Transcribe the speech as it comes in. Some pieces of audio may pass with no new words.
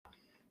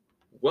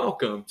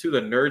Welcome to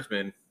the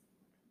Nerdsmen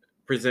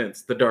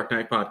presents the Dark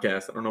Knight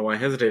podcast. I don't know why I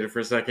hesitated for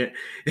a second.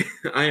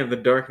 I am the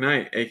Dark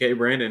Knight, aka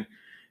Brandon.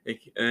 I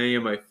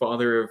am a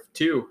father of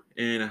two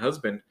and a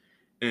husband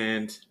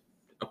and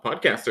a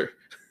podcaster.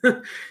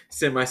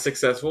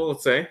 Semi-successful,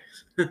 let's say.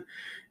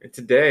 And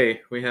today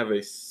we have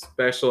a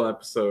special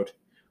episode.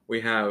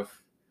 We have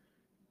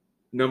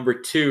number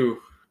 2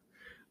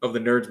 of the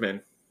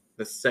Nerdsmen,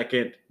 the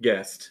second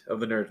guest of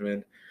the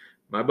Nerdsmen,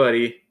 my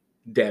buddy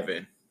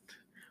Devon.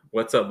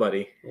 What's up,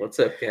 buddy? What's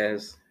up,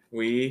 guys?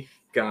 We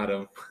got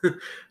him.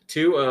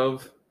 2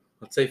 of,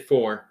 let's say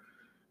 4.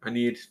 I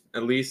need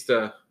at least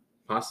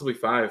possibly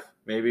 5.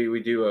 Maybe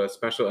we do a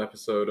special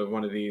episode of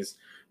one of these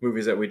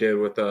movies that we did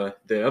with the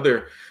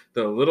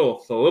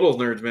little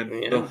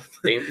nerdsman.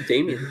 Yeah,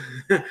 Damien.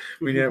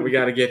 we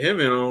got to get him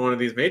in on one of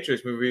these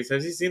Matrix movies.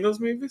 Has he seen those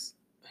movies?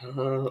 I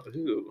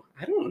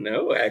don't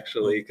know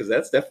actually, because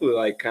that's definitely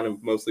like kind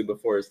of mostly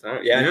before his time.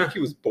 Yeah, I think he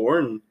was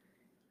born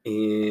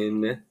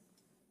in.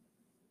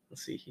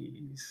 Let's see,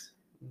 he's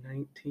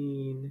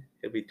 19.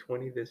 He'll be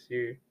 20 this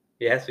year.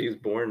 Yeah, so he was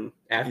born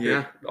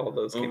after all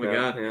those came out. Oh my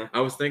god! Yeah.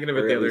 I was thinking of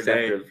it the other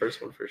day. After the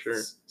first one, for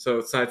sure.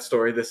 So, side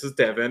story. This is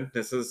Devon.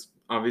 This is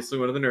obviously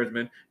one of the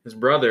Nerdsmen. His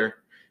brother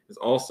is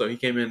also. He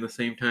came in the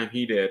same time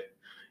he did,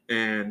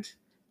 and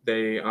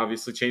they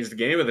obviously changed the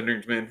game of the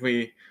Nerdsmen.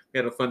 We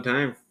had a fun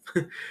time.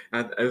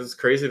 It was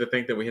crazy to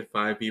think that we had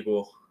 5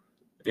 people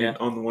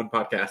on the one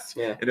podcast,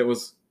 and it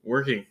was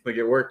working. Like,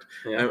 it worked.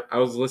 Yeah. I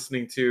was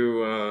listening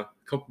to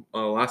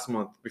last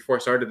month before I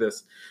started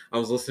this. I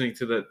was listening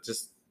to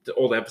the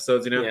old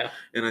episodes, and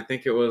I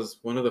think it was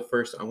one of the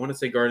first. I want to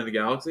say Guardian of the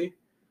Galaxy.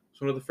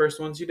 It's one of the first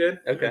ones you did.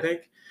 Okay. I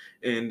think,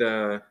 and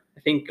I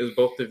think it was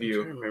both of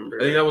you. I remember.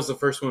 I think that was the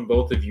first one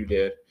both of you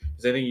did,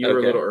 because I think you were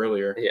a little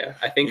earlier. Yeah,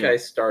 I think I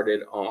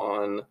started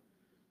on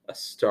a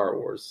Star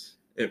Wars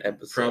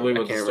episode. Probably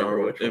was a Star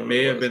Wars. It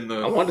may have been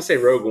I wanted to say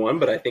Rogue One,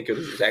 but I think it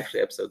was actually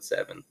episode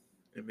 7.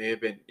 It may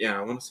have been, I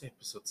want to say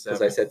episode 7.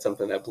 Because I said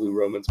something that blew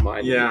Roman's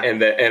mind. Yeah.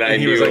 And I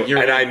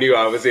knew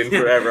I was in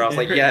forever. I was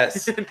like,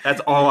 yes, that's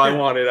all I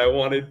wanted. I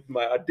wanted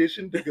my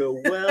audition to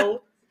go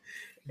well,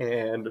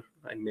 and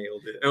I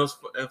nailed it. It was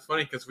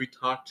funny because we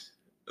talked,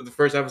 the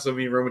first episode,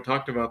 me and Roman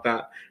talked about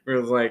that, where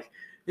it was like,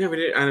 I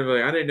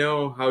didn't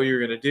know how you were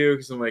going to do,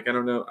 because I'm like, I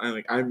don't know.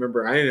 I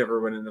remember I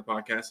never went in the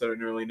podcast, so I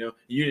didn't really know.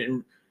 You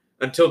didn't,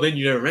 until then,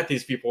 you never met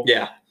these people.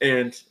 Yeah.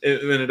 And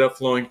it ended up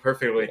flowing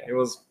perfectly. Yeah. It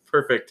was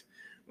perfect.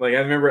 Like, I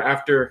remember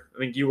after, I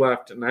think you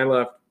left and I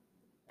left,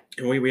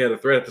 and we had a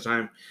thread at the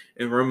time,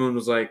 and Roman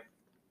was like,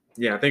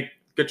 I think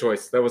good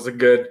choice. That was a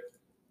good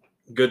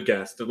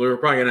guest. We were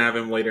probably going to have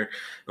him later.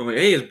 I'm like,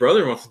 hey, his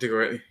brother wants to do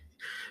it.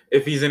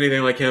 If he's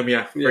anything like him,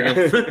 bring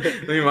him.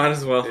 We might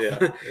as well.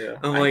 Yeah.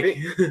 I'm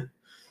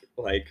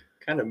like,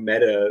 kind of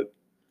meta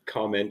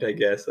comment, I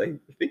guess. I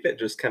think that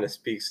just kind of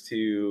speaks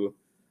to,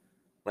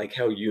 like,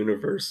 how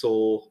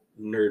universal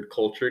nerd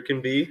culture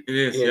can be. It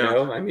is, you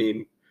know? I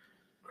mean,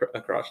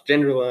 across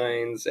gender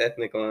lines,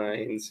 ethnic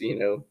lines,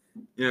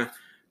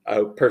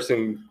 a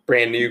person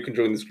brand new can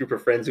join this group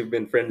of friends who've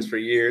been friends for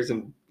years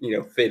and,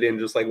 fit in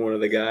just like one of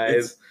the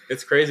guys.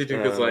 It's crazy too,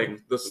 because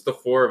the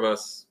 4 of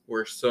us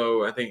were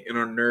so, I think in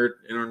our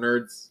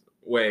nerds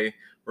way,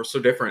 we're so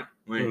different.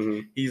 Like,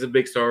 he's a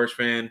big Star Wars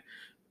fan.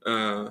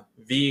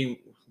 V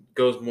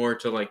goes more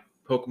to like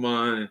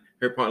Pokemon and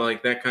Harry Potter,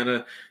 like that kind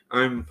of.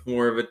 I'm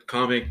more of a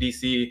comic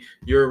DC.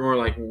 You're more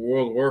like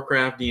World of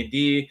Warcraft,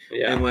 D&D,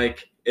 and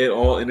like it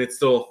all, and it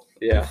still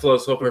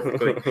flows so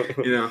perfectly,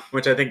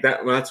 which I think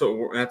that's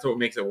what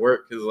makes it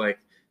work, is like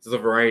there's a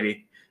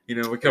variety.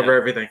 We cover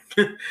everything.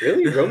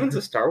 Really? Roman's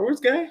a Star Wars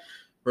guy?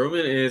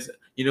 Roman is,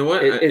 you know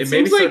what? It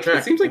seems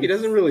like he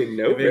doesn't really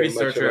know very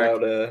much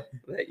about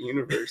that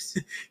universe.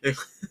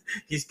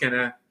 He's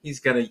gonna,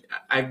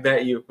 I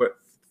bet you, but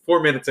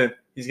 4 minutes in,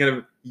 he's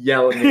gonna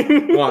yell at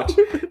me. Watch.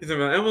 He's gonna be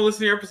like, I'm gonna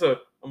listen to your episode.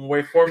 I'm gonna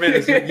wait 4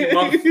 minutes. You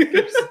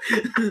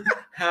motherfuckers.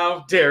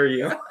 How dare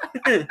you?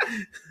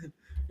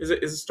 Is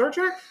it Star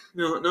Trek?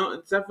 No,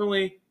 it's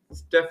definitely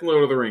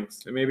Lord of the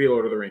Rings. It may be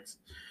Lord of the Rings.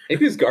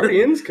 Maybe it's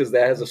Guardians, because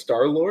that has a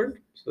Star Lord.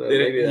 So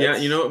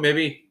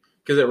maybe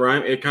because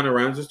it kind of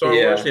rhymes with Star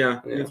Wars.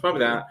 Yeah, it's probably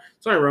that.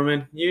 Sorry,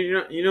 Roman.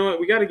 You know what?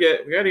 We gotta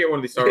get one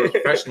of these Star Wars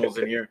professionals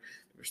in here.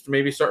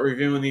 Maybe start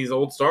reviewing these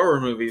old Star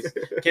Wars movies.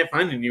 Can't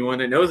find anyone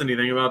that knows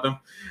anything about them,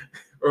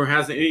 or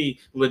has any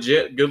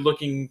legit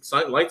good-looking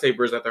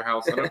lightsabers at their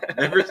house. I've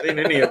never seen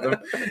any of them.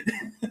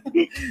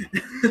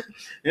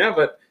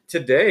 But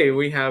today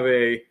we have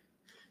a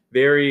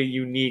very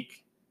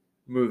unique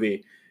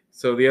movie.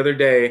 So the other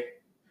day,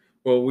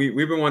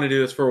 we've been wanting to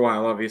do this for a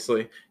while.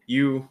 Obviously,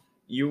 you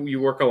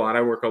work a lot.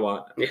 I work a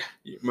lot. Yeah.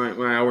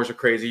 My hours are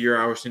crazy. Your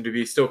hours seem to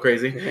be still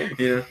crazy.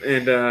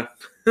 And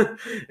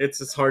it's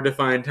just hard to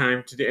find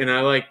time to do. And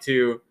I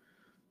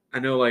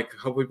know like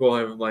how people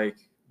have like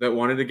that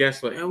wanted to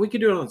guest, like, oh, we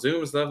could do it on Zoom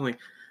and stuff. I'm like,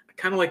 I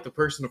kind of like the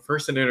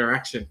person-to-person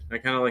interaction. I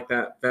kind of like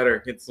that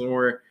better. It's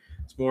more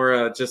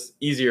just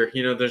easier.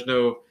 There's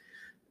no.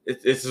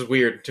 It's just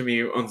weird to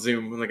me on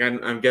Zoom. Like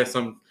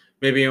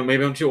Maybe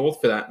I'm too old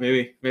for that.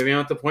 Maybe I'm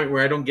at the point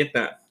where I don't get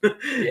that.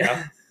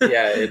 Yeah.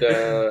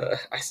 Yeah,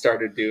 I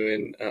started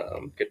doing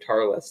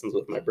guitar lessons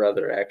with my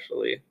brother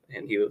actually,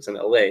 and he lives in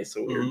LA,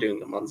 so we were doing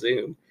them on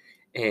Zoom.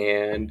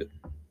 And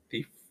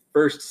the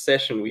first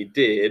session we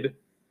did,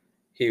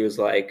 he was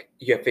like,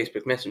 "You have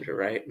Facebook Messenger,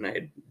 right?" And I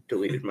had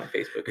deleted my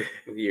Facebook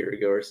a year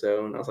ago or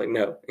so, and I was like,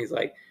 "No." He's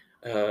like,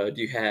 "Do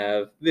you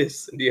have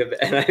this? Do you have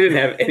that?" And I didn't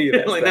have any of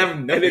that Like, stuff.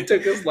 And it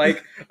took us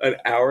like an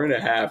hour and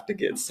a half to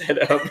get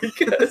set up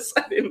because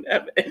I didn't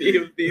have any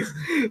of these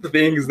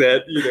things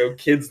that,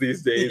 kids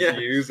these days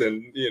use.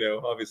 And,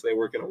 obviously I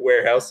work in a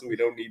warehouse and we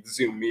don't need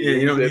Zoom meetings. Yeah,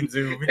 you don't need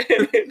Zoom.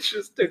 And it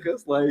just took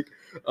us like,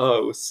 it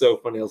was so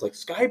funny. I was like,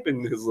 Skype,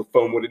 and his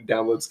phone wouldn't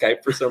download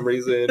Skype for some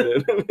reason.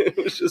 And it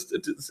was just a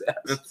disaster.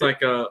 It's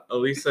like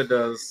Elisa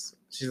does.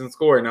 She's in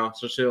school right now,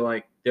 so she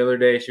the other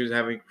day she was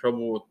having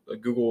trouble with a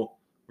Google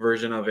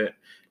version of it,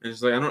 and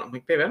she's like, I'm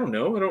like, babe, I don't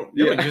know, I don't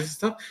use this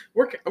stuff.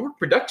 I work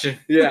production.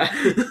 Yeah.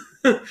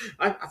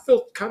 I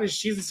fill cottage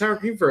cheese and sour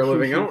cream for a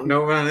living. I don't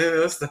know about any of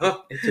this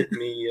stuff.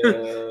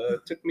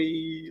 It took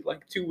me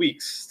like 2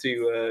 weeks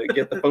to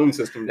get the phone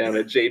system down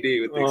at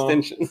JD with the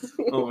extensions.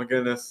 Oh my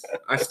goodness,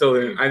 I still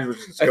didn't. I would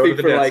just go to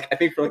the desk. I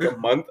think for like a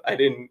month I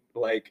didn't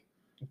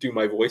do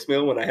my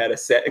voicemail when I had a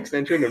set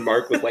extension, and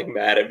Mark was like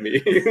mad at me.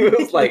 He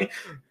was like,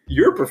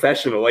 "You're a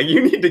professional. Like, you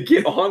need to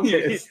get on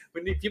this.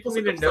 People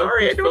need to know.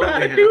 Sorry, I don't know how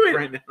to do it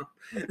right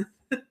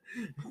now."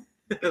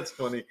 That's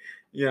funny.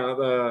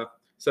 Yeah.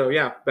 So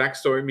yeah,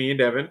 backstory: me and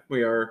Devon,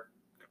 we are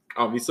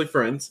obviously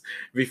friends.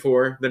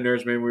 Before the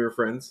Nerdsmen, we were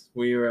friends.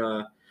 We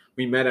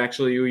met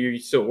actually. You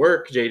used to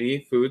work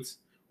JD Foods,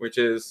 which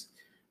is,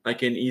 I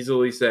can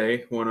easily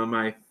say, one of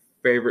my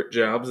favorite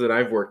jobs that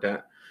I've worked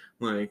at.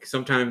 Like,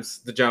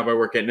 sometimes the job I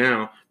work at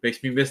now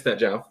makes me miss that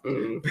job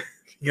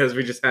because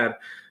we just had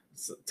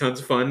tons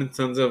of fun and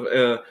tons of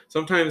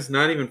sometimes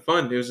not even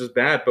fun. It was just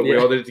bad, but we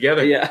all did it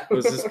together. Yeah, it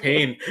was just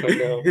pain. I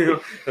know.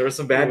 There were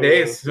some bad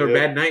days or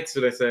bad nights,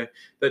 should I say,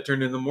 that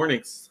turned into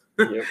mornings.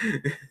 Yep.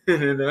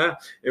 And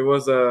it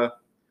was a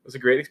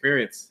great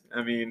experience.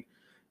 I mean,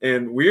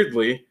 and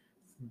weirdly,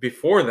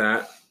 before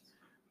that,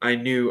 I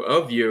knew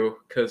of you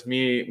because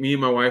me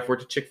and my wife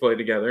worked at Chick-fil-A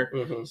together.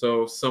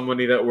 So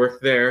somebody that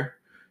worked there,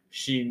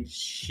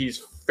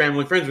 she's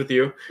family friends with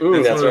you.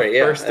 That's right.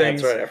 Yeah,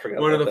 that's right. I forgot.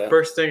 One of the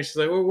first things she's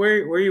like, "Well,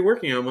 where are you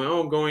working?" I'm like, "Oh,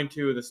 I'm going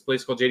to this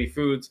place called JD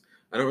Foods.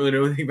 I don't really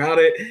know anything about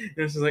it."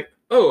 And she's like,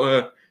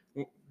 "Oh,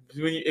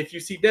 if you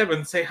see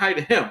Devon, say hi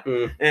to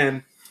him."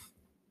 And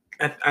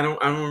I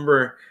don't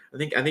remember. I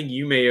think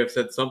you may have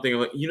said something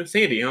like,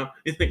 "Sandy, huh?"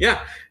 He's like,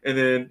 "Yeah." And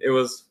then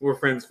we're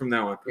friends from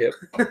now on. Yep,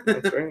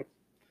 that's right.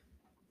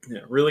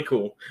 Yeah, really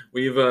cool.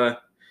 We've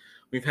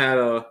had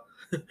a.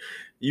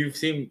 You've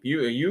seen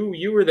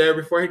you were there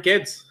before I had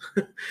kids.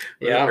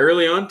 Yeah,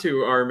 early on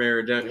to our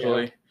marriage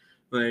actually.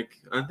 Yeah. Like,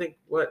 I think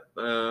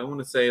I want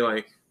to say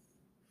like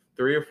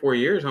 3 or 4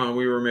 years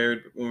we were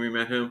married when we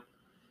met him.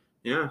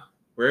 Yeah,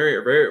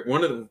 very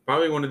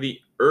probably one of the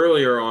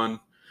earlier on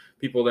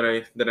people that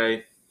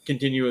I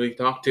continually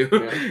talk to.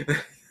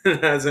 Yeah.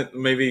 Hasn't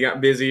maybe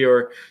got busy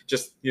or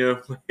just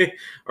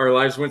our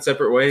lives went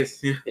separate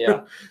ways.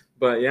 Yeah.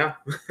 But yeah,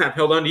 I've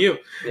held on to you.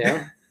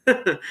 Yeah.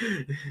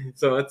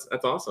 So that's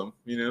awesome,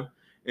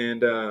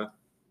 and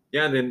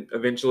then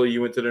eventually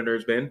you went to the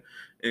Nerdsmen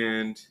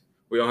and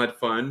we all had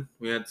fun.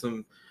 We had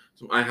some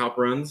IHOP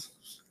runs.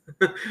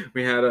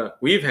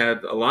 We've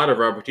had a lot of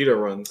Robertito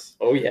runs.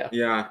 Oh yeah.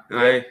 Yeah.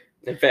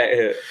 In fact,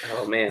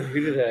 oh man,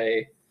 who did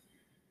I?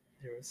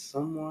 There was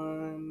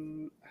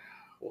someone.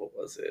 What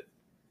was it?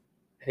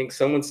 I think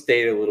someone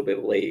stayed a little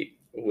bit late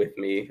with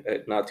me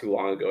not too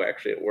long ago,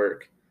 actually, at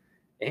work,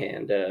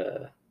 and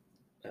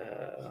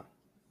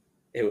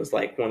it was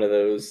like one of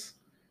those.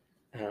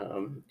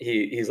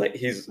 He's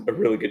a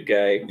really good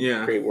guy,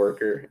 great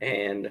worker,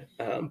 and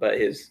but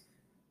his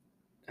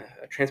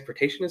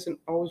transportation isn't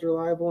always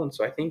reliable, and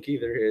so I think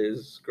either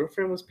his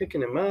girlfriend was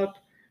picking him up,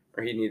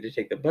 or he needed to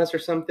take the bus or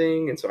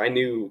something. And so I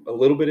knew a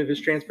little bit of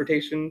his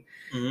transportation,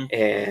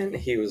 and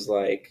he was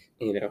like,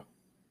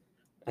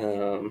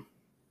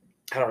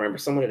 I don't remember,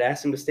 someone had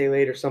asked him to stay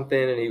late or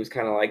something, and he was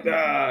kind of like,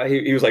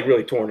 he was like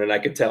really torn, and I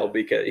could tell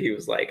because he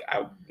was like,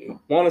 I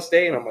want to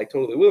stay, and I'm like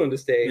totally willing to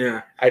stay.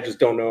 Yeah. I just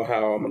don't know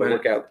how I'm going to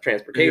work out the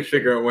transportation.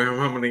 Figure out where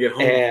I'm going to get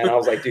home. And I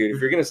was like, dude,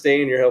 if you're going to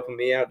stay and you're helping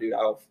me out, dude,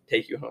 I'll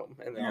take you home.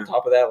 And then on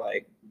top of that,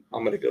 like,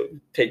 I'm going to go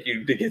take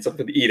you to get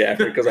something to eat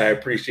after because I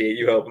appreciate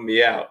you helping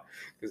me out.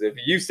 Because if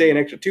you stay an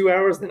extra 2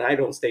 hours, then I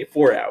don't stay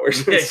 4 hours.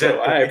 Exactly. So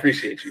I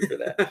appreciate you for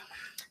that.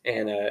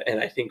 And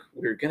I think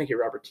we were gonna get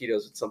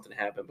Robertito's if something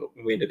happened, but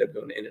we ended up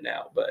going to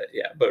In-N-Out.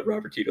 But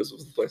Robertito's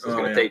was the place I was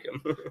gonna take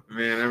him.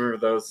 Man, I remember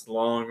those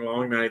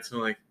long nights. I'm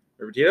like,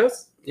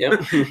 Robertito's? Yeah.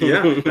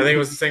 Yeah. I think it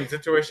was the same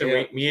situation.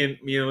 Yeah. Me and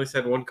Elise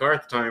had one car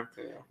at the time,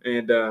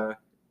 and I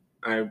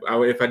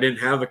if I didn't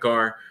have the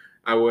car,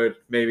 I would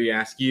maybe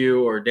ask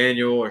you or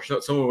Daniel or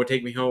someone would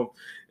take me home.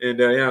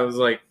 And I was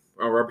like,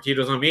 "Oh,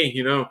 Robertito's on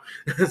me,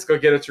 Let's go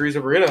get a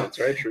chorizo burrito." That's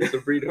right,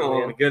 chorizo burrito.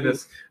 Oh my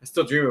goodness, I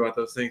still dream about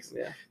those things.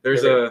 Yeah,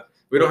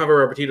 we don't have a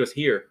Robertito's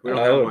here. We don't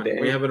have one. Dang.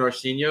 We have an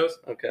Orsino's,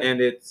 okay,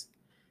 and it's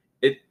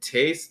it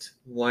tastes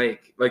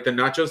like the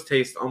nachos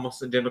taste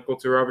almost identical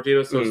to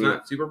Robertito's, so it's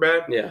not super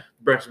bad. Yeah.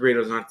 Breakfast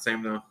burrito's not the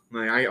same though.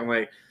 Like I'm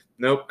like,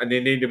 nope. And they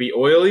need to be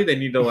oily. They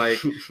need to like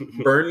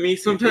burn me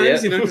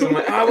sometimes, because I'm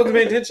like, I wasn't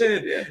paying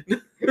attention.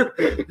 Yeah.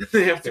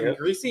 They have to be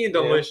greasy and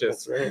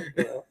delicious. Yeah,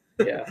 that's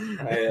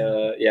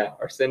right. Yeah.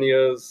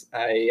 Arsenio's.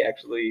 I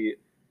actually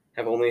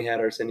have only had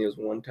Arsenio's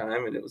one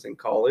time, and it was in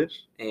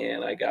college,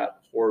 and I got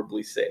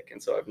horribly sick,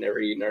 and so I've never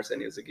eaten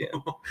Arsenio's again.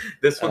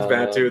 This one's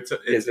bad too.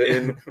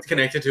 It's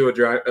connected to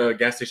a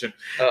gas station,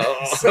 so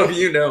it's not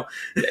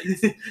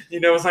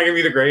gonna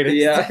be the greatest.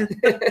 Yeah.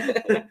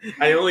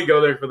 I only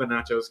go there for the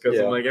nachos because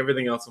I'm like,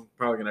 everything else I'm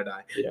probably gonna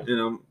die. Yeah. And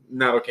I'm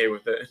not okay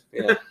with it.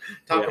 Yeah.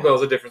 Taco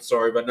Bell's a different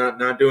story, but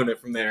not doing it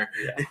from there.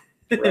 Yeah.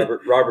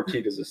 Robert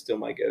Tito's is still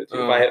my go-to.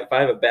 If I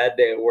have a bad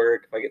day at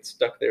work, if I get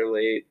stuck there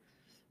late,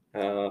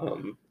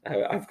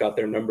 I've got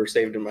their number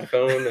saved in my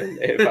phone, and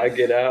if I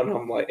get out and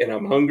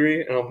I'm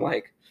hungry and I'm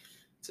like,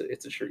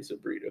 it's a chorizo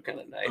burrito kind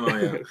of night. Oh,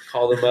 yeah.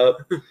 Call them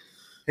up.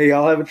 Hey,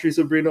 I'll have a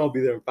chorizo burrito. I'll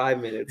be there in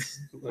 5 minutes.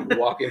 Like,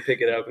 walk in,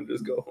 pick it up, and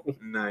just go home.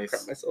 Nice. Cry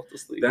myself to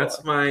sleep.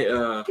 That's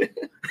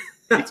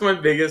my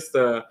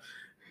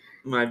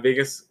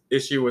biggest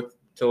issue with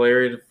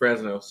Tulare to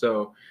Fresno.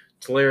 So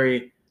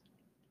Tulare,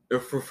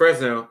 for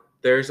Fresno,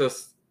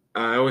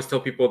 I always tell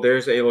people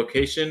there's a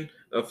location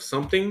of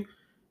something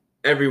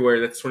everywhere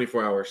that's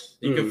 24 hours.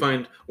 You can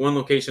find one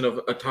location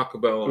of a Taco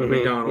Bell, a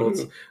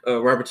McDonald's, our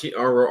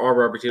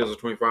Robertito's are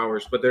 24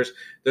 hours, but there's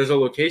a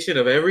location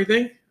of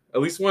everything,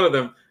 at least one of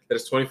them, that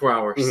is 24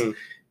 hours.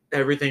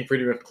 Everything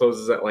pretty much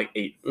closes at like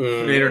 8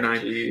 or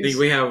 9.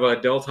 We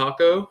have Del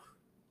Taco,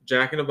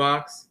 Jack in the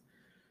Box,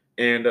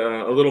 and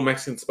a little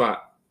Mexican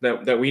spot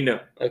that we know.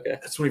 Okay.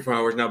 That's 24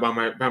 hours now by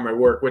my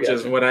work, which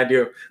is what I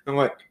do. I'm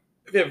like,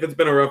 if it's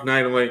been a rough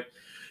night, I'm like,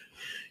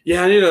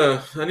 yeah, I need a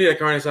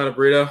carne asada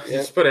burrito. Yeah.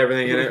 Just put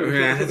everything in it.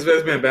 Yeah, it's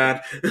been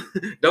bad.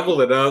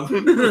 Doubled it up.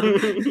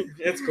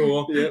 It's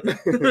cool. Yeah.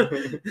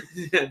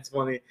 It's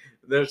funny.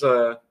 There's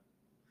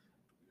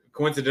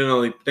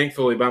coincidentally,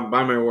 thankfully, by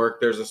my work,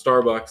 there's a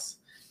Starbucks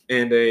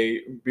and a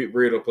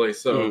burrito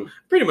place. So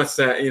pretty much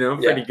set.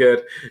 Pretty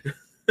good.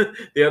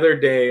 The other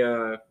day,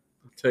 I'll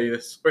tell you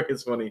this story.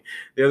 It's funny.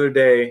 The other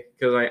day,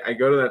 because I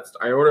go to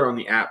I order on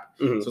the app.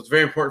 So it's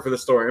very important for the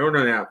story. I order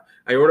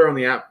on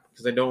the app.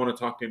 Because I don't want to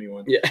talk to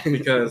anyone. Yeah.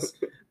 Because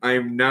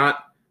I'm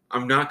not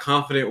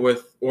confident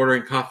with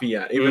ordering coffee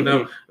yet. Even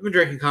though I've been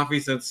drinking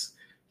coffee since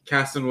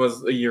Caston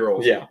was a year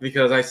old. Yeah.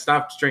 Because I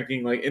stopped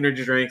drinking like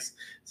energy drinks.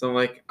 So I'm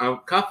like,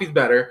 coffee's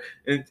better.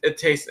 And it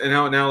tastes, and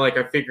now like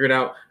I figured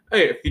out,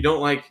 hey, if you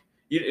don't like,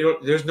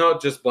 there's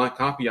not just black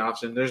coffee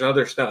option. There's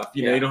other stuff.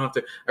 You don't have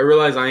to. I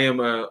realize I am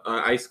a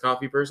iced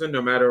coffee person,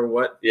 no matter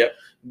what. Yep.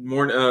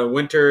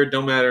 Winter,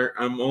 don't matter.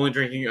 I'm only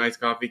drinking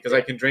iced coffee because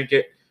I can drink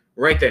it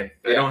right then.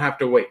 I don't have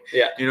to wait.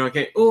 Yeah.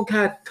 Okay. Oh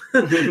God.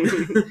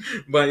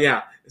 But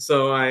yeah.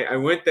 So I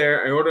went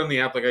there. I ordered on the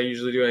app like I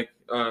usually do.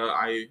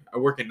 I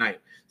work at night,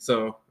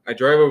 so I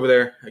drive over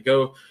there. I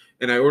go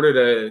and I ordered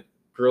a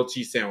grilled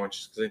cheese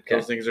sandwich because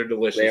those things are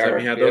delicious.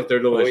 Have you had those? They're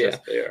delicious.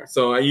 Oh, yeah, they are.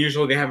 So I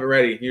usually have it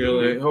ready.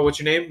 Usually, what's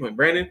your name? I'm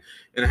Brandon,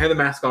 and I have the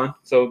mask on,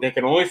 so they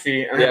can only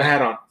see. I have a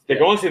hat on. They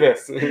can only see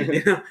this.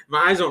 My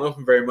eyes don't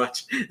open very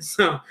much.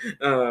 So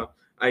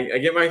I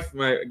get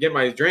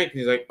my drink, and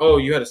he's like, "Oh,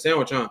 you had a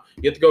sandwich, huh?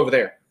 You have to go over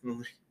there." And I'm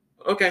like,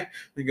 "Okay."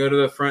 We go to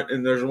the front,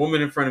 and there's a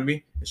woman in front of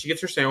me, and she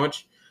gets her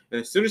sandwich.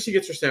 And as soon as she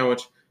gets her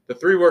sandwich, the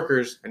 3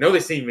 workers, I know they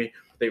see me,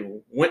 but they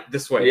went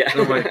this way. Yeah.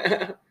 And I'm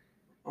like,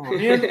 oh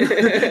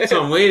man.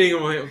 So I'm waiting.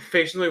 I'm like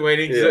patiently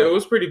waiting. Yeah. It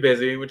was pretty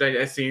busy, which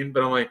I seen,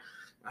 but I'm like,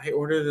 I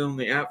ordered it on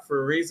the app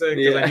for a reason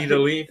because I need to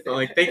leave.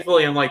 Like,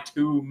 thankfully, I'm like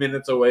 2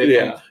 minutes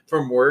away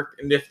from work,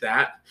 and if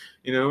that,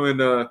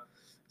 And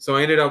so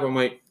I ended up. I'm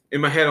like, in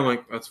my head, I'm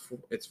like,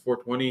 it's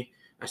 4:20.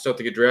 I still have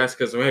to get dressed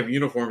because I have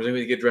uniforms. I need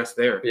to get dressed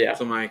there. Yeah.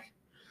 So I'm like,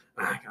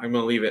 I'm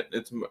gonna leave it.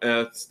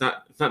 It's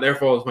not their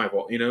fault. It's my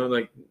fault.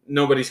 Like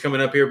nobody's coming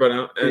up here,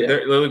 but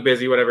they're really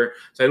busy. Whatever.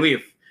 So I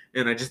leave.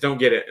 And I just don't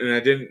get it, and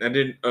I didn't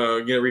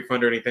get a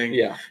refund or anything.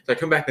 Yeah. So I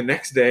come back the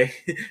next day,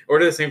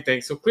 order the same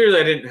thing. So clearly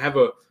I didn't have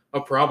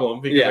a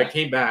problem because I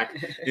came back,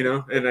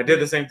 and I did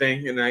the same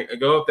thing. And I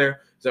go up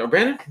there. So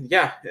Brandon,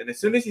 yeah. And as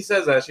soon as he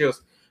says that, she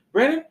goes,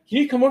 Brandon, can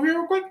you come over here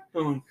real quick?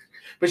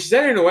 But she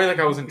said it in a way like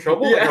I was in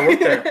trouble. Yeah. Like I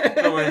worked there.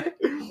 And I'm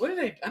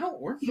like, I don't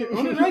work here.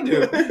 What did I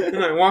do?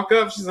 And I walk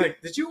up. She's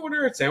like, did you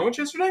order a sandwich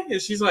yesterday?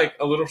 And she's like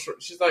a little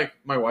short. She's like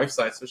my wife's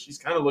size. So she's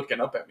kind of looking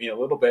up at me a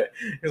little bit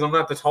because I'm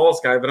not the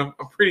tallest guy, but I'm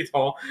pretty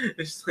tall. And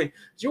she's like,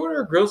 did you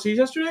order a grilled cheese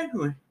yesterday? I'm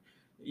like,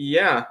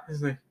 yeah.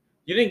 She's like,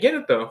 you didn't get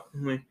it though.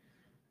 I'm like,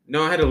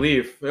 no, I had to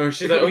leave. Or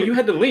she's like, oh, you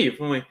had to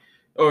leave. I'm like,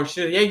 oh,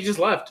 she's like, yeah, you just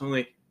left. I'm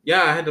like,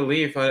 yeah, I had to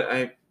leave.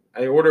 I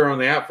order on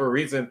the app for a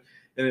reason.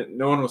 And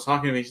no one was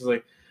talking to me. She's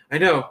like, I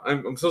know.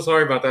 I'm so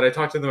sorry about that. I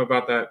talked to them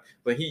about that.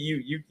 But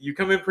you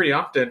come in pretty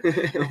often.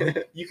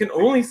 You can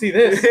only see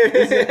this.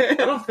 I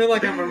don't feel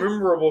like I'm a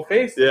memorable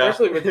face,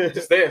 especially with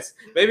just this.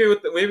 Maybe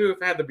if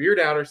I had the beard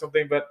out or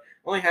something, but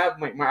I only have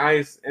my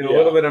eyes and a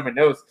little bit on my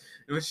nose.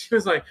 And when she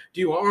was like, "Do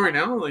you want one right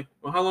now?" I'm like,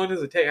 well, how long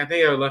does it take? I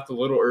think I left a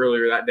little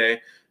earlier that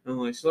day. And I'm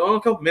like, she's like, oh,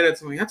 a couple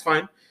minutes. I'm like, that's fine.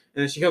 And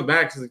then she comes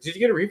back. She's like, did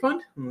you get a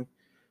refund? I'm like,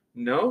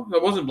 no, I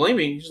wasn't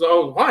blaming. She's like,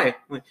 oh, why? I'm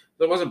like,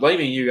 I wasn't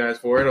blaming you guys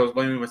for it. I was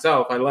blaming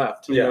myself. I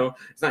left. You know,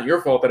 it's not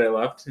your fault that I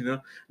left. You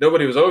know,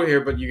 nobody was over here,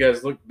 but you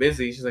guys looked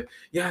busy. She's like,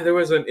 yeah, there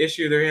was an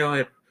issue there. You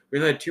know, we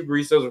only had 2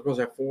 baristas. We're supposed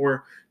to have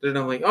 4. Then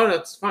I'm like, oh,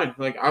 that's fine.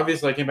 Like,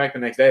 obviously, I came back the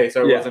next day,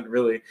 so I wasn't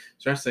really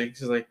stressing.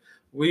 She's like,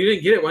 well, you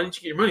didn't get it. Why didn't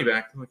you get your money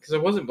back? I'm like, because I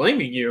wasn't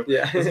blaming you.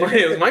 Yeah.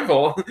 It was my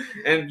fault.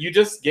 And you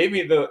just gave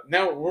me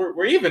now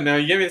we're even now.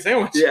 You gave me a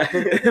sandwich. Yeah.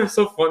 It was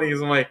so funny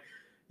because I'm like,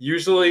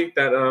 usually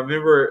that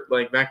remember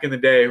like back in the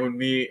day when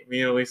me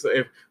and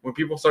Elisa, when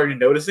people started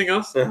noticing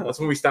us, that's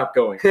when we stopped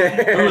going.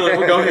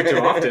 We're going here too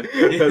often.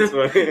 That's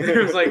funny.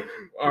 It was like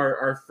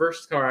our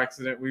first car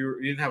accident. We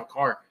didn't have a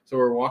car, so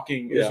we're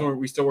walking.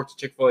 We still worked at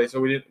Chick-fil-A,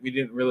 so we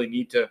didn't really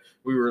need to.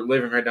 We were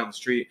living right down the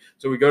street,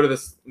 so we go to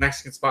this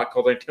Mexican spot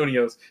called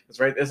Antonio's. It's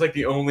like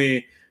the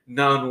only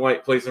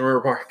non-white place in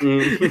River Park.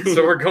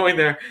 So we're going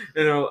there,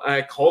 and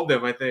I called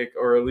them, I think,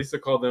 or Elisa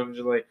called them,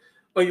 just like,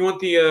 oh, you want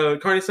the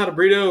carne asada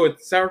burrito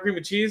with sour cream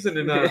and cheese and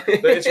then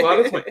the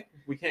enchiladas? Like,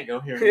 we can't go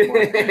here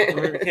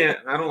anymore. We can't.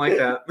 I don't like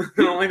that.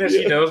 I don't like that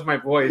she knows my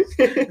voice.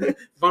 If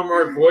I'm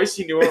our voice,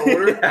 she knew our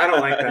order. I don't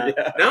like that.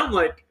 Yeah. Now I'm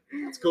like,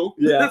 that's cool.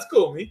 Yeah. That's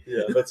cool, me.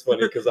 Yeah, that's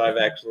funny because I've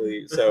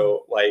actually,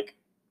 like,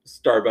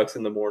 Starbucks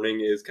in the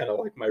morning is kind of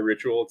like my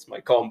ritual. It's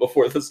my calm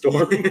before the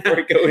storm before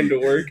I go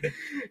into work.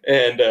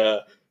 And,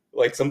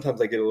 like,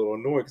 sometimes I get a little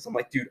annoyed because I'm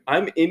like, dude,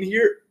 I'm in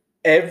here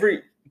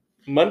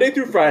Monday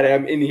through Friday,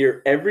 I'm in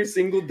here every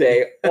single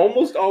day,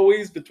 almost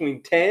always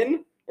between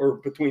 10 or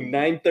between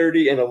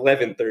 9:30 and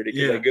 11:30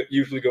 because I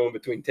usually go in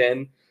between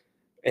 10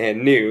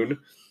 and noon.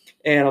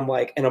 And I'm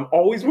like, and I'm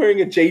always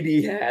wearing a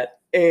JD hat.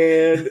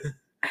 And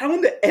how in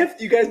the F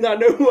do you guys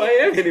not know who I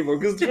am anymore?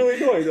 Because it's really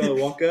annoying. So I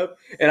walk up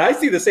and I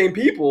see the same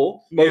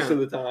people most of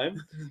the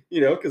time,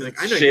 you know, because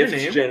it's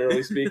shifts,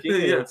 generally speaking.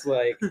 And it's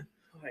like, oh,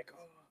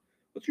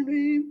 what's your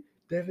name?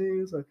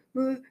 Devon.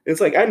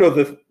 It's like I know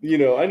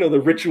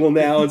the ritual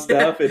now and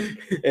stuff, and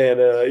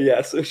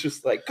so it's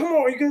just like, come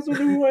on, you guys don't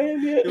know who I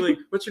am yet. You're like,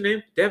 what's your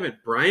name? Devon.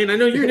 Brian. I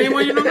know your name.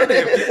 Why you know my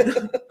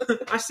name?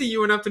 I see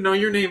you enough to know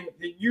your name.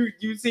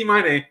 You see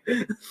my name.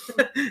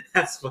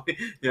 That's funny.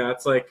 Yeah,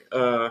 it's like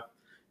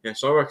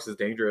Starbucks is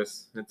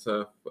dangerous. It's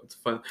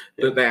fun.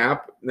 The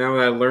app now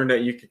that I learned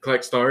that you can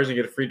collect stars and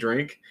get a free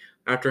drink.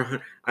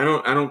 After I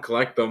don't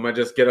collect them. I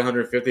just get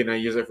 150 and I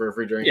use it for a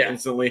free drink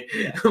instantly.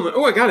 Yeah. I'm like,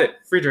 oh, I got it,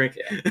 free drink.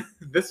 Yeah.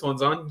 This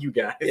one's on you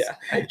guys. Yeah,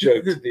 I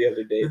joked the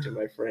other day to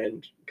my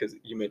friend because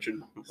you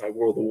mentioned my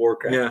World of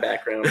Warcraft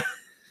background.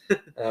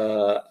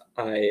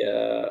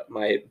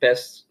 My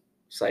best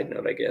side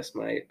note, I guess,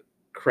 my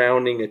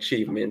crowning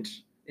achievement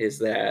is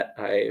that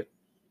I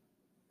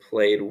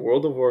played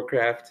World of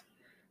Warcraft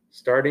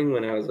starting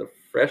when I was a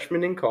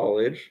freshman in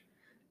college.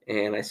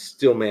 And I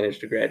still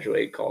managed to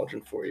graduate college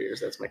in 4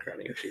 years. That's my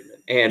crowning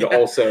achievement. And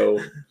also,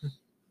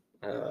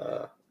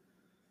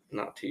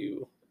 not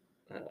to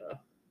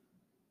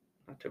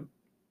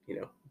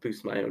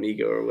boost my own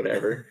ego or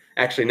whatever.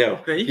 Actually,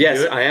 no.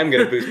 Yes, I am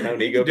going to boost my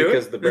own ego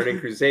because the Burning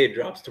Crusade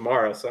drops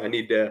tomorrow. So I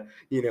need to,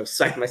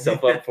 psych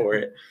myself up for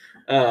it.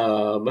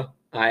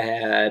 I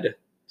had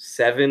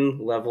 7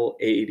 level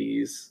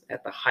 80s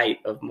at the height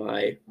of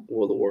my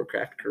World of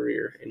Warcraft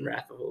career in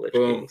Wrath of the Lich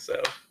King.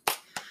 So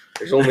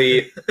there's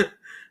only,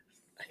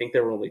 I think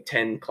there were only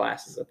 10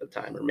 classes at the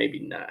time, or maybe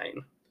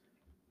 9.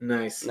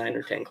 Nice. 9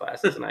 or 10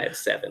 classes, and I had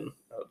 7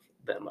 of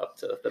them up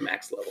to the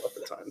max level at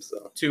the time.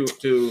 So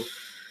to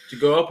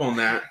go up on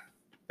that,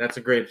 that's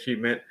a great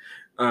achievement.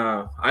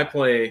 I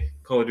play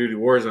Call of Duty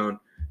Warzone,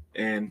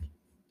 and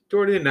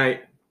during the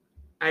night,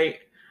 I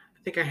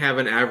think I have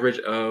an average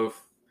of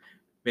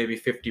maybe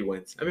 50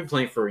 wins. I've been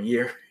playing for a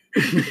year.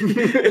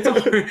 It's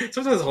hard.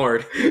 Sometimes it's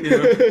hard,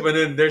 but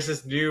then there's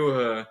this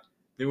new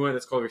one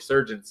that's called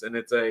Resurgence, and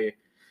it's a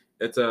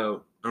I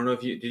don't know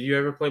if did you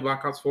ever play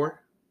Black Ops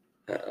 4?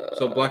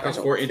 So Black Ops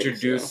 4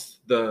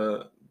 introduced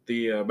the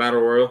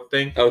Battle Royale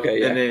thing. Okay,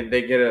 yeah. And then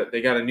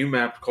they got a new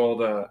map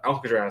called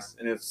Alcatraz,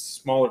 and it's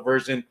a smaller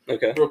version.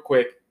 Okay. Real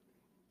quick.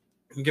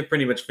 You can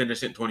pretty much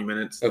finish it in 20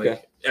 minutes. Okay.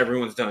 Like,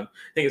 everyone's done.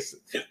 I think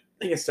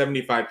it's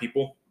 75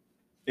 people.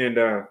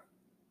 And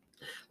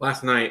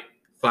last night,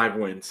 5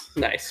 wins.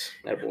 Nice.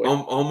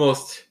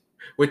 Almost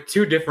with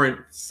 2 different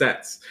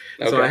sets.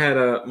 Okay. So I had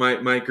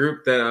my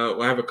group that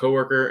I have a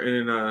coworker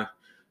and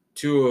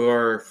 2 of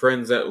our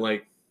friends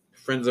that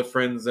friends of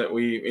friends that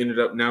we ended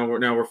up now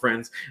we're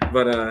friends.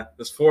 But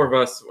there's 4 of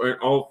us.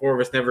 All 4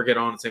 of us never get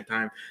on at the same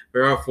time.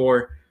 We're all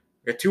 4.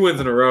 We got 2 wins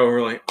in a row.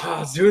 We're like, oh,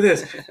 let's do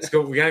this. Let's go.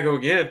 We gotta go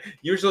again.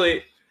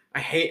 Usually, I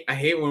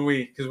hate when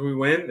because we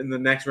win in the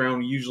next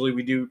round. Usually,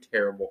 we do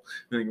terrible.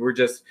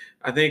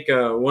 I think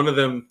one of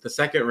them, the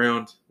second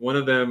round, one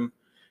of them,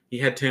 he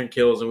had 10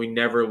 kills and we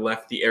never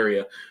left the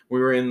area.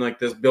 We were in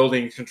this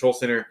building control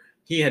center.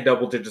 He had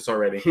double digits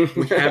already.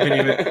 We haven't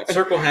even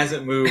circle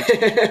hasn't moved.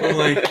 I'm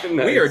like,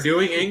 nice. We are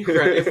doing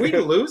incredible. If we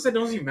lose, it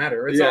doesn't even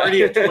matter. It's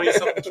already a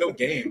 20-something kill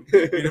game.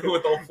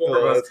 With all 4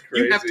 of us.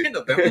 You have 10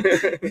 of them.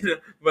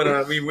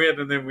 But we win,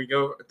 and then we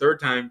go a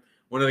third time.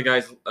 One of the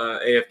guys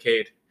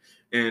AFK'd.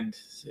 and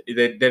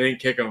they didn't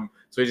kick him.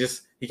 So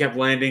he kept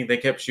landing. They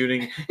kept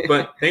shooting,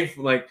 but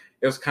thankfully, like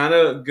it was kind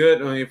of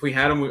good. I mean, if we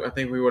had him, I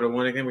think we would have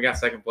won again. We got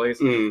second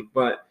place,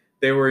 but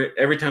they were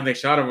every time they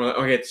shot him, we're like,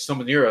 okay, it's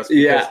someone near us.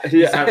 Yeah,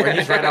 he's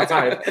right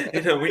outside.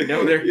 You know, we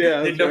know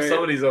they know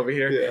somebody's over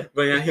here. Yeah.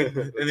 But yeah,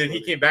 and then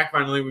he came back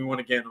finally. We won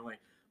again. I'm like,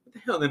 what the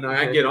hell? And then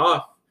I get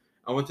off.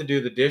 I went to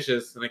do the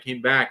dishes, and I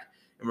came back,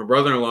 and my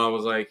brother-in-law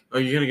was like, "Are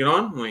you gonna get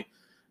on?" I'm like,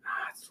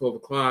 it's 12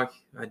 o'clock.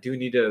 I do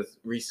need to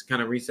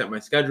kind of reset my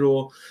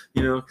schedule,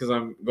 you know, because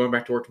I'm going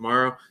back to work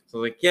tomorrow. So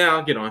I was like, yeah,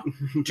 I'll get on.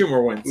 2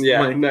 more wins.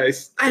 Yeah, like,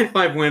 nice. I had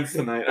 5 wins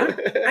tonight.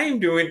 I am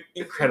doing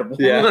incredible.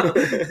 Yeah.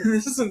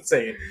 This is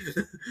insane.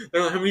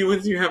 They're like, how many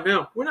wins do you have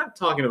now? We're not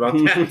talking about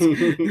that. I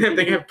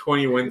think I have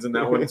 20 wins in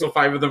that one. So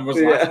 5 of them was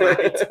last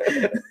night.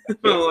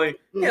 I'm like,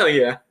 hell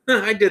yeah.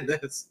 I did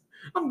this.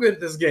 I'm good at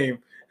this game.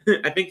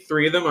 I think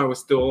 3 of them I was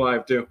still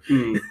alive too.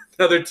 The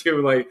other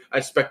 2, like, I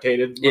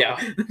spectated.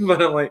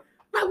 But I'm like,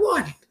 I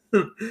won.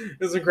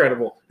 It's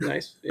incredible.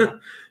 Nice. Yeah.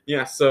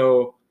 Yeah.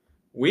 So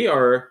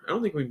I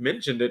don't think we've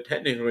mentioned it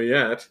technically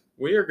yet.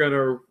 We are going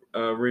to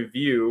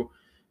review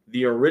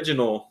the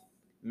original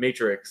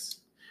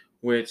Matrix,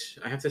 which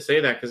I have to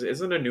say that because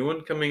isn't a new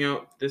one coming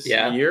out this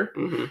year?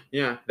 Mm-hmm.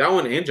 Yeah. That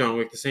one and John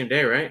Wick the same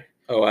day, right?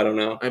 Oh, I don't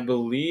know. I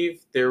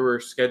believe they were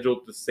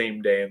scheduled the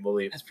same day, I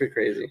believe. That's pretty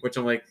crazy. Which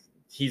I'm like,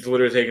 he's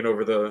literally taking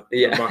over the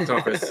box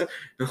office.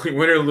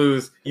 Win or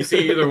lose, you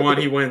see either one,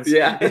 he wins.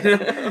 Yeah.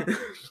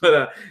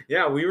 But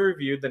we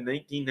reviewed the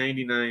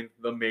 1999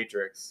 The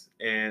Matrix,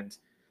 and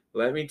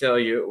let me tell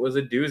you, it was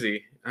a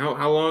doozy.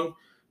 How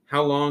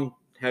long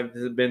have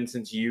it been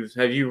since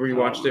have you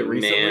rewatched it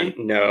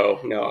recently? Man,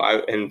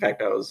 no. In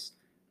fact, I was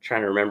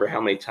trying to remember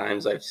how many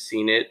times I've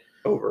seen it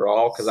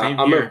overall because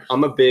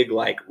I'm a big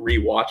like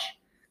rewatch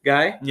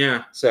guy.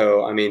 Yeah.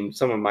 So I mean,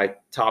 some of my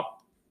top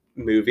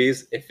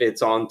movies, if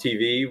it's on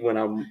TV when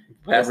I'm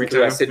passing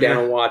through, I sit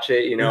down and watch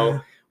it. You know,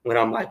 when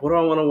I'm like, what do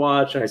I want to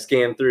watch? And I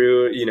scan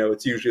through. You know,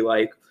 it's usually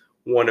like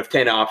one of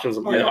 10 options.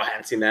 I'm like, oh, I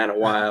haven't seen that in a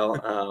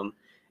while.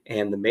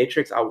 And The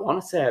Matrix, I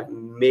want to say I've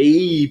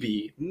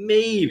maybe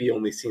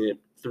only seen it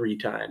 3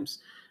 times.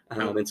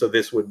 And so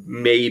this would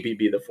maybe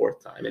be the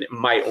 4th time, and it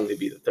might only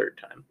be the 3rd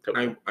time.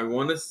 Totally. I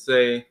want to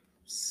say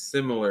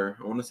similar.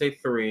 I want to say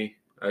 3.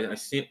 I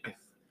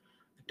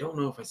don't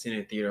know if I seen it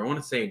in theater. I want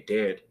to say I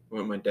did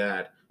with my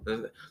dad.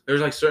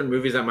 There's like certain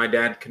movies that my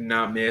dad could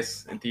not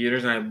miss in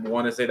theaters, and I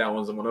want to say that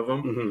one's one of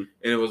them. Mm-hmm. And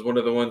it was one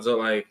of the ones that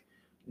like,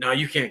 no,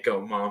 you can't go,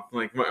 Mom.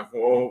 Like,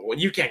 well,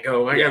 you can't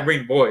go. I gotta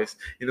bring boys.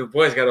 You know,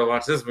 boys gotta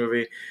watch this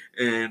movie.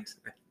 And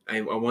I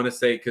want to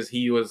say because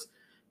he was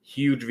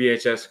huge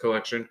VHS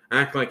collection.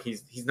 I act like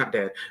he's not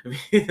dead. I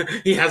mean,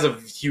 he has a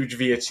huge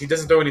VHS. He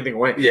doesn't throw anything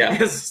away. Yeah,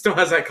 he still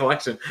has that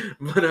collection.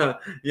 But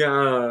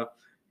I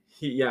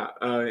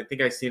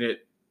think I've seen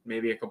it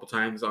maybe a couple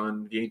times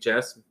on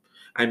VHS.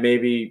 I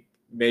maybe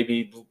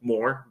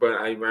more, but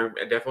I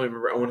definitely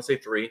remember. I want to say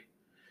 3,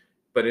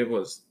 but it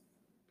was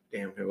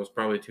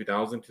probably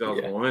 2000,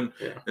 2001,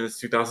 and it's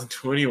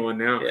 2021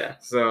 now. Yeah.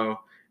 So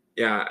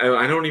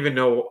I don't even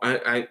know.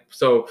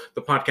 So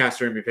the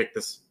podcaster and me picked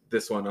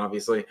this one,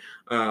 obviously.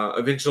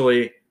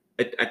 Eventually,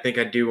 I think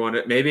I do want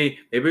it. Maybe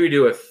we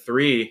do a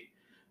 3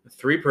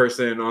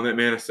 person on that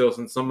Man of Steel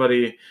since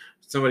somebody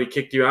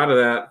kicked you out of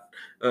that.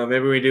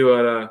 Maybe we do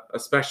a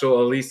special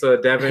Elisa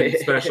Devon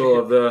special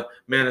of the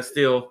Man of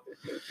Steel.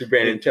 Did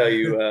Brandon tell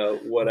you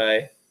what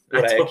I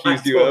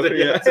accused you of?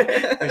 Yeah.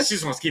 She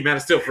just wants to keep Man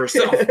of Steel for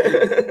herself.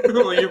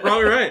 You're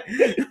probably right.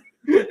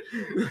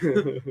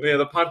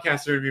 The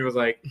podcaster in me was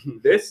like,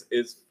 this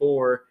is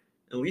for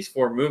at least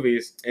 4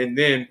 movies, and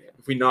then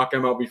if we knock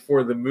them out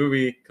before the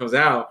movie comes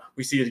out,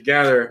 we see it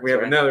together. We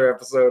have another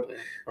episode.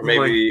 Or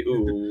maybe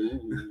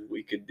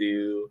we could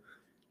do.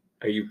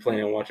 Are you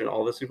planning on watching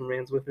all the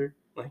Supermans with her?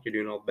 Like you're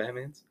doing all the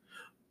Batmans?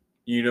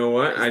 You know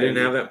what? I didn't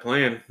have that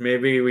plan.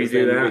 Maybe we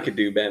do that. We could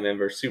do Batman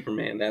versus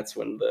Superman. That's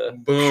when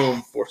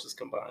the forces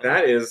combine.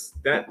 That is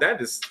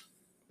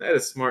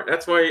smart.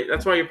 That's why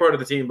you're part of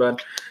the team,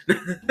 bud.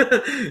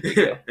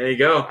 There you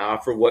go.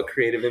 For what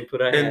creative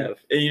input I have.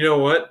 And you know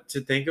what?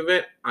 To think of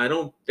it, I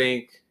don't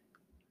think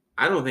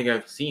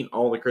I've seen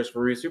all the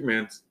Christopher Reeve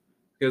Supermans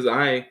because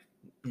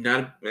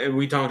and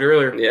we talked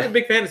earlier. I'm a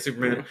big fan of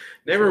Superman.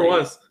 Never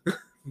was.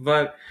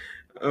 But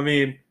I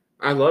mean,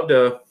 I love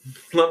to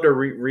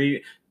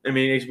read. I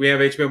mean, we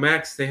have HBO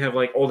Max. They have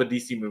like all the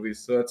DC movies,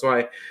 so that's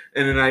why.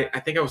 And then I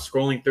think I was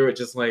scrolling through it,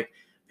 just like,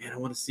 man, I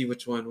want to see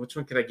which one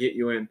can I get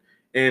you in.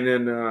 And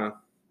then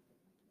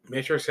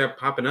Matrix kept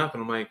popping up,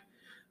 and I'm like,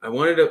 I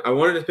wanted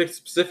to pick a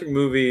specific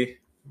movie,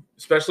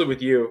 especially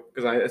with you,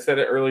 because I said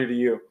it earlier to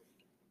you.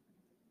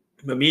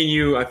 But me and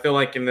you, I feel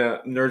like in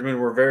the Nerdsmen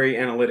were very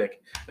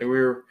analytic. Like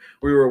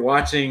we were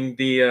watching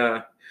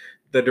the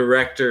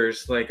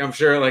directors. Like I'm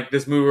sure, like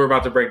this movie we're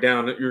about to break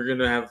down, you're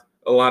gonna have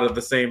a lot of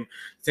the same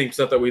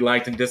stuff that we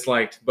liked and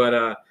disliked.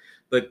 But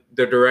the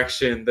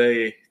direction,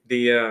 the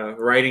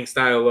writing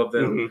style of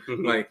them,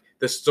 like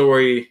the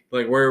story,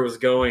 like where it was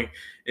going,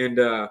 and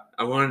I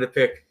wanted to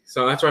pick.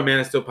 So that's why Man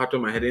of Steel popped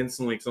in my head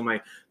instantly. So I'm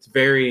like, it's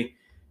very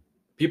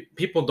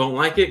people don't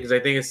like it because I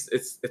think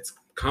it's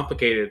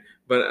complicated,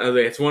 but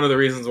it's one of the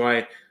reasons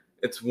why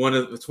it's one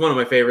of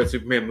my favorite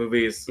Superman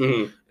movies.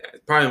 Mm-hmm.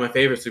 Probably my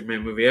favorite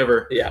Superman movie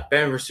ever. Yeah.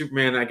 Batman vs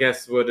Superman, I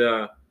guess would.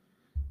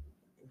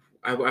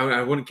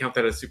 I wouldn't count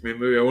that as a Superman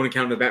movie. I wouldn't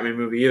count it a Batman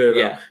movie either,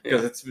 though,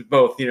 because it's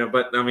both.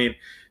 But I mean.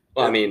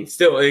 Well, I mean,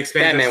 still it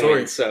expands Batman that story.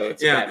 Wins, so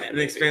it's yeah, Batman it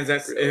movie, expands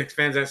that really. It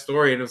expands that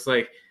story, and it's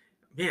like,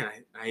 man,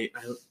 I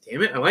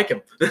damn it, I like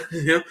him. But,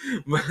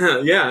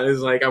 yeah,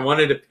 it's like I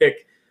wanted to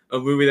pick a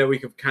movie that we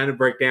could kind of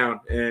break down,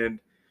 and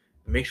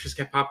the Matrix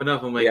kept popping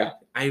up. I'm like,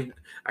 I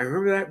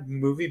remember that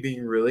movie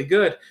being really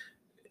good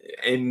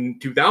in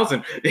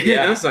 2000.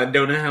 Yeah, so I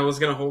don't know how it was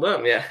gonna hold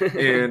up. Yeah,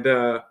 and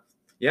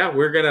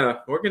we're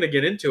gonna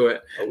get into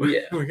it. Oh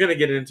yeah, we're gonna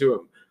get into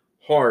it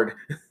hard.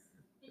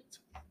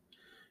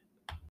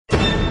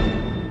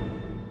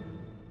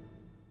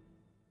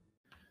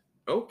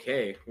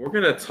 Okay, we're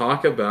gonna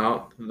talk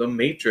about The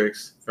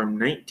Matrix from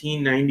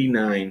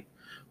 1999,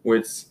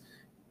 which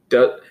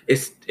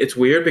it's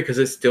weird because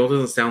it still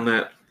doesn't sound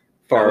that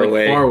far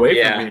away from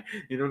me.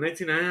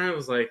 1999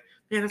 was like,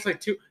 man,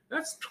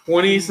 that's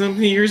 20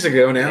 something years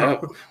ago now.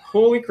 Yep.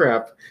 Holy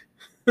crap!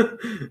 I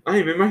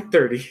am in my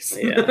 30s.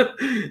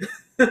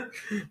 Yeah,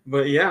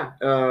 but yeah,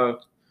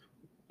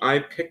 I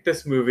picked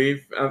this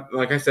movie,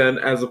 like I said,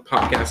 as a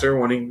podcaster,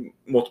 wanting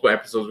multiple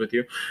episodes with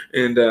you,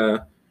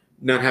 and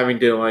not having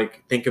to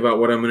like think about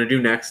what I'm going to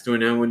do next. When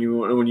you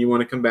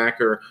want to come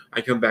back, or I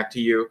come back to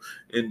you,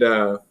 and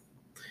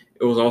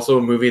it was also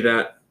a movie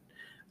that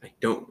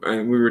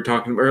we were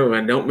talking earlier.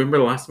 I don't remember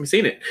the last time I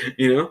seen it.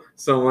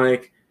 So I'm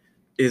like,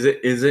 is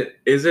it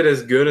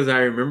as good as I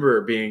remember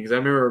it being? Because I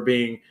remember it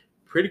being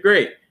pretty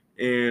great.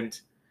 And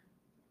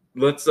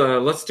let's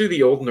do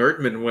the old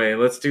Nerdman way.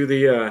 Let's do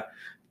the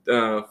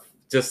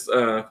just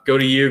go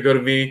to you, go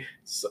to me.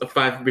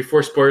 5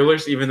 before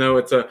spoilers, even though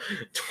it's a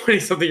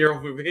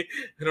 20-something-year-old movie.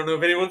 I don't know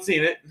if anyone's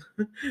seen it,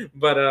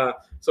 but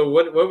so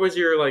what was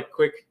your like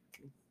quick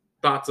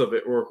thoughts of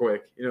it, real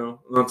quick?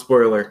 Non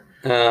spoiler.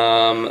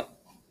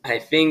 I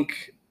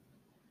think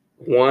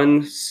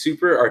one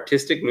super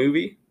artistic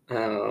movie,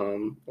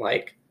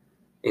 like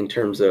in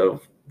terms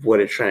of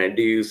what it's trying to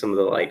do, some of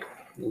the like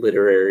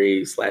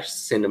literary /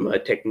 cinema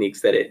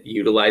techniques that it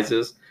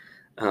utilizes.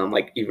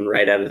 Like even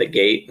right out of the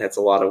gate, that's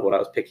a lot of what I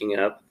was picking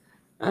up.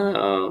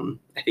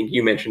 I think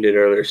you mentioned it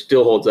earlier,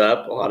 still holds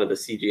up. A lot of the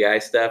CGI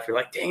stuff, you're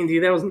like, dang,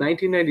 dude, that was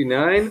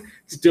 1999.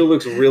 Still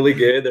looks really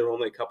good. There were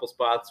only a couple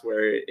spots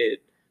where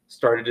it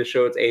started to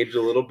show its age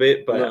a little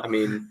bit, but I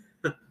mean,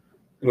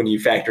 when you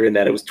factor in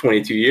that it was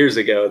 22 years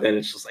ago, then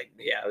it's just like,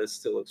 yeah, this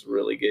still looks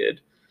really good.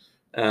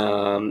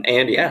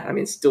 And yeah, I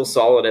mean, still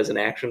solid as an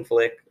action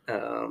flick,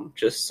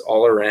 just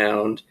all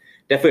around.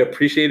 Definitely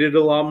appreciated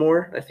it a lot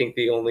more. I think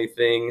the only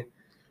thing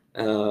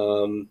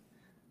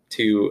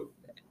to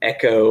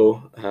echo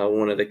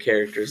one of the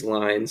characters'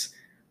 lines,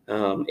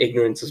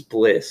 ignorance is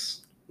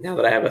bliss. Now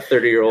that I have a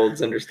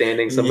 30-year-old's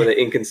understanding, some of the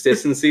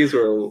inconsistencies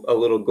were a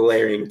little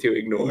glaring to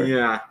ignore.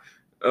 Yeah,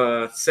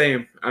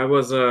 same. I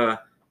was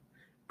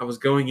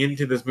going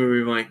into this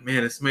movie like,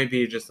 man, this might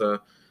be just a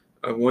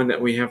one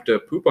that we have to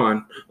poop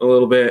on a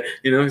little bit,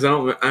 because I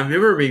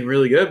remember it being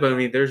really good, but I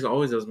mean, there's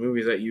always those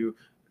movies that you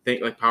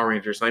think, like Power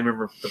Rangers. I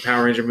remember the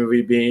Power Ranger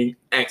movie being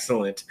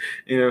excellent.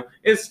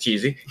 It's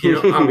cheesy,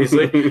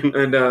 obviously,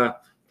 and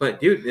but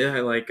dude,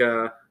 yeah, like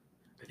I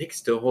think it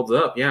still holds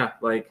up. Yeah,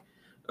 like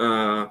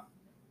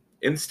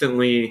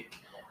instantly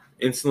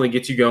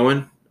gets you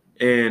going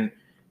and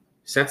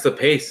sets the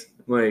pace.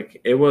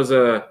 Like it was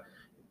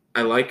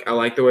I like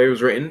the way it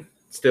was written.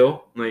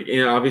 Still, like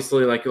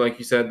obviously, like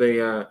you said,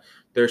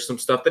 there's some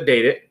stuff that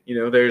date it.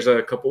 There's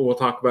a couple. We'll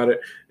talk about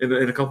it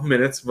in a couple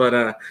minutes, but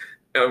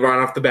right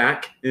off the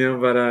back,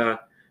 but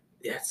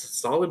yeah, it's a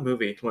solid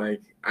movie.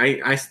 Like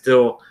I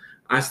still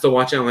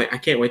watch it. I'm like, I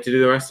can't wait to do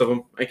the rest of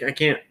them. I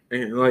can't.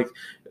 Like,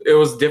 it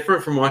was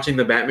different from watching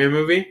the Batman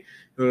movie.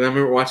 When I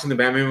remember watching the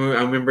Batman movie,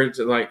 I remember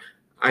like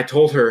I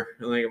told her,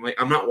 like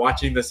I'm not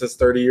watching this as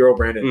 30-year-old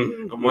Brandon.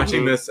 Mm-hmm. I'm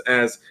watching this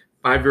as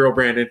 5-year-old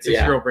Brandon,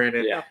 6-year-old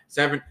Brandon,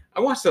 7. I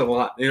watched it a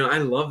lot. I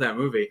love that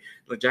movie.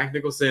 Like Jack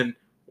Nicholson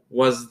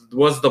was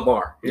the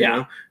bar. You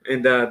know?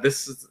 And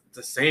this is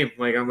the same.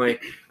 Like I'm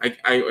like,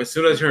 I as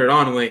soon as I turn it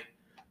on, I'm like,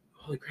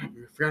 holy crap,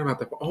 I forgot about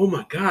that. Oh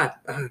my god,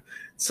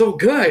 so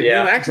good.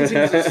 Yeah, the action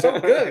scenes are so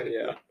good.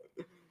 Yeah.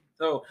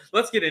 So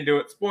let's get into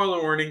it.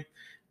 Spoiler warning.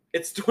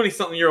 It's a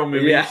 20-something-year-old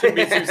movie. Yeah. You shouldn't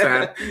be too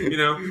sad.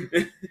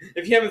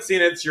 If you haven't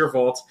seen it, it's your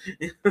fault.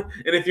 And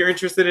if you're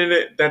interested in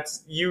it,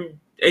 that's you.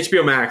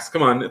 HBO Max.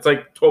 Come on, it's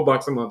like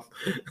 $12 a month.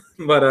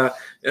 But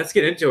let's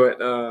get into it.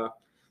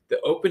 The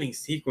opening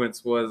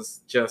sequence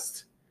was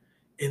just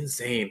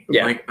insane.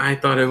 Yeah. Like I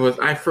thought it was.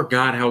 I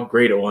forgot how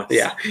great it was.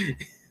 Yeah.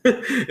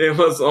 It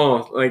was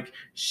all like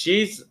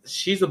she's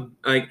a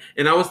like,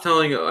 and I was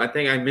telling. I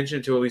think I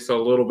mentioned it to Elisa a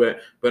little bit,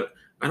 but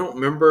I don't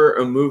remember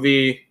a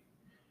movie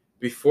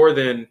before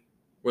then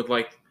with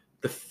like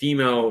the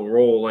female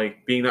role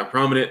like being that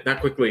prominent that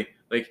quickly.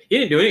 Like he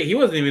didn't do it. He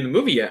wasn't even in the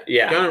movie yet.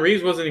 Yeah. Keanu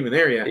Reeves wasn't even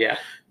there yet. Yeah.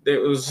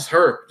 It was just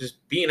her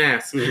just beating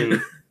ass.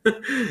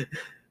 Mm-hmm.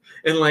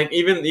 And like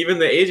even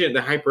the agent,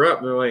 they hype her up.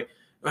 And they're like,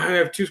 I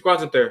have 2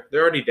 squads up there.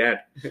 They're already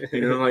dead.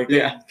 You know, like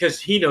because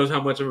he knows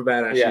how much of a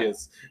badass she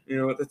is. You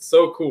know, that's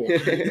so cool.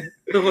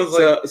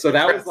 So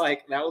that was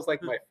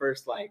like my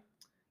first like,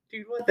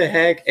 dude, what the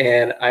heck?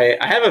 And I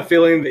have a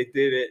feeling they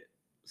did it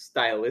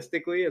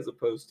stylistically as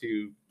opposed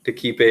to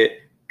keep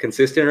it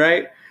consistent,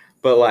 right?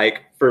 But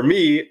like for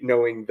me,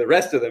 knowing the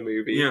rest of the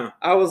movie,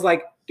 I was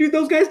like, dude,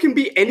 those guys can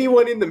be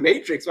anyone in the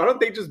Matrix. Why don't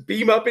they just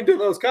beam up into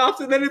those cops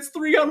and then it's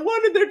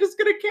 3-on-1 and they're just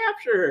gonna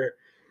capture her?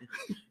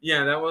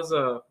 Yeah, that was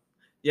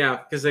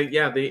because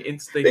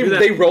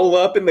they roll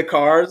up in the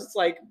cars. It's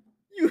like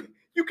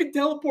you can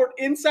teleport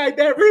inside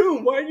that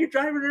room. Why are you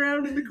driving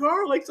around in the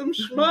car like some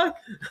schmuck?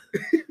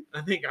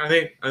 I think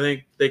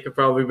they could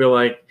probably be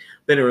like,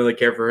 they didn't really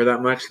care for her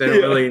that much. They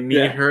don't really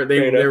need her.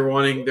 They're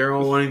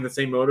all wanting the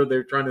same motive.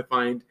 They're trying to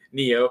find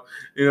Neo,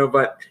 you know.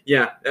 But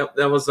yeah,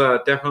 that was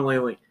definitely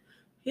like,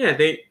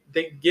 they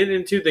get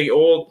into the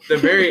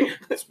very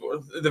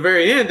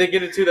end. They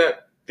get into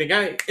the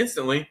guy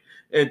instantly.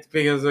 It's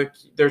because like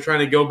they're trying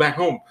to go back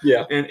home.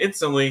 Yeah. And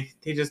instantly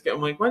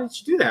I'm like, why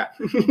didn't you do that?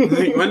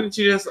 Like, why didn't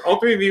you just, all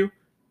 3 of you,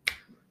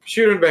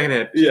 shoot her in the back of the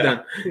head? She's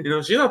done. You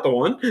know, she's not the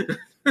one.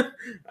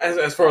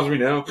 as far as we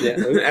know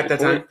at that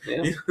time.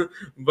 Yeah.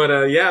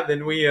 But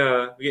then we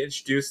get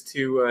introduced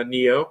to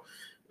Neo,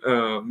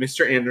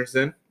 Mr.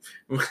 Anderson.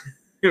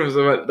 It was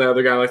what the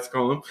other guy likes to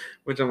call him,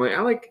 which I'm like,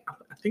 I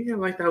think I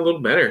like that a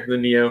little better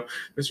than Neo.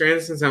 Mr.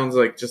 Anderson sounds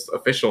like just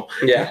official.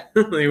 Yeah.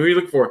 Like, what are you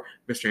looking for?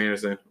 Mr.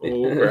 Anderson.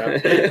 Oh,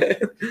 crap.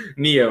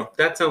 Neo.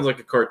 That sounds like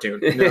a cartoon.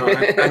 No,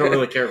 I don't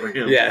really care for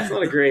him. Yeah, it's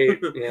not a great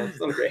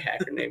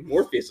hacker name.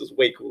 Morpheus was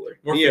way cooler.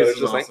 Neo is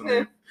just awesome,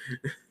 like,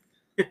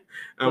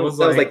 that was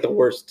like the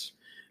worst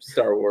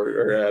Star Wars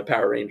or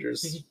Power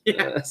Rangers.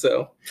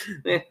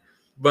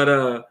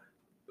 But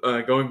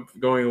going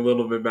a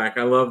little bit back,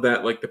 I love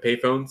that like the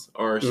payphones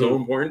are so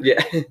important. Yeah,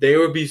 they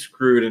would be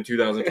screwed in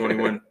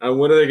 2021.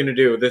 What are they going to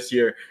do this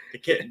year?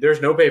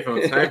 There's no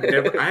payphones. I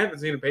haven't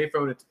seen a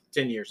payphone in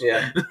 10 years.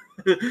 Yeah,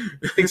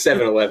 I think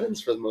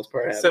 7-Elevens for the most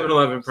part.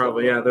 7-Eleven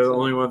probably. Yeah, they're the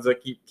only ones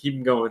that keep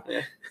them going.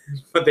 Yeah.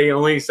 But they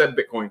only accept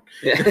Bitcoin.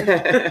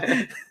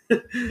 Yeah.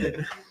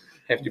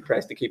 Hefty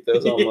price to keep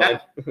those online.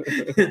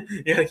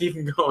 Yeah, keep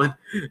them going.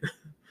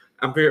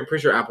 I'm pretty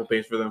sure Apple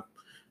pays for them.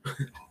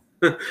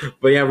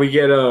 But yeah, we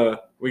get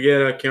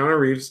Keanu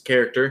Reeves'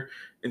 character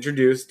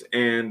introduced,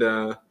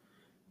 and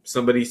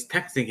somebody's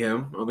texting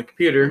him on the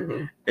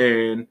computer,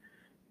 and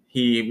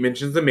he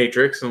mentions the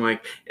Matrix. I'm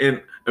like,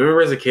 and I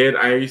remember as a kid,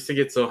 I used to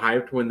get so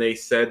hyped when they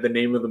said the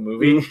name of the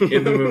movie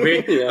in the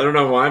movie. I don't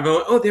know why, but I'm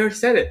like, oh, they already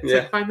said it. It's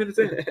like 5 minutes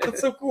in.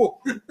 That's so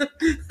cool. I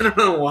don't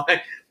know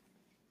why.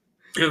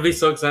 It would be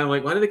so exciting. I'm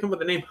like, why did they come up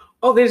with the name?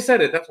 Oh, they just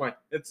said it. That's why.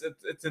 It's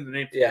in the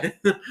name. Yeah.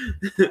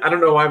 I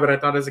don't know why, but I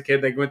thought as a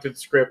kid they went through the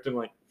script and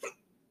like,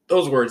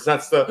 those words.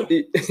 That's the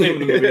name of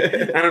the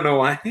movie. I don't know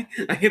why.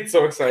 I get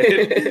so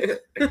excited.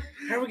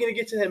 How are we gonna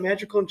get to that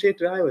magical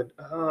enchanted island?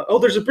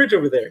 There's a bridge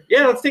over there.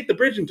 Yeah, let's take the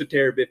bridge into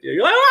Terabithia.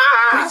 You're like,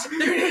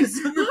 there it is.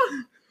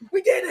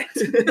 We did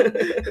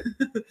it.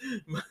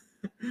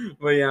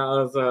 But yeah,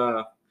 I was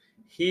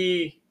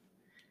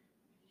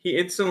he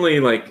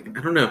instantly, like,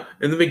 I don't know.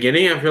 In the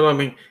beginning, I feel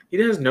like he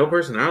has no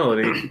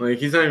personality. Like,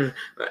 he's not even,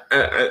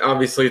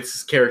 obviously it's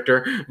his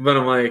character, but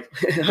I'm like.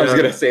 I was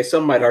going to say,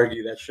 some might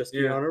argue that's just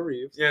Keanu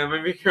Reeves. Yeah,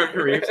 maybe Keanu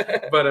Reeves.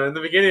 But in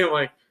the beginning, I'm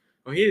like,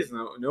 well, he has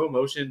no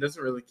emotion,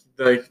 doesn't really,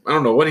 like, I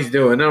don't know what he's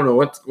doing. I don't know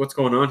what's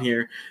going on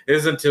here. It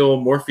isn't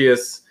until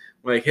Morpheus,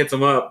 like, hits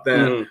him up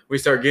that we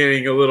start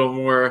getting a little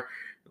more,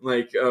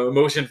 like,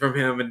 emotion from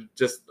him and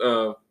just,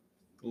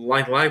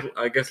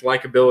 I guess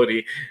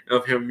likability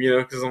of him, you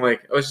know, because I'm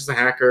like, oh, it's just a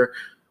hacker.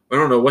 I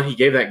don't know what he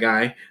gave that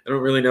guy. I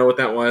don't really know what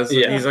that was.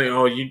 Yeah. He's like,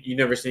 oh, you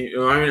never seen.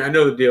 I mean, I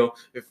know the deal.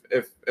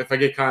 If I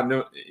get caught,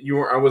 no,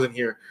 I wasn't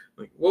here.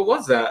 Like, what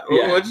was that?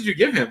 Yeah. What did you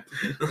give him?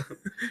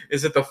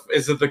 Is it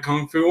the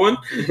kung fu one?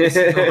 Is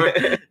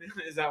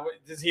that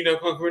what? Does he know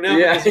kung fu now?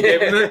 Yeah. You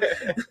gave him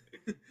that?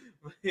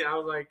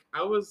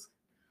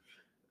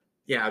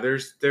 Yeah,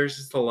 there's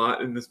just a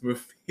lot in this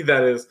movie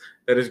that is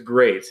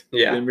great.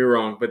 Yeah. Don't get me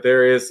wrong, but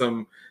there is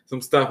some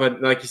stuff,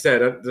 like you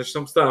said, there's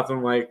some stuff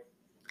I'm like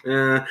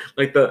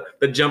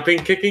the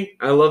jumping, kicking.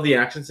 I love the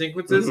action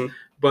sequences,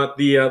 but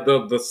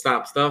the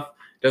stop stuff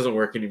doesn't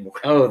work anymore.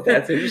 Oh,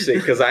 that's interesting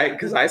because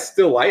I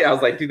still like. I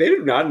was like, dude, they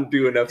do not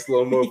do enough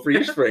slow mo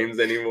freeze frames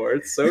anymore.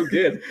 It's so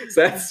good.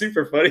 So that's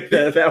super funny.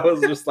 That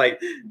was just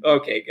like,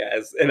 okay,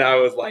 guys, and I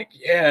was like,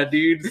 yeah,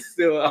 dude.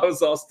 Still, I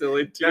was all still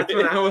into it. That's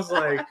when I was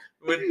like.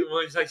 When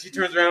she's like, she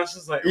turns around,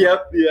 she's like,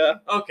 "Yep, yeah,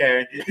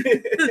 okay."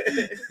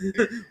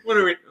 What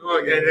are we?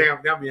 Okay,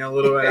 damn, got me a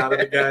little bit out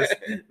of it, guys.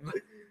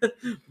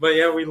 But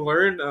yeah, we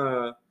learned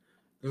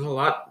there's a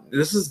lot.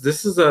 This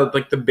is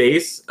like the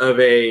base of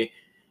a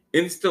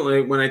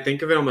instantly. When I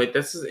think of it, I'm like,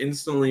 this is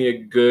instantly a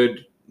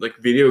good like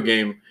video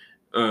game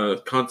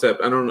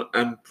concept. I don't know.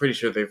 I'm pretty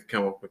sure they've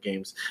come up with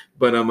games,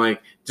 but I'm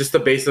like, just the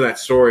base of that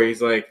story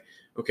is like,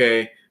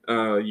 okay,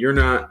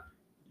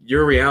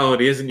 your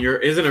reality isn't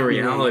a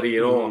reality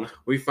at all.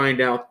 We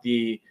find out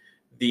the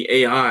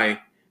AI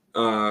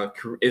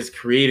is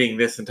creating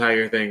this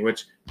entire thing,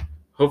 which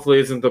hopefully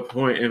isn't the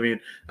point. I mean,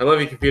 I love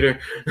you, computer.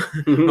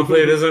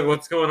 Hopefully it isn't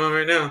what's going on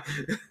right now.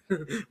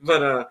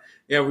 But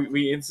yeah,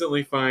 we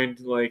instantly find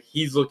like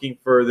he's looking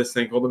for this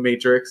thing called the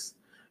Matrix,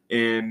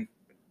 and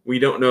we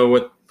don't know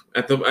what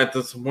at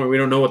this point we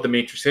don't know what the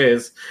Matrix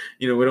is.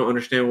 We don't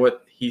understand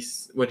what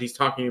he's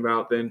talking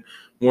about. Then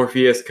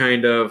Morpheus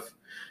kind of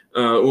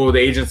the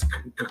agent's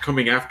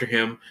coming after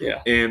him,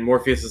 and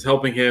Morpheus is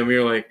helping him.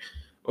 You're like,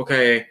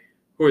 okay,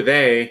 who are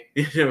they?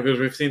 Because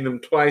we've seen them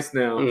twice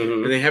now,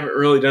 and they haven't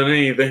really done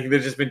anything.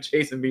 They've just been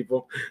chasing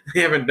people.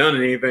 They haven't done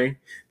anything.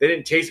 They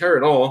didn't chase her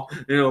at all,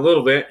 a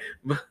little bit.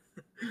 But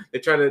they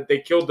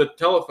killed the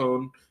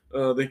telephone.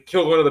 They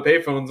killed one of the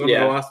payphones, one of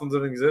the last ones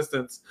in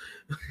existence.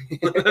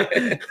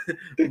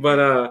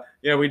 But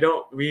yeah,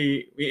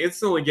 we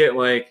instantly get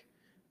like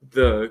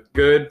the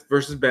good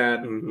versus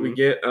bad. We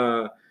get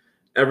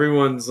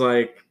everyone's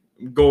like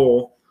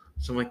goal.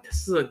 So I'm like,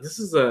 this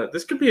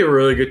could be a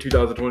really good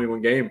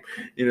 2021 game.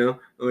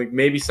 Like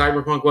maybe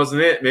Cyberpunk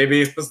wasn't it.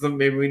 Maybe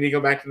maybe we need to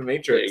go back to the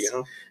Matrix.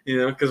 There you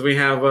go. Because we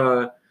have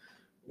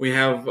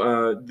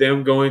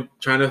them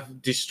trying to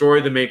destroy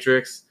the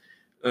Matrix.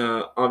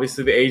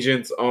 Obviously the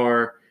agents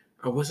are.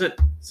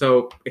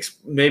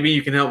 Maybe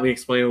you can help me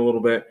explain a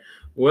little bit.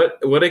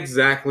 What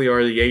exactly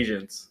are the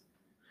agents?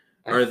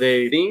 Are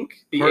they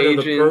part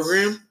of the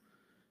program?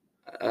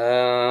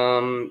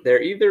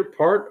 They're either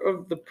part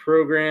of the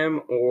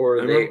program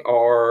or they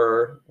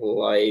are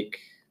like.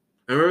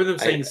 I remember them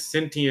saying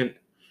sentient.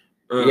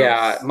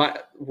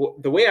 The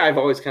way I've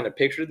always kind of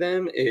pictured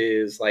them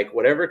is like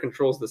whatever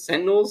controls the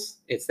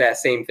Sentinels, it's that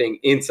same thing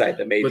inside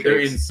the Matrix. But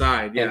they're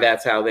inside, and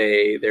that's how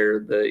they're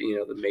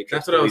the Matrix.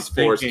 That's what I was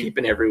force thinking.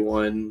 Keeping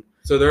everyone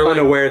so they're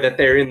unaware that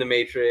they're in the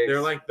Matrix.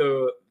 They're like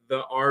the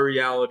our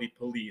reality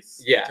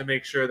police. To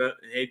make sure that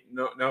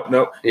no.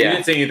 You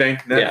didn't say anything.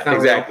 That's not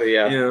exactly.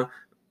 Real.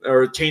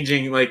 Or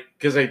changing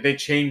because they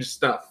change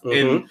stuff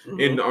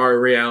in our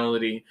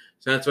reality.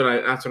 So that's what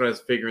I was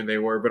figuring they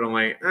were. But I'm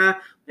like,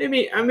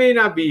 maybe I may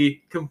not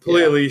be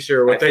completely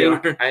sure what they are.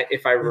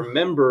 If I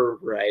remember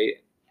right,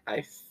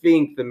 I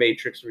think the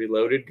Matrix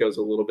Reloaded goes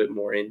a little bit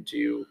more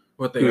into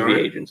what the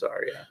agents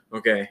are. Yeah.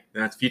 Okay,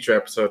 that's future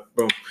episode.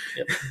 Boom.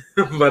 Yep.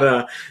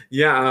 But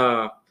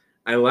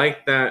I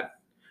like that.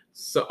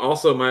 So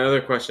also my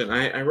other question,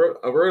 I wrote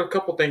a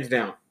couple things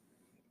down.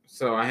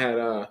 So I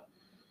had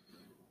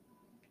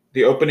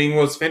the opening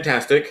was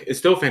fantastic. It's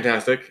still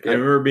fantastic. Yep. I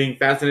remember being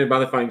fascinated by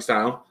the fighting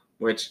style,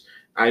 which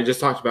I just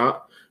talked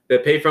about. The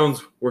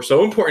payphones were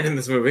so important in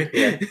this movie.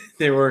 Yeah.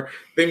 They were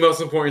the most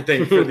important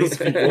thing for these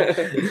people.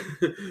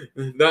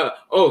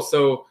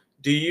 So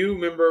do you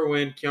remember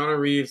when Keanu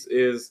Reeves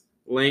is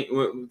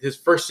his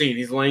first scene?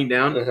 He's laying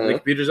down, the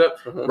computer's up,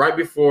 right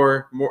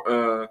before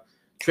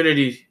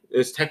Trinity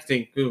is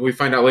texting. We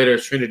find out later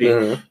it's Trinity.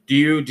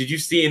 Did you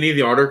see any of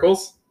the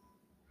articles?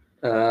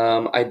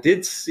 I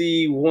did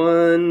see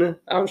one.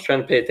 I was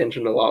trying to pay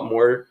attention a lot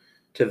more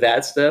to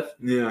that stuff.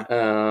 Yeah.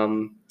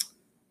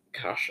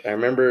 Gosh, I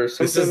remember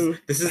something.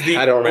 This is the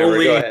I don't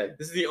remember. Go ahead.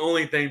 This is the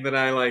only thing that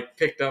I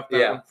picked up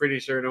that I'm pretty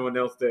sure no one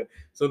else did.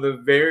 So the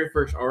very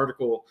first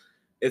article,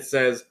 it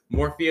says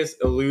Morpheus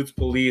eludes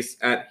police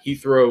at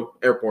Heathrow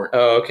Airport.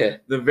 Oh, okay.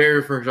 The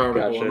very first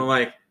article. Gotcha. And I'm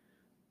like,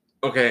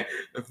 okay,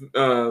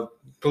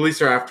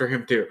 police are after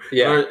him too.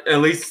 Yeah. Or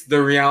at least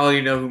the reality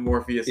know who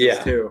Morpheus is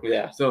too.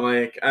 Yeah. So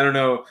I don't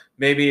know.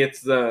 Maybe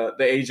it's the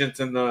agents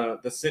and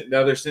the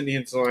other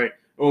Scythians are like,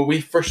 well,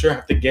 we for sure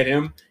have to get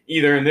him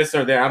either in this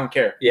or that. I don't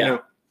care. Yeah.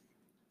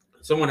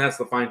 Someone has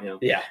to find him.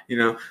 Yeah.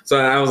 So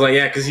I was like,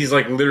 because he's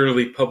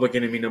literally public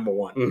enemy number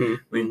one.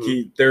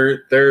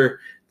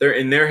 They're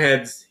in their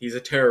heads. He's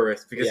a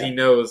terrorist because he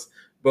knows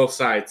both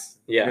sides.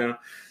 Yeah.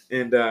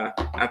 And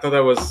I thought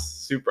that was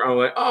super. I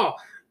was like, oh,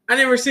 I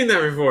never seen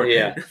that before.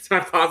 Yeah. So I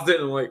paused it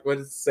and I'm like, what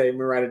does it say? I'm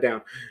gonna write it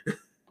down.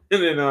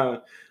 And then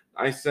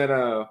I said,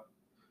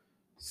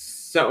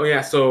 so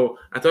I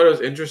thought it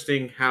was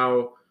interesting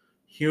how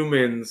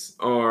humans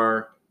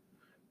are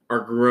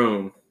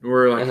grown.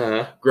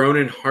 We're grown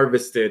and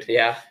harvested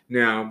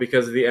now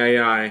because of the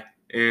AI.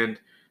 And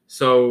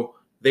so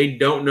they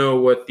don't know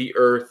what the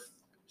Earth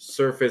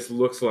surface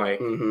looks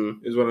like,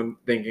 is what I'm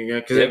thinking.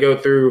 Because they go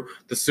through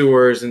the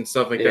sewers and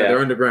stuff like that. They're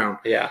underground.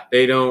 Yeah.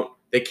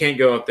 They can't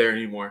go up there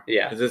anymore.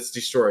 Yeah. Because it's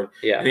destroyed.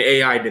 Yeah. And the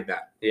AI did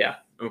that. Yeah.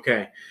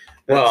 Okay.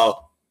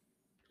 Well,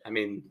 I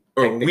mean,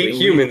 we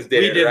humans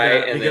did it,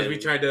 right? That because we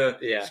tried to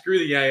screw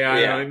the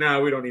AI. Yeah. Like, no,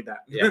 we don't need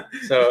that. Yeah.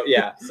 So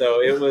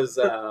it was.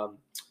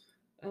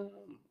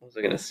 What was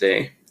I gonna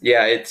say?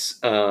 Yeah, it's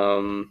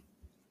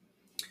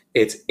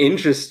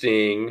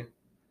interesting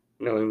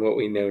knowing what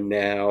we know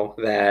now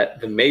that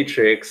the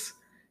Matrix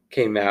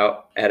came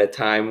out at a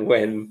time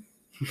when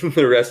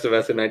the rest of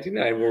us in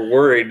 1999 were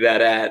worried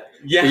that at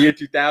the year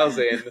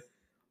 2000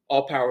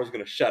 all power was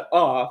going to shut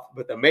off,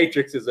 but the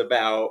Matrix is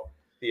about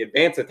the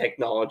advance of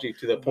technology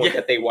to the point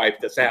that they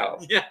wiped us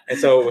out. Yeah. And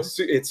so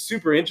it's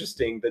super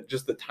interesting that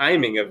just the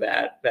timing of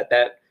that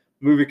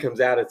movie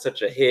comes out, it's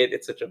such a hit,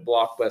 it's such a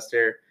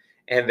blockbuster,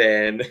 And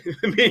then,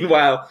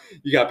 meanwhile,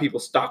 you got people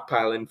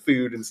stockpiling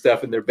food and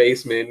stuff in their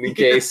basement in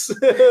case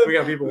we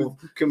got people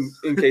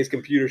in case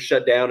computers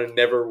shut down and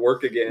never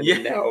work again. Yeah.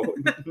 And now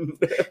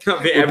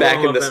we're we're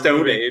back in the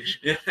Stone Age.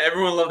 Yeah,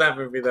 everyone loved that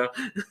movie though.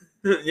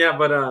 Yeah,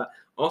 but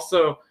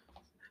also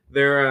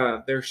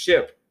their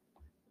ship.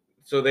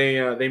 So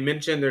they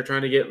mentioned they're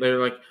trying to get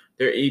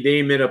they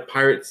emit a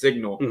pirate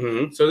signal.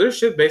 Mm-hmm. So their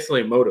ship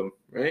basically a modem,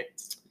 right?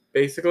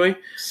 Basically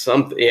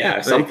something like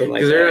that.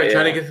 Because they're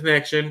trying to get the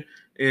connection,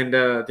 and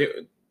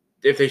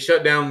if they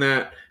shut down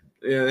that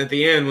at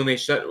the end when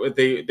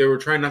they were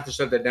trying not to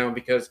shut that down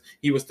because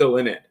he was still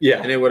in it,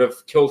 and it would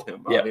have killed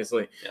him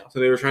obviously. Yeah. So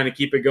they were trying to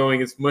keep it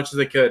going as much as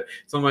they could.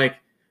 So I'm like,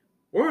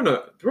 we're on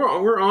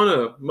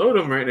a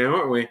modem right now,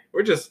 aren't we?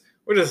 We're just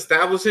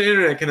establishing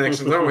internet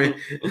connections, aren't we?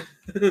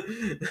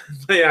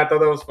 But yeah, I thought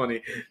that was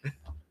funny.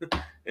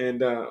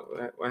 And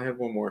I have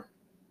one more.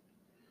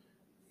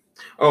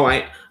 Oh,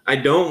 I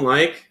don't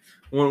like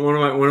one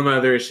of my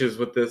other issues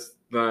with this.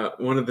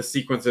 One of the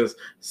sequences.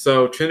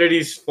 So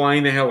Trinity's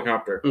flying the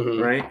helicopter,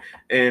 right?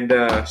 And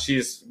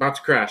she's about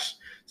to crash.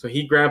 So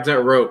he grabs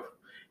that rope,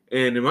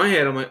 and in my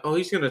head, I'm like, oh,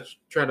 he's gonna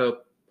try to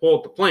pull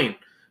up the plane,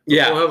 pull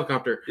the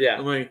helicopter. Yeah.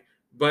 I'm like,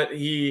 but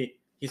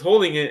he's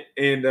holding it,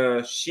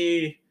 and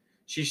she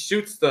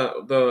shoots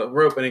the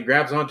rope, and he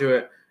grabs onto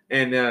it,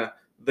 and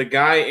the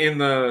guy in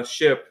the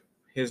ship,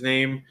 his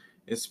name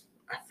is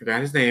I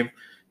forgot his name.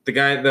 The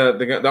guy,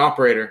 the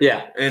operator.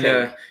 Yeah.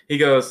 And he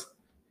goes,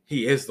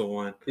 he is the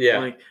one. Yeah.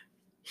 Like,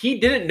 he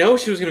didn't know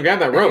she was going to grab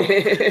that rope.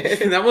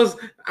 And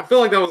I feel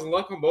like that was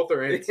luck on both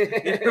their ends. You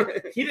know?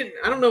 He didn't,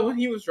 I don't know what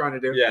he was trying to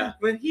do. Yeah.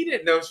 But he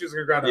didn't know she was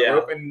going to grab that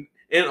rope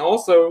and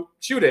also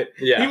shoot it.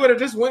 Yeah. He would have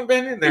just went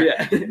back in there.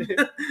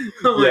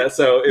 Yeah.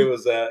 So it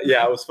was,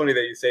 it was funny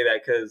that you say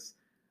that because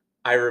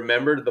I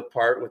remembered the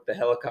part with the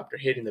helicopter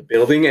hitting the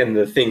building and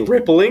the thing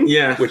rippling,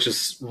 which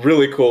is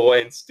really cool.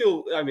 And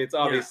still, I mean, it's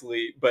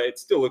obviously, but it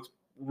still looks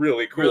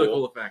really cool. Really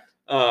cool effect.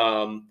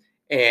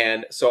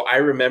 And so I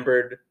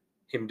remembered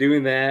him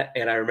doing that,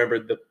 and I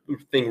remembered the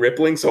thing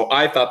rippling. So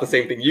I thought the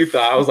same thing you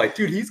thought. I was like,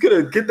 dude, he's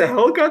gonna get the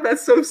helicopter.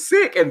 That's so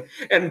sick.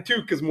 And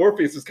too, because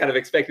Morpheus was kind of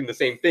expecting the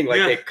same thing.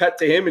 Like they cut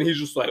to him, and he's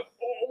just like,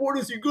 oh, what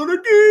is he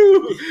gonna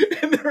do?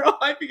 And they're all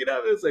hyping it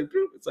up. And it's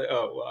like,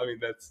 oh, well, I mean,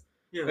 that's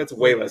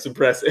way less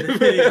impressive. He's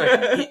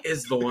like, he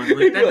is the one.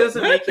 Like, that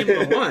doesn't make him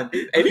the one.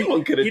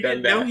 Anyone could have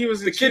done that. Know he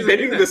was the kid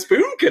bending the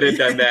spoon could have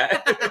done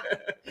that.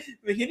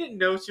 He didn't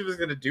know she was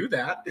going to do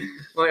that.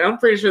 Like, I'm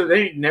pretty sure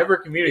they never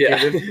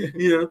communicated.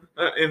 You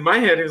know, in my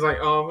head, he was like,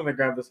 "Oh, I'm going to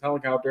grab this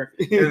helicopter,"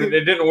 and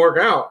it didn't work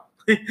out.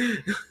 But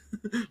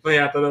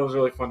yeah, I thought that was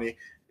really funny.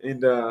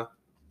 And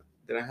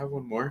did I have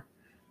one more?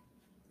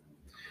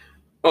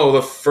 Oh,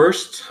 the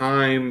first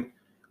time.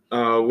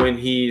 When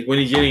he's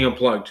getting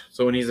unplugged.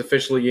 So when he's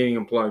officially getting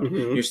unplugged,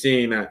 you're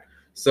seeing that.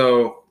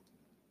 So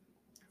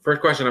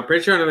first question, I'm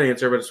pretty sure I know the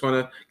answer, but I just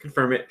want to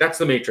confirm it. That's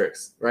the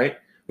Matrix, right?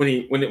 When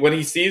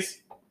he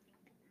sees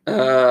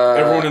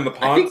everyone in the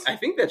pods. I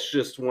think that's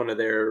just one of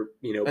their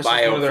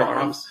bio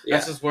farms.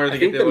 That's just where they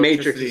get the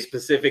Matrix is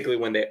specifically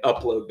when they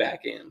upload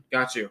back in.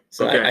 Got you.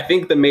 So okay. I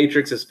think the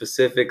Matrix is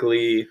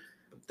specifically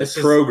the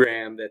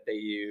program that they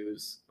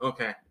use.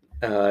 Okay.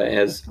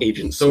 As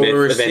Agent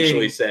Smith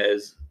eventually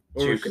says.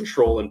 To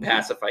control and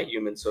pacify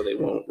humans so they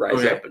won't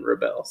rise up and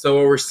rebel. So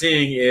what we're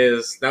seeing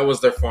is that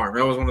was their farm.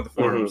 That was one of the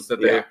farms that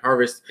they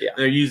harvest. Yeah.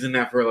 They're using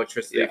that for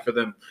electricity for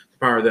them to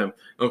power them.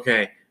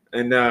 Okay.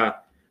 And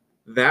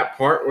that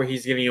part where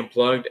he's getting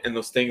unplugged and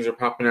those things are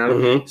popping out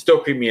of him still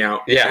creeped me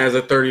out as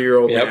a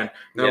 30-year-old man.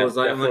 And I was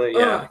like,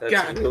 oh,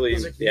 God. Really,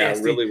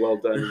 really well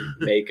done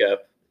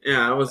makeup.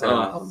 Yeah, it was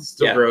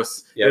still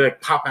gross. They like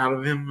pop out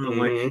of him. And I'm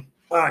like,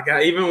 oh,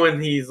 God. Even when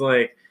he's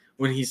like,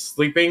 when he's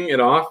sleeping it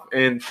off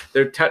and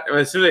they're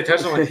as soon as they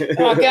touch him, I'm like,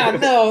 oh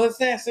God, no, that's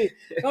nasty.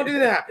 Don't do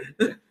that.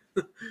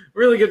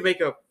 Really good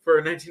makeup for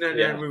a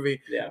 1999 movie.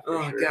 Yeah.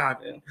 Oh sure. God.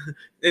 Yeah.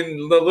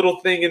 And the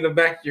little thing in the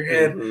back of your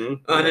head,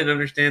 I didn't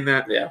understand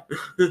that. Yeah.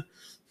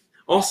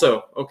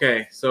 Also,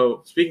 okay,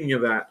 so speaking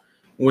of that,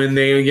 when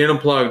they get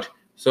unplugged,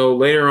 so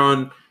later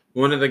on,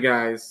 one of the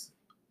guys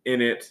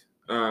in it,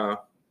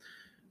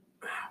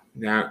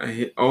 now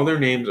all their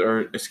names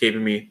are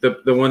escaping me.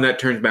 The one that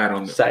turns bad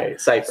on them.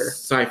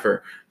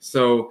 Cypher.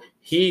 So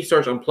he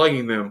starts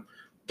unplugging them,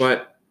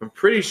 but I'm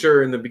pretty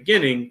sure in the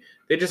beginning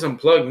they just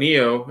unplugged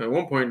Neo at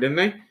one point, didn't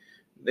they?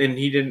 And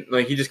he didn't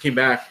he just came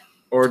back,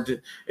 or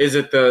is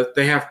it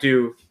they have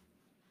to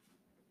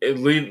get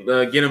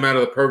him out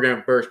of the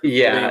program first?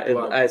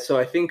 Yeah. So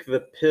I think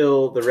the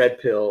red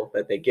pill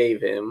that they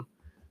gave him,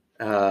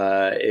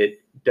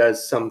 it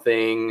does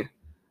something.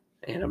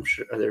 And I'm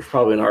sure there's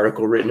probably an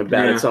article written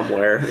about it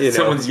somewhere.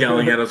 Someone's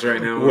yelling at us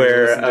right now.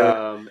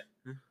 Where,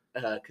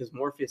 because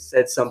Morpheus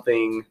said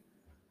something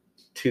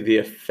to the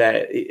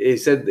effect, he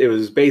said it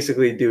was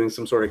basically doing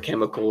some sort of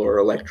chemical or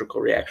electrical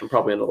reaction,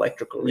 probably an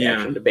electrical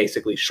reaction to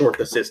basically short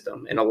the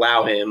system and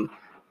allow him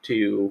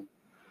to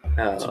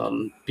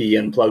be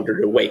unplugged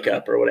or to wake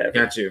up or whatever.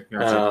 Got you.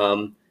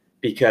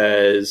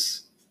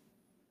 Because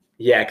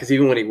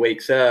even when he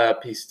wakes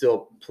up, he's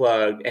still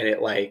plugged and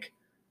it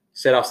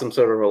set off some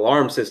sort of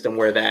alarm system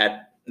where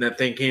that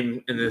thing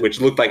came,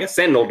 which looked like a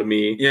sentinel to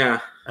me. Yeah.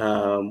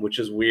 Which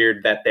is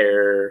weird that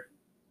they're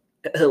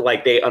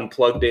like they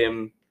unplugged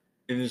him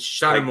and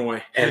shot him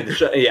away, and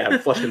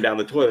flushed him down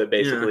the toilet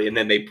basically, and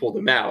then they pulled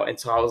him out. And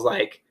so I was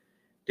like,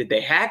 did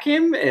they hack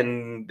him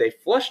and they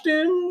flushed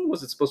him?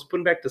 Was it supposed to put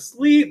him back to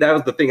sleep? That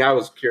was the thing I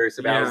was curious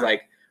about. I was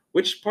like,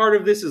 which part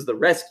of this is the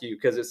rescue?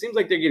 Because it seems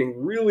like they're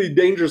getting really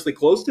dangerously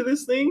close to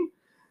this thing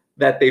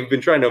that they've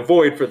been trying to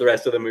avoid for the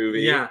rest of the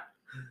movie. Yeah.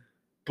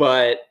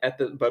 But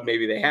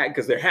maybe they hacked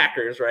because they're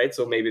hackers, right?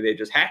 So maybe they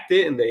just hacked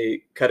it and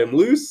they cut him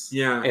loose.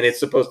 Yeah. And it's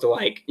supposed to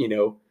like,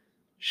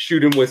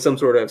 shoot him with some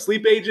sort of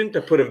sleep agent to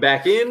put him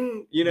back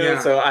in,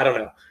 So I don't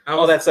know.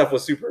 All that stuff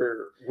was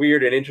super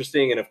weird and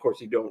interesting. And of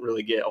course, you don't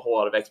really get a whole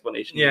lot of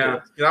explanation. Yeah.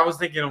 Because I was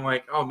thinking, I'm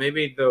like, oh,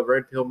 maybe the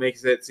red pill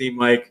makes it seem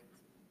like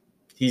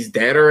he's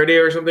dead already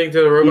or something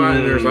to the robot.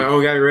 And there's like, oh,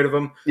 we got to get rid of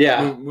him.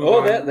 Yeah.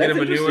 Move that's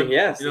interesting.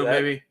 Yes.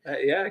 Maybe.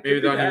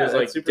 Maybe thought he was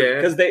like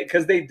dead.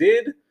 Because they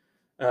did.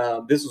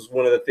 This was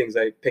one of the things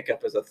I pick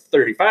up as a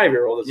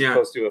 35-year-old as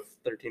opposed to a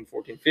 13,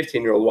 14,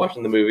 15-year-old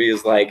watching the movie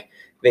is like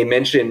they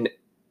mentioned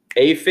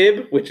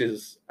AFib, which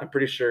is, I'm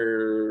pretty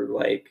sure,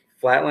 like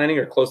flatlining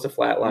or close to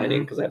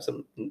flatlining, because I have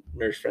some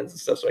nurse friends and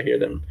stuff, so I hear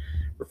them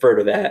refer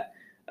to that.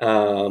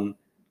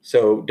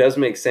 So it does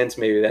make sense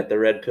maybe that the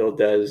red pill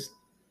does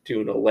do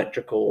an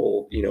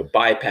electrical,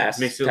 bypass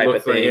type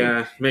of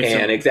thing.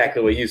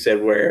 Exactly what you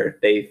said, where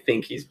they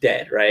think he's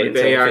dead, right? Like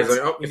the AI is like,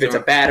 oh, if it's a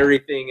battery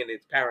thing and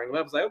it's powering him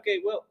up, it's like,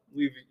 okay, well,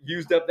 we've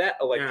used up that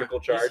electrical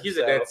charge. He's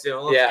a dead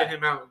still. Let's get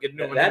him out and get a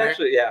new one. That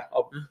actually,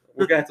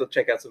 we're gonna have to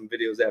check out some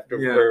videos after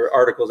or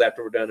articles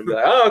after we're done and be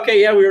like, oh,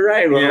 okay, we were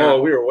right.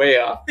 Well, we were way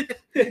off.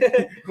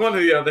 One or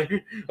the other.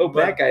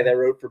 That guy that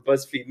wrote for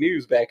BuzzFeed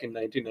News back in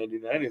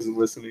 1999 isn't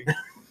listening.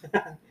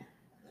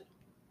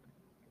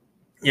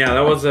 Yeah,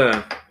 that was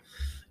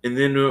and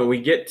then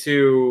we get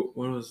to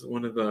what was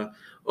one of the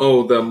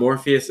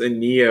Morpheus and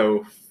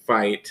Neo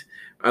fight.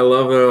 I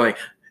love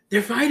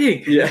they're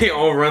fighting. Yeah. They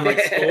all run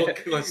like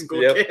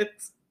school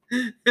kids.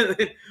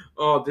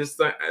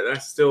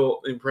 That's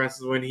still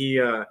impressive when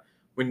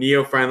when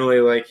Neo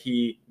finally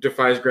he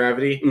defies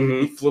gravity.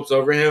 He flips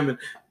over him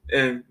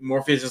and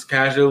Morpheus just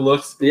casually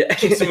looks,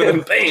 kicks him in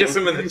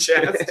the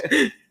chest.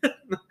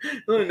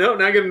 No,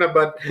 not good enough,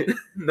 but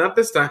not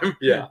this time.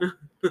 Yeah.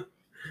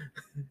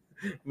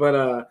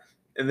 But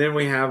and then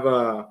we have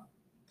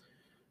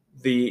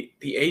the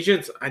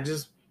agents. I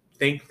just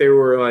think they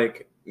were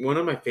one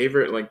of my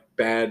favorite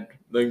bad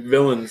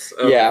villains.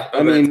 Of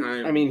I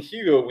mean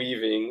Hugo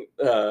Weaving.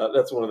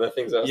 That's one of the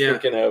things I was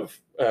thinking of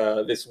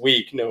this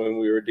week, knowing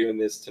we were doing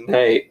this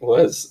tonight.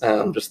 Was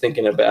just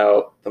thinking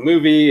about the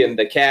movie and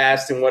the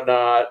cast and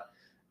whatnot.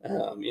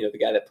 The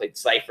guy that played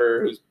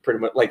Cypher, who's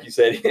pretty much like you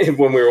said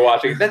when we were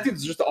watching. That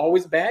dude's just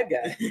always a bad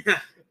guy.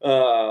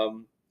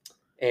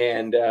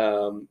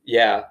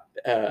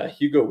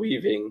 Hugo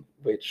Weaving,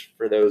 which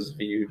for those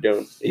of you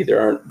who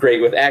aren't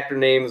great with actor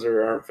names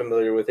or aren't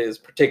familiar with his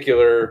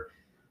particular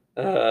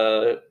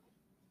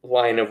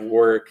line of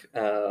work,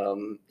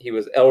 he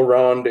was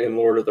Elrond in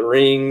Lord of the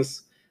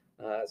Rings.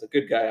 As a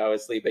good guy,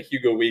 obviously, but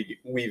Hugo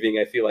Weaving,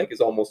 I feel like,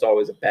 is almost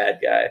always a bad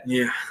guy.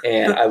 Yeah.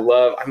 And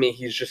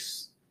he's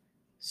just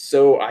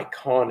so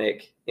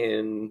iconic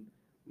in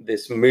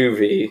this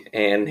movie,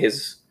 and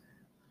his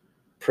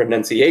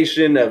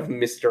pronunciation of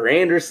Mr.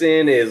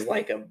 Anderson is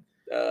like a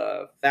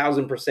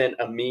 1,000%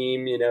 a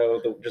meme,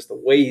 just the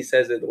way he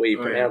says it, the way he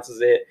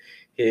pronounces it,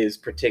 his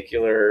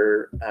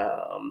particular,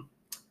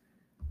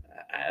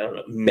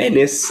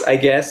 menace, I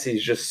guess.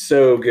 He's just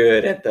so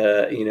good at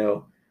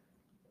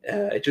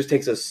it just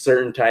takes a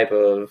certain type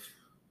of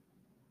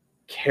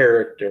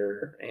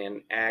character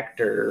and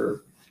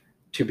actor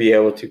to be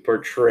able to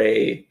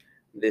portray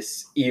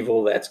this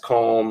evil that's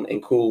calm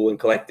and cool and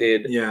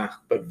collected,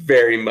 but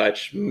very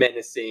much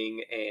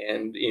menacing,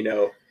 and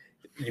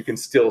you can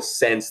still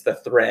sense the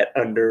threat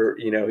under.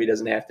 He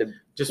doesn't have to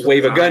just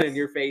wave a gun in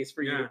your face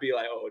for you to be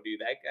like, oh, dude,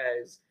 that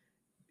guy's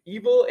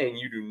evil, and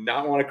you do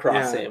not want to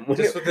cross him. When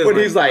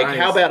he's like, eyes.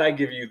 How about I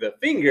give you the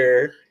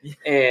finger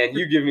and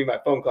you give me my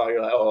phone call?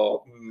 You're like,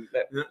 oh,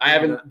 I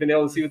haven't been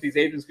able to see what these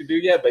agents could do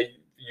yet, but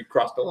you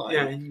crossed the line.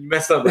 Yeah, you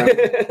messed up.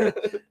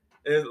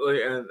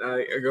 And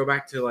I go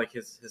back to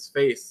his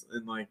face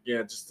and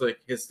just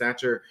his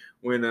stature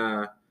when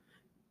they're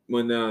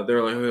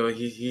like, oh,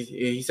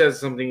 he says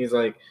something, he's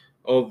like,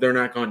 oh, they're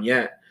not gone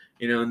yet,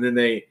 and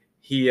then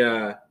he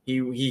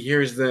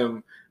hears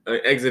them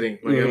exiting,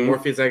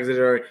 Morpheus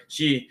exited, or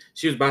she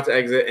was about to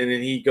exit, and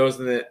then he goes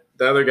into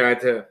the other guy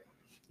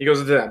he goes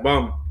into that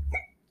bum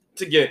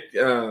to get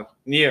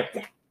Neo,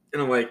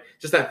 and I'm like,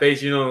 just that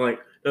face, no,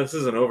 this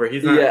isn't over.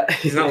 He's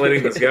not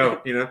letting this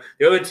go. The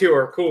other two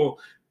are cool.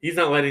 He's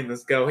not letting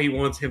this go. He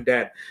wants him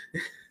dead.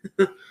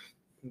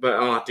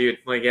 But dude,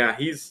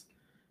 he's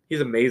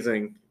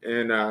amazing,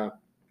 and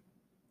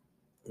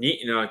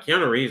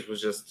Keanu Reeves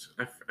was just.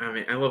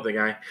 I love the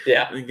guy.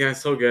 Yeah, the guy's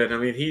so good.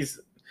 He's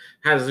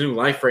has a new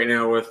life right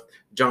now with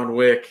John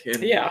Wick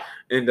and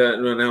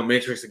now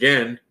Matrix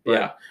again.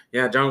 But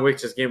John Wick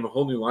just gave him a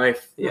whole new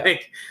life. Yeah.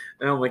 Like,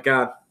 oh my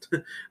God,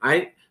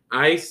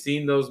 I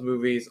seen those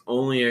movies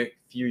only a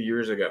few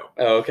years ago.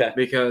 Oh, okay.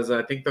 Because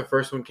I think the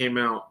first one came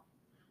out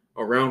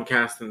around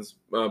Caston's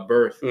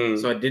birth,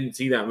 so I didn't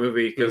see that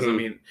movie because I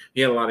mean he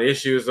had a lot of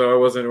issues, so I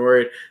wasn't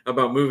worried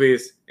about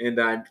movies, and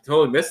I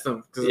totally missed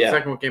them because the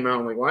second one came out.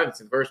 I'm like, well, I haven't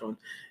seen the first one,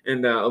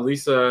 and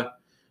Elisa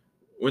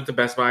went to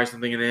Best Buy or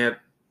something, and they had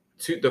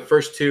the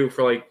first two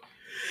for like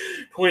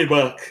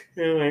 $20.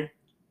 And I'm like,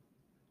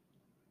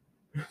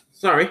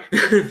 sorry,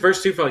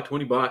 first two for like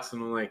 $20,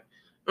 and I'm like,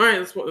 all right,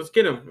 let's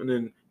get them. And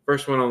then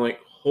first one, I'm like,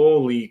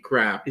 holy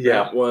crap,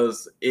 that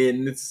was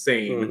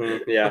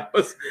insane. Yeah, that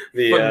was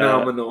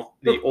phenomenal.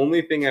 The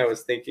only thing I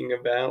was thinking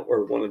about,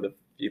 or one of the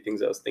few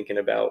things I was thinking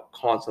about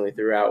constantly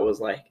throughout,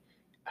 was like,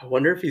 I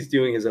wonder if he's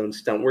doing his own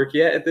stunt work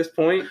yet at this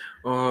point.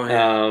 Oh,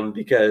 yeah.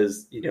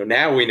 Because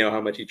now we know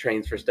how much he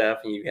trains for stuff,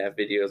 and you have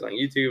videos on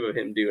YouTube of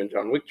him doing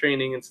John Wick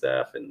training and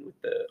stuff, and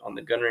on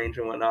the gun range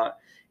and whatnot.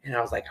 And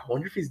I was like, I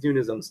wonder if he's doing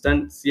his own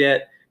stunts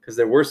yet, because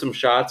there were some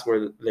shots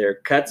where their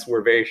cuts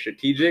were very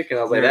strategic, and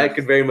I was like, that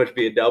could very much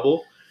be a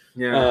double.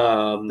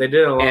 Yeah, they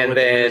did a lot. And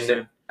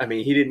then, I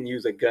mean, he didn't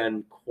use a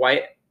gun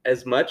quite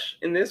as much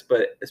in this,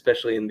 but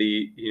especially in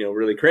the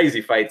really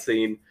crazy fight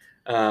scene,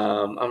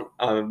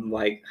 I'm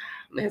like,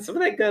 man, some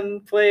of that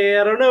gunplay,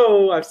 I don't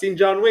know. I've seen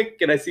John Wick,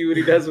 and I see what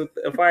he does with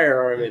a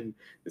firearm, and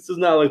this does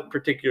not look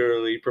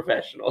particularly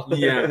professional.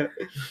 Yeah.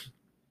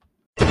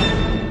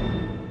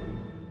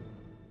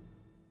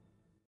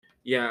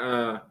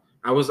 Yeah,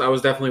 I was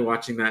definitely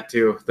watching that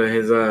too.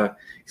 Because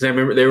I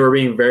remember they were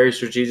being very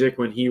strategic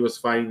when he was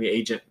fighting the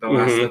agent.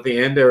 At the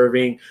end, they were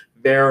being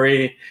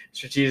very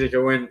strategic.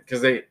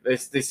 Because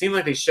they seemed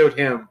like they showed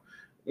him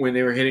when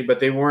they were hitting,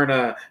 but they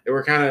weren't. They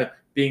were kind of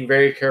being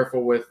very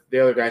careful with the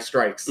other guy's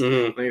strikes.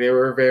 Like they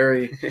were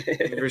very,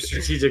 very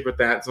strategic with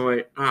that. So I'm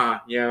like, I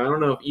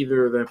don't know if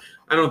either of them.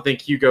 I don't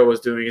think Hugo was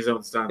doing his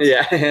own stunts.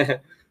 Yeah.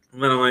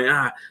 But I'm like,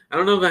 I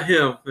don't know about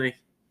him. Like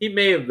he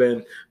may have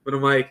been, but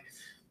I'm like,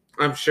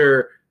 I'm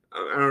sure.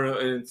 I don't know.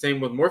 And same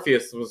with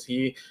Morpheus.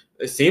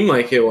 It seemed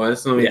like it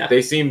was. I mean,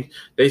 they seemed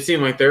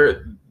like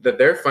their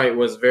fight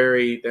was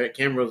that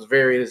camera was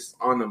very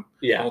on them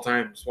the whole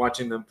time, just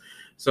watching them.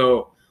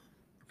 So.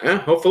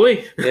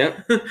 Hopefully.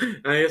 Yeah.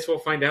 I guess we'll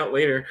find out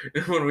later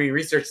when we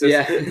research this.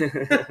 Yeah.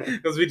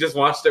 Because we just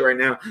watched it right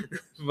now.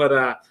 But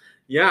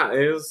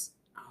it was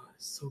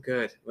so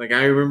good. Like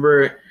I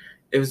remember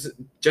it was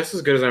just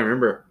as good as I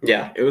remember.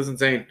 Yeah. It was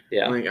insane.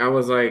 Yeah. Like I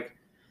was like,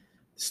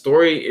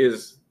 story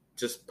is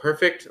just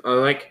perfect. I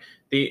like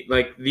the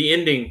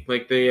ending,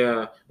 like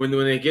when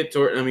they get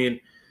to it. I mean,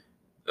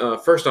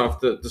 first off,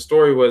 the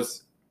story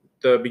was,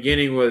 the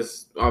beginning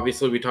was,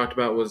 obviously we talked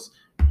about, was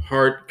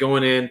hard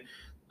going in.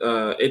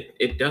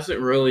 It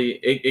doesn't really,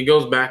 it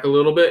goes back a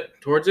little bit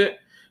towards it,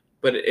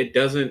 but it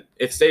doesn't,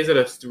 it stays at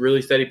a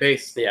really steady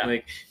pace. Yeah.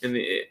 Like in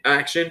the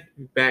action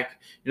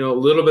back, a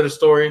little bit of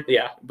story.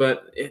 Yeah.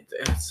 But it's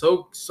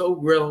so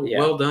real,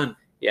 well done.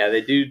 Yeah.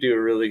 They do a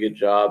really good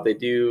job. They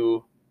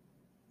do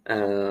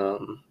a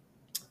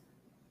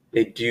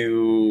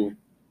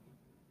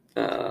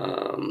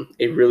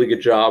really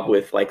good job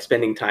with like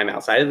spending time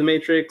outside of the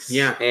Matrix.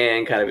 Yeah.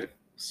 And kind of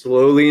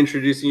slowly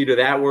introducing you to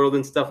that world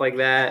and stuff like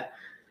that.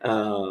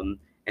 And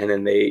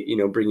then they,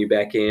 bring you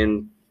back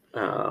in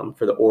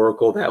for the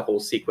Oracle. That whole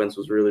sequence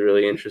was really,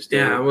 really interesting.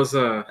 Yeah, it was.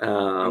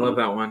 I love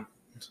that one.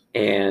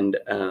 And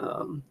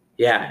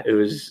it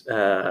was.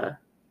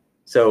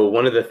 So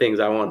one of the things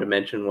I wanted to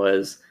mention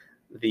was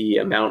the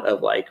amount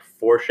of like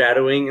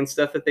foreshadowing and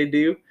stuff that they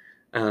do.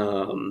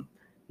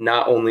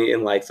 Not only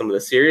in like some of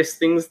the serious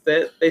things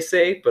that they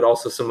say, but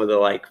also some of the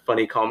like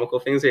funny, comical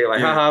things that you're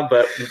like, haha.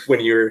 But when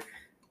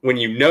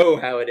you know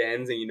how it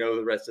ends and you know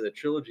the rest of the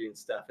trilogy and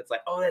stuff, it's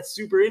like, oh, that's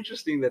super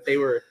interesting that they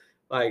were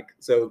like,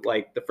 so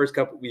like the first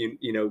couple, we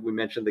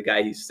mentioned the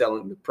guy he's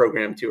selling the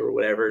program to or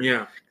whatever.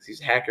 Yeah. Because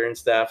he's a hacker and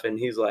stuff. And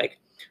he's like,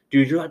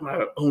 dude, you're like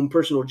my own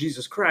personal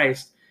Jesus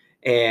Christ.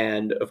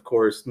 And of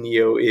course,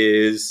 Neo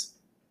is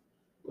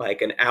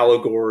like an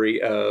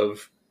allegory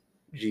of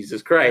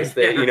Jesus Christ.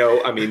 That,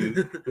 I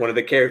mean, one of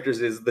the characters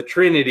is the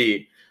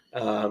Trinity.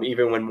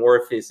 Even when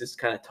Morpheus is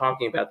kind of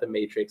talking about the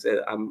Matrix,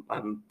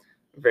 I'm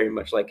very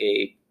much like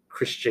a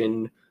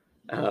Christian.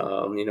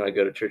 I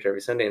go to church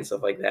every Sunday and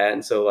stuff like that.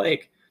 And so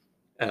like,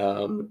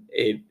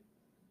 the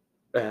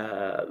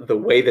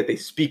way that they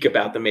speak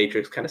about the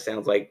Matrix kind of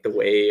sounds like the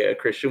way a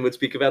Christian would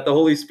speak about the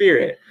Holy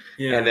Spirit.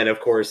 Yeah. And then of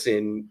course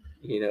in,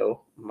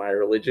 my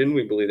religion,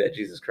 we believe that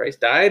Jesus Christ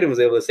died and was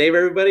able to save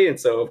everybody. And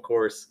so of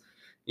course,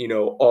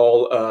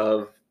 all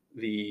of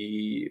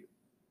the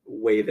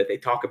way that they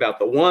talk about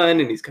the one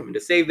and he's coming to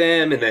save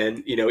them. And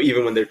then,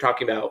 even when they're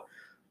talking about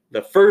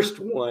the first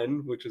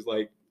one, which is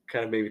like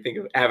kind of made me think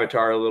of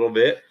Avatar a little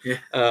bit,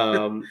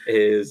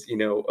 is,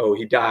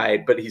 he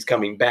died, but he's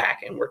coming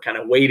back and we're kind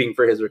of waiting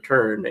for his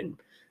return, and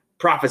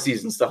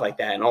prophecies and stuff like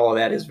that. And all of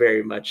that is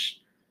very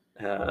much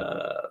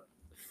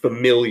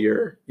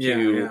familiar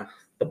to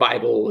the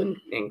Bible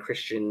and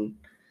Christian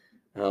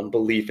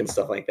belief and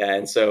stuff like that.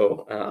 And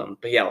so,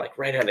 but yeah, like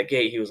right out of the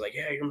gate, he was like,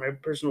 "Yeah, you're my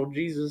personal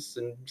Jesus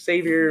and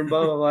Savior," and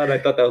blah blah blah. And I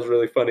thought that was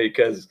really funny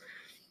because,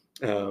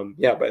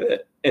 yeah, by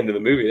the end of the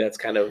movie, that's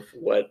kind of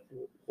what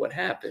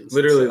happens.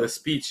 Literally, the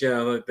speech,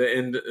 like the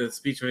end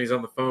speech when he's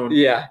on the phone,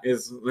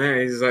 is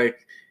he's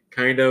like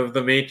kind of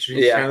the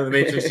Matrix, kind of the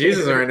Matrix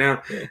Jesus right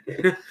now.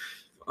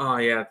 Oh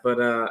yeah, but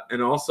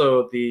and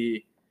also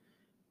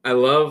I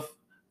love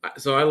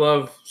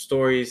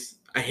stories.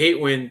 I hate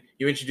when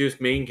you introduce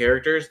main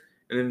characters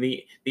and then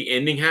the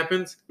ending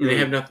happens and they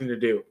have nothing to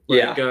do.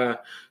 Like,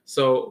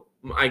 so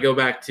I go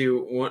back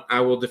to what I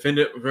will defend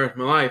it for the rest of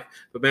my life,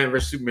 but Batman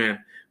vs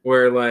Superman,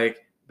 where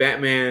like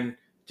Batman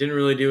didn't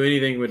really do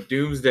anything with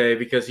Doomsday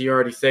because he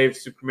already saved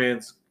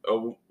Superman's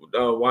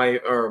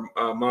wife or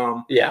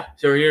mom. Yeah.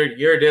 So he already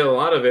did a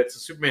lot of it. So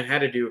Superman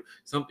had to do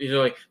something. You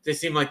know, like they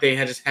seemed like they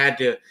just had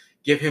to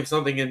give him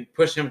something and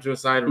push him to a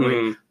side. And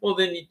like, well,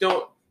 then you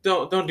don't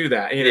do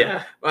that. You know?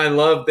 Yeah. I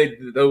love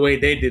the way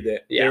they did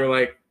it. Yeah. They were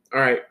like, all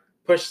right,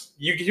 push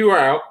you are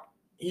out.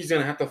 He's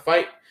gonna have to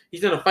fight.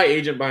 He's gonna fight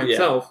Agent by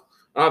himself,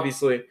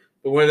 obviously.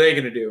 But what are they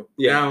gonna do?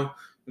 Yeah. Now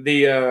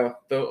the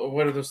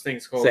what are those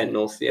things called?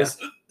 Sentinels. Yeah.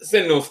 The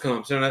Sentinels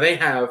come. So now they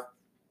have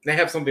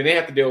something they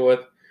have to deal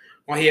with.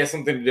 Well, he has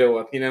something to deal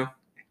with, you know.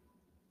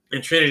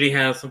 And Trinity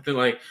has something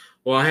like,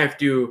 well, I have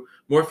to.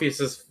 Morpheus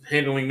is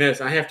handling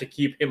this. I have to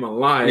keep him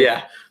alive.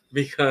 Yeah.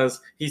 Because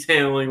he's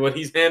handling what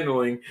he's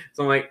handling.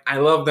 So I'm like, I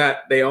love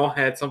that they all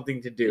had something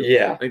to do.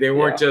 Yeah. Like they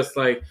weren't just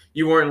like,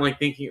 you weren't like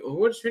thinking, oh,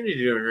 what is Trinity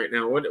doing right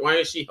now? Why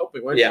is she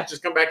helping? Why didn't she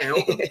just come back and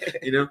help him?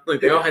 You know,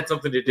 like they all had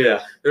something to do.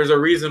 Yeah. There's a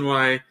reason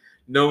why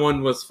no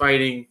one was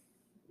fighting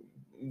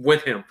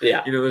with him.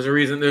 Yeah. You know, there's a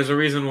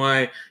reason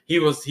why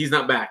he's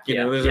not back. You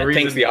know, there's a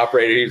reason. Thanks the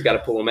operator, he's got to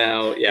pull him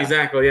out. Yeah.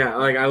 Exactly. Yeah.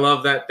 Like I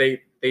love that they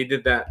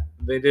did that.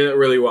 They did it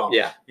really well.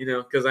 Yeah. You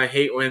know, because I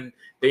hate when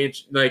they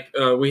like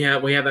we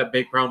have that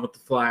big problem with the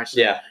Flash.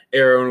 Yeah.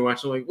 Arrow, and we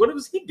watch. I'm like, what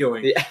was he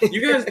doing? Yeah.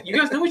 You guys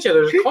know each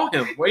other. Just call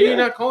him. Why are you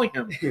not calling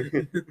him?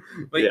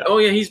 Like, oh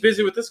yeah, he's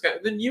busy with this guy.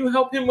 Then you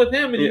help him with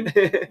him, and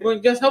you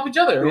guys help each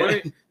other. Yeah.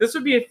 Like, this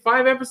would be a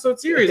 5-episode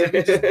series if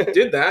you just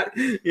did that.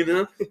 You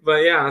know. But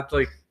yeah, it's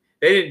like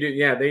they didn't do.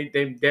 Yeah, they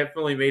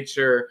definitely made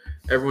sure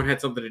everyone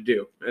had something to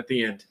do at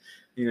the end.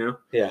 You know.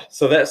 Yeah.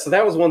 So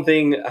that was one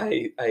thing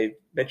I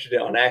mentioned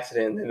it on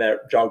accident, and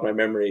that jogged my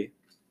memory.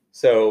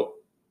 So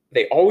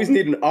they always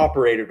need an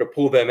operator to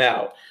pull them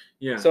out.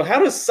 Yeah. So how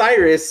does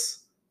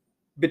Cyrus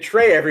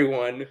betray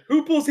everyone?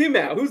 Who pulls him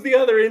out? Who's the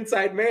other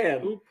inside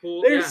man?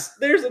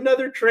 There's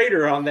another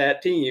traitor on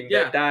that team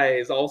that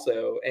dies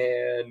also,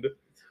 and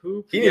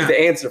he needs to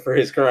answer for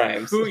his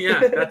crimes.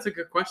 That's a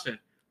good question.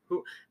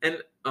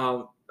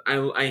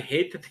 I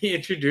hate that they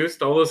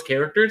introduced all those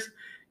characters.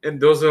 And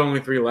those are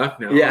only 3 left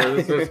now. Yeah.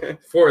 There's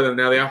 4 of them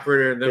now, the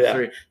operator and them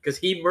 3. Because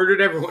he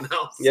murdered everyone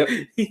else. Yep.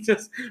 He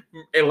just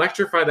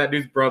electrified that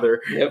dude's brother.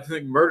 Yep.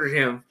 Murdered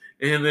him.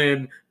 And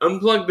then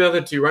unplugged the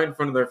other 2 right in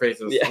front of their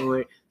faces. Yeah. I'm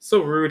like,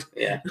 so rude.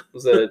 Yeah.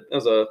 That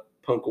was a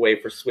punk way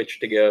for Switch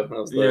to go. That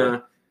was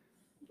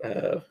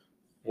the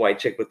white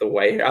chick with the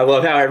white hair. I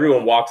love how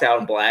everyone walks out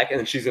in black and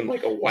then she's in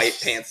like a white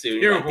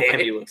pantsuit. You're like, damn,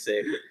 you look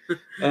sick.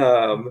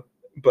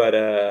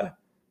 But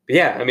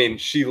yeah, I mean,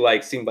 she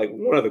seemed like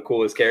one of the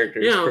coolest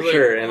characters for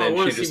sure. And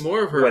then she just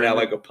more of her went out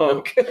like a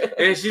punk.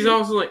 And she's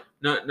also like,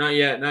 not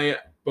yet.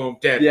 Boom,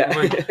 dead. Yeah. I'm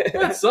like,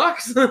 that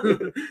sucks.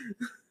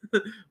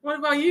 What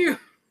about you?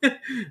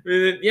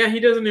 Yeah, he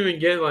doesn't even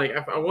get I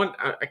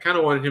kind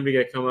of wanted him to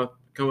get come up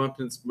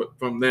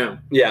from them.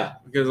 Yeah,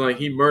 because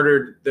he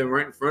murdered them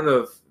right in front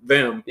of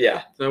them.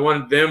 Yeah, so I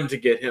wanted them to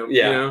get him.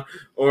 Yeah, you know,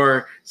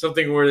 or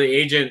something where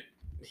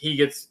he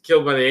gets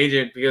killed by the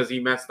agent because he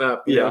messed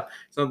up. You know?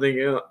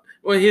 Something.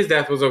 Well, his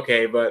death was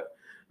okay, but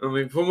I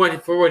mean, for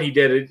what he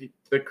did,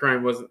 the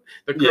crime was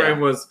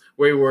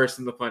way worse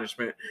than the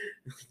punishment.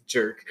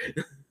 Jerk.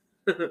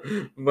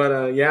 But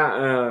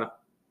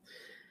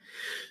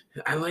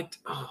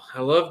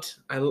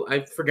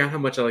I forgot how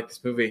much I liked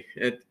this movie.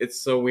 It's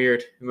so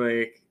weird,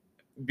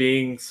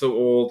 being so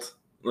old,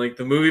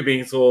 the movie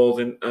being so old,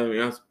 and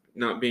I was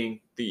not being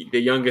the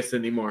youngest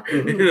anymore.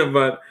 Mm-hmm.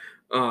 But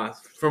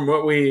from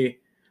what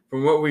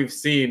we've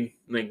seen,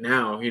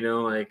 now,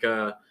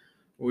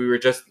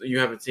 you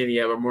haven't seen it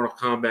yet, but Mortal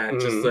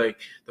Kombat, just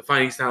the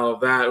fighting style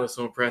of that was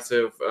so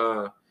impressive.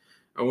 I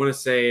want to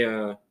say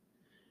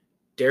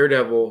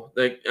Daredevil.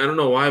 I don't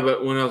know why,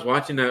 but when I was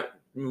watching this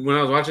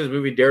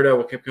movie,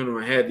 Daredevil kept coming to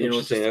my head.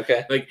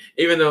 Okay.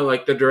 Even though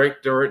the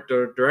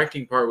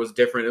directing part was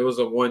different, it was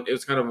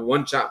kind of a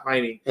one-shot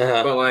fighting.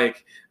 Uh-huh. But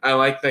I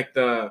like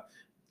the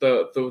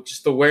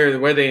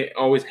where they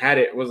always had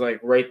it was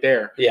right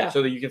there. Yeah.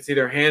 So that you can see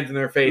their hands in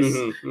their face,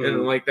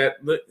 and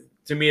that.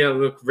 To me, it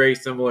looked very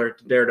similar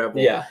to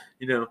Daredevil. Yeah.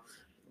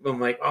 I'm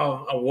like,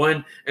 oh, a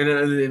one, and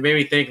it made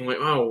me think, I'm like,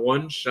 oh,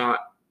 one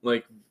shot,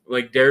 like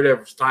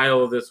Daredevil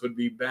style of this would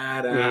be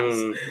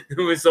badass. It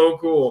was so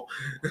cool.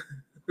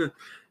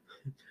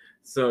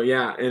 So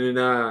yeah, and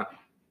then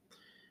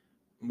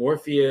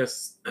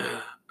Morpheus,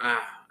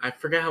 I I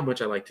forget how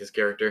much I liked his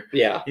character.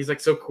 Yeah. He's like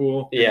so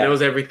cool. Yeah. He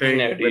knows everything,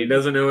 but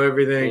doesn't know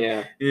everything.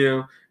 Yeah. You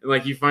know, and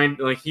like you find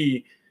like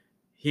he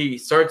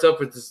starts up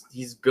with this.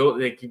 He's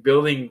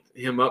building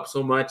him up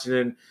so much, and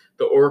then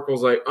the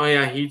Oracle's like, oh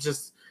yeah,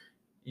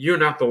 you're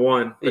not the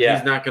one, but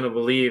he's not going to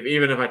believe.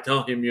 Even if I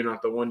tell him you're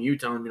not the one, you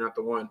tell him you're not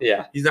the one.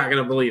 Yeah. He's not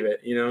going to believe it.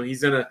 You know,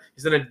 he's gonna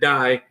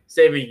die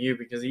saving you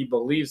because he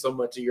believes so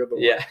much that you're the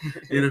one. Yeah.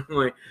 You know, I'm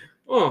like,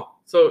 oh,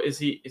 so is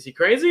he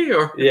crazy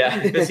or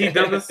has he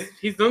done this?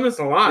 He's done this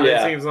a lot.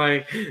 Yeah. It seems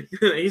like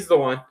he's the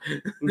one.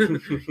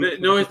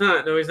 No, he's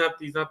not. No, he's not.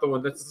 He's not the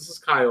one. This is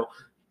Kyle.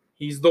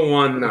 He's the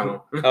one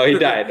now. Oh, he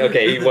died.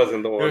 Okay, he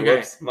wasn't the one. Okay.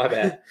 Whoops, my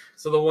bad.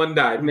 So the one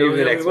died. Maybe the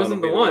No, next he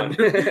wasn't one the will one. be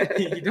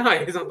the He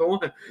died. He's not the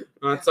one.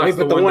 That sucks. Wait,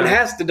 but the one died.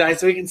 has to die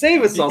so he can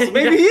save us all. So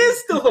maybe he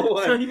is still the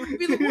one. So he might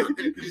be the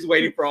one. He's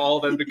waiting for all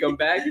of them to come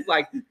back. He's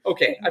like,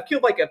 okay, I've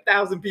killed like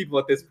 1,000 people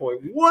at this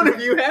point. One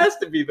of you has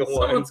to be the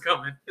one. Someone's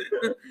coming.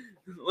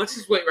 Let's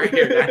just wait right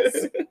here,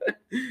 guys.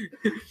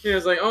 Yeah,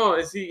 it's like, oh,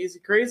 is he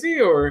crazy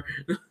or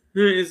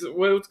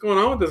what's going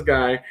on with this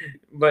guy?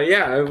 But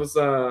yeah, it was.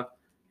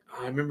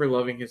 I remember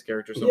loving his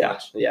character so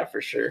much. Yeah,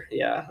 for sure.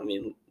 Yeah, I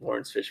mean,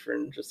 Lawrence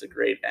Fishburne, just a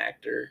great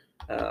actor.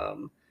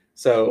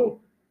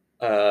 So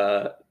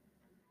there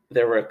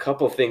were a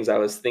couple things I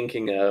was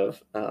thinking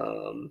of,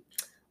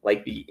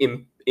 like the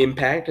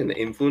impact and the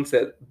influence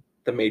that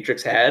The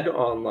Matrix had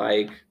on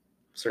like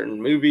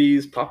certain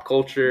movies, pop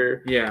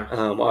culture. Yeah.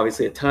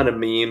 Obviously, a ton of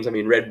memes. I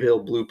mean, Red Pill,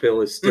 Blue Pill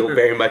is still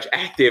very much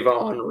active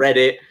on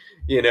Reddit.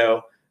 You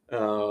know.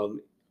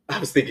 I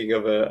was thinking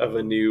of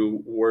a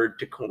new word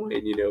to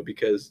coin, you know,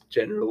 because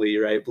generally,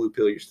 right, blue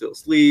pill, you're still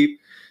asleep,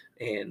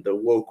 and the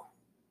woke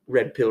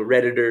red pill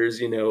Redditors,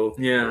 you know,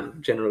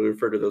 generally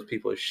refer to those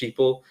people as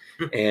sheeple.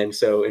 And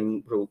so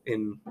in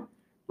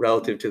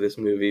relative to this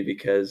movie,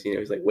 because, you know,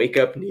 he's like, wake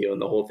up, Neo,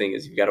 and the whole thing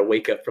is you got to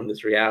wake up from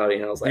this reality.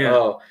 And I was like,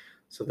 oh,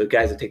 so the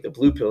guys that take the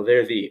blue pill,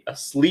 they're the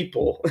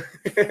asleeple.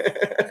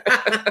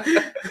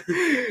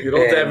 You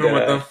don't Devon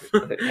with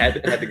them. had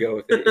to go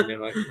with it. You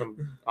know,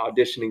 I'm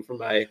auditioning for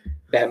my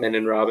Batman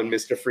and Robin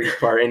Mr. Freeze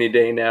part any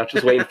day now.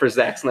 Just waiting for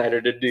Zack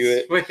Snyder to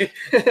do it.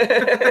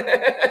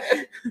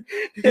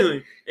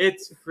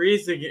 It's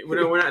freezing.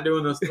 We're not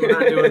doing this. We're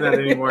not doing that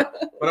anymore.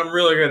 But I'm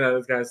really good at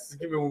it, guys.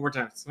 Just give me one more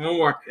time. Just one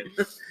more.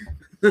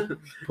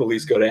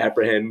 Police go to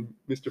apprehend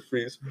Mr.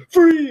 Freeze.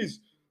 Freeze!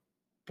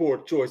 Poor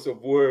choice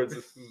of words.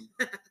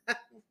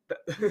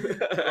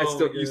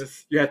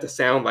 You have to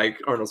sound like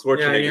Arnold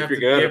Schwarzenegger if you're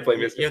going to play Mr.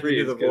 Freeze. You have to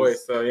do the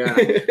voice, so yeah.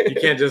 You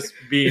can't just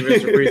be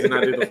Mr. Freeze and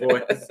not do the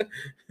voice.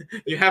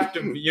 You have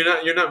to.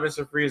 You're not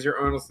Mr. Freeze. You're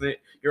Arnold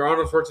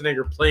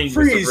Schwarzenegger playing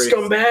Freeze, Mr. Freeze.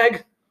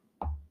 Scumbag.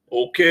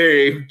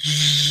 Okay.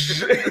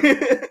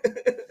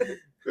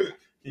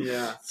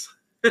 Yeah.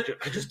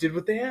 I just did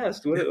what they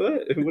asked. What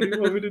do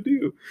you want me to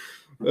do?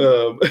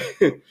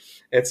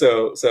 And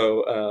so.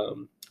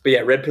 But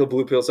yeah, red pill,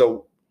 blue pill.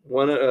 So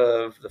one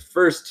of the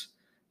first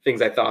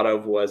things I thought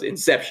of was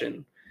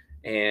Inception.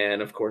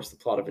 And of course, the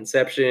plot of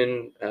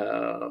Inception,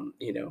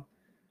 you know,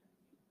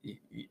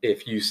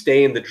 if you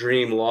stay in the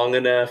dream long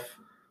enough,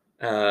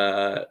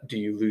 do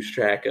you lose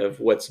track of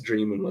what's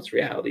dream and what's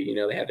reality? You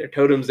know, they have their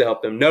totems to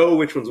help them know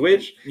which one's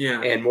which.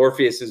 Yeah. And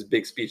Morpheus's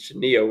big speech to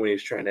Neo when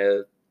he's trying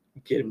to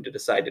get him to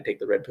decide to take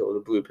the red pill or the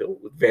blue pill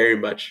was very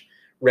much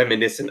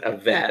reminiscent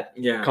of that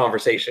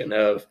conversation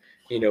of,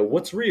 you know,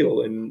 what's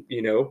real, and,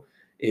 you know,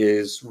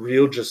 is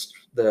real just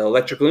the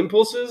electrical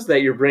impulses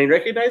that your brain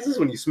recognizes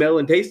when you smell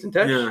and taste and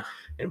touch,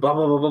 and blah,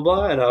 blah, blah, blah,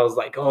 blah. And I was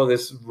like, oh,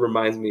 this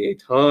reminds me a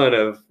ton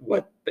of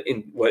what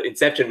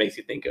Inception makes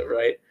you think of,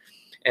 right?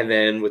 And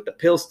then with the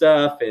pill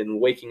stuff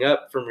and waking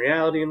up from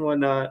reality and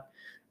whatnot,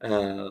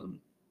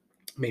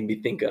 made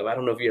me think of, I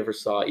don't know if you ever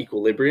saw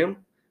Equilibrium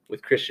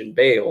with Christian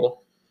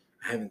Bale.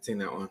 I haven't seen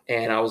that one.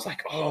 And I was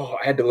like, oh,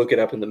 I had to look it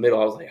up in the middle.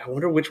 I was like, I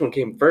wonder which one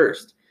came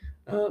first.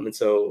 And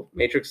so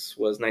Matrix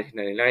was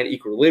 1999.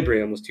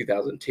 Equilibrium was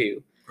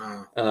 2002.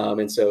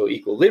 And so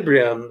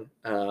Equilibrium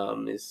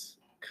is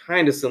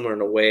kind of similar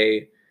in a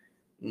way.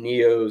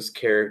 Neo's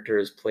character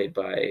is played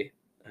by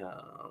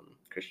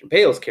Christian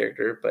Bale's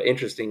character. But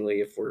interestingly,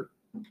 if we're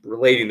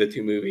relating the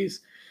two movies,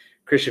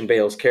 Christian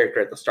Bale's character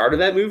at the start of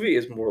that movie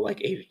is more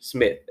like Agent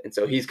Smith. And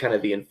so he's kind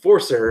of the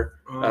enforcer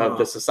of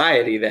the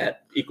society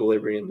that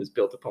Equilibrium is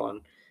built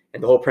upon.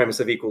 And the whole premise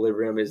of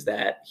Equilibrium is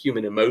that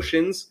human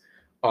emotions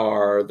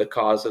are the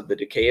cause of the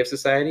decay of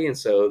society. And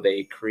so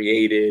they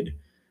created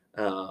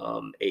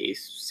a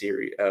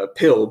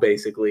pill,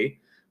 basically,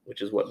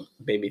 which is what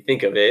made me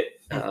think of it,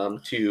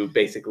 to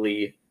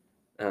basically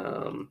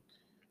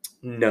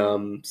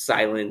numb,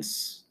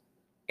 silence,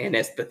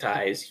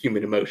 anesthetize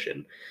human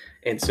emotion.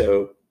 And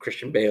so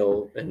Christian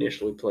Bale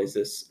initially plays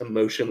this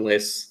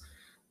emotionless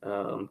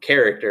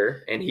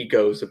character, and he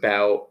goes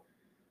about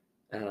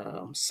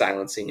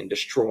silencing and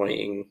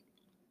destroying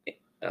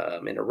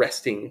and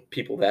arresting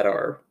people that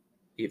are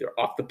either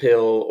off the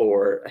pill,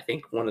 or I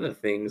think one of the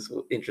things,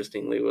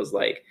 interestingly, was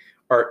like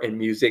art and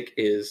music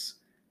is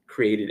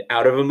created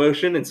out of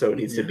emotion, and so it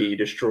needs to be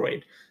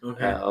destroyed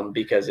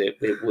because it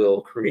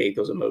will create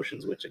those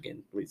emotions, which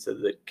again leads to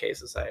the K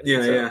society.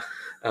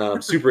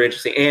 Super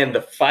interesting, and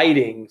the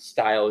fighting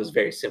style is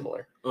very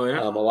similar. Oh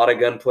yeah, a lot of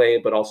gunplay,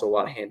 but also a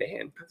lot of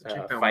hand-to-hand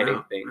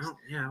fighting things.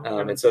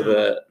 And so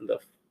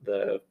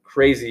the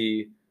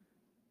crazy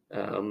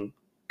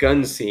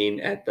gun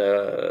scene at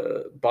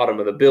the bottom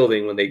of the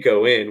building when they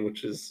go in,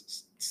 which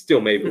is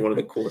still maybe one of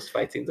the coolest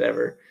fight scenes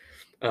ever.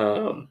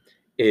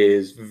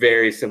 Is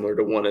very similar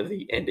to one of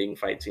the ending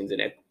fight scenes in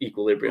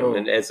Equilibrium.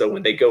 And so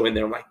when they go in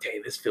there, I'm like,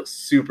 dang, this feels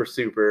super,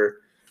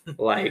 super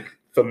like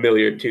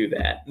familiar to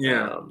that.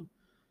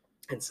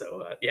 And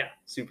so,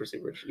 super,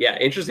 super. Yeah,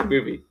 interesting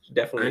movie.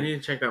 Definitely. I need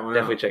to check that one out.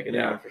 Definitely check it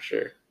out for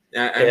sure.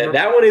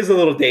 That one is a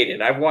little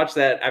dated. I've watched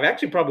that. I've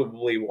actually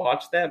probably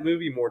watched that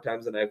movie more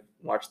times than I've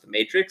watched The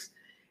Matrix.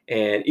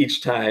 And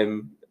each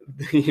time,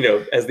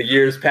 as the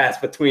years pass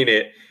between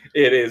it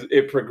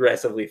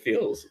progressively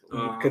feels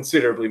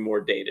considerably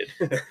more dated.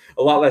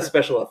 A lot less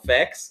special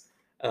effects.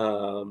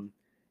 So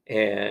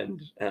it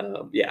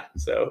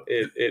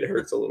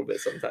hurts a little bit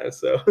sometimes.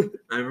 So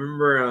I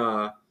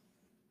remember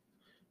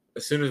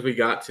as soon as we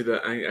got to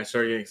I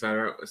started getting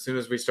excited. As soon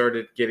as we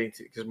started getting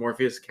to, because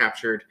Morpheus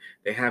captured,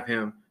 they have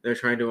him. They're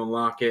trying to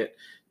unlock it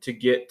to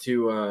get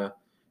to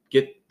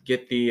get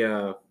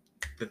the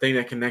thing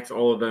that connects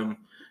all of them,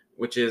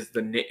 which is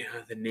the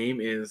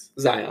name is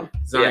Zion,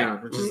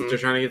 which is they're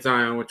trying to get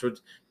Zion, which would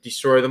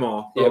destroy them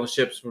all. All the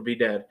ships would be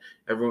dead.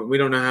 Everyone, we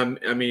don't know how.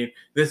 I mean,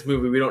 this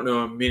movie, we don't know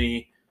how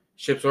many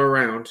ships are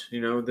around.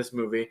 This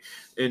movie,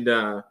 and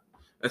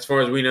as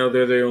far as we know,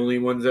 they're the only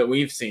ones that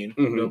we've seen.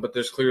 But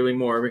there's clearly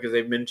more because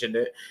they've mentioned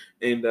it,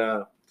 and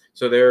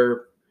so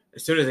they're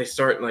as soon as they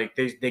start, like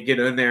they get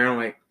in there, I'm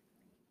like,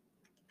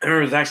 I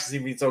remember this action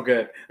scene being so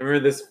good. I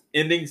remember this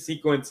ending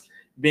sequence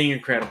being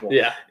incredible.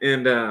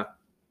 And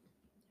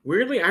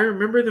weirdly, I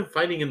remember them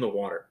fighting in the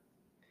water.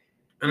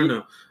 I don't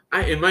know.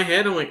 In my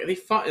head, I'm like, they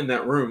fought in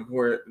that room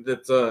where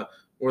the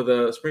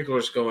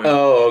sprinklers going.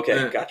 Oh,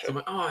 okay, gotcha.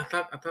 So I'm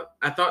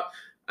like,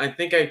 I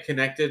think I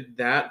connected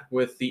that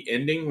with the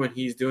ending when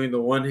he's doing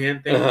the one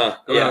hand thing.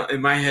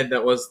 In my head,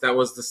 that was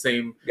the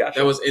same. Gotcha.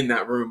 That was in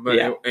that room, but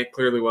it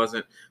clearly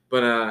wasn't.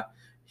 But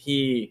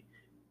they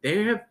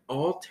have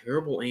all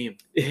terrible aim.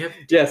 They have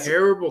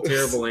terrible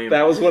aim.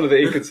 That was one of the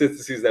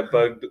inconsistencies that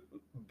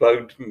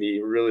bugged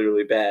me really,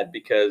 really bad,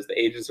 because the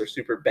agents are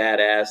super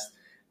badass.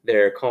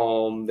 They're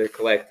calm. They're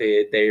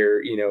collected.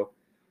 They're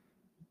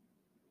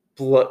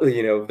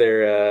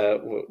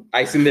they're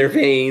ice in their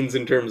veins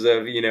in terms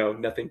of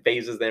nothing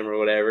phases them or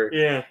whatever.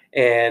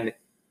 And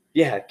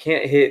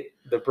can't hit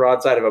the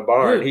broadside of a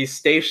barn. He's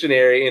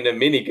stationary in a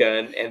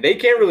minigun, and they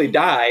can't really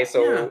die,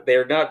 so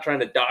they're not trying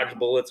to dodge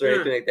bullets or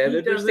anything like that.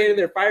 They're just standing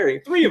there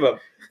firing. 3 of them.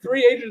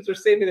 3 agents are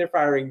standing there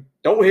firing.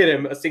 Don't hit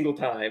him a single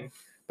time.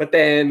 But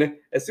then,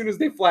 as soon as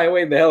they fly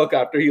away in the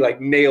helicopter, he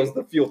nails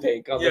the fuel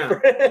tank on the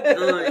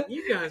front.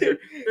 You guys are,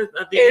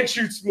 and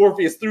shoots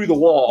Morpheus through the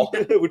wall,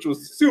 which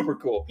was super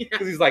cool.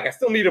 Because he's like, I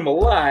still need him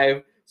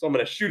alive, so I'm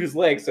going to shoot his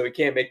leg so he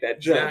can't make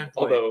that jump.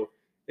 Exactly. Although,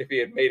 if he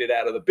had made it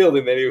out of the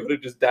building, then he would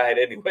have just died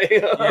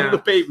anyway on the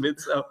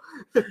pavement. So,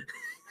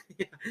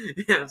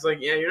 it's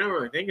like, you're not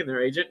really thinking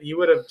there, Agent. He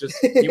wouldn't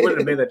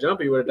have made that jump.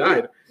 He would have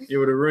died. You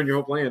would have ruined your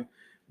whole plan.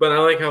 But I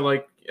like how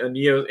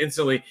Neo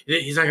instantly,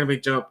 he's not going to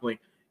make jump. Like,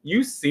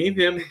 you seen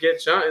him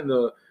get shot in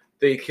the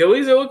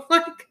Achilles, it looked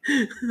like.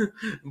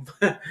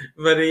 but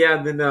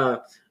then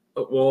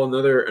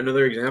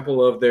another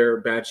example of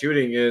their bad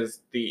shooting is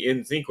the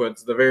end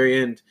sequence, the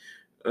very end,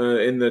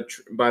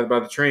 by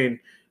the train.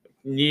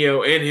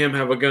 Neo and him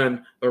have a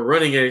gun. They're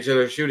running at each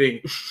other,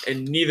 shooting,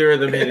 and neither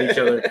of them hit each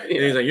other. And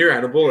he's like, "You're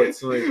out of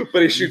bullets."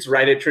 But he shoots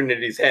right at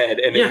Trinity's head,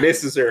 and it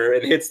misses her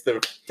and hits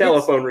the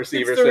telephone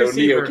receiver, so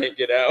Neo can't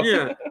get out.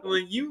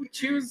 You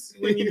choose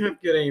when you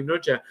have good aim,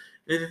 don't you?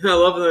 And I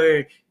love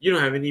that you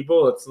don't have any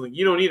bullets.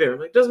 You don't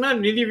either. Doesn't matter.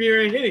 Neither of you are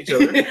going to hit each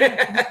other.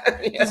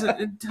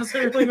 It doesn't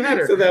really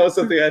matter. So that was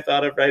something I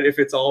thought of, right? If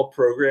it's all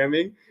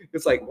programming,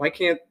 it's like,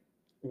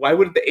 why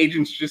wouldn't the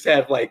agents just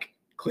have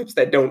clips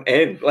that don't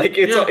end?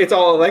 It's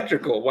all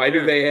electrical. Why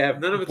do they have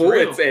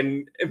bullets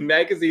and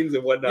magazines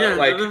and whatnot?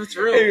 None of it's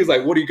real. And he was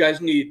like, what do you guys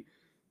need?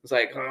 It's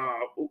like,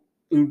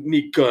 we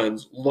need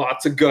guns,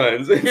 lots of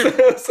guns.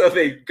 So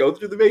they go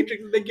through the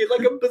Matrix and they get a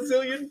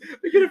bazillion.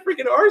 They get a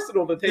freaking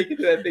arsenal to take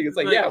into that thing. It's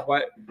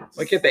why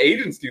can't the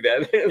agents do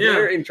that?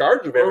 They're in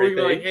charge of everything.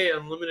 Or we hey,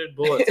 unlimited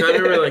bullets. I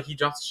remember he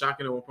drops a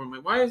shotgun at one point. I'm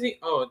like, why is he?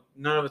 Oh,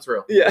 none of it's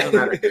real. Doesn't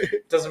matter.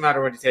 Doesn't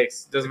matter what he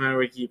takes. Doesn't matter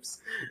what he keeps.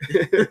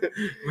 But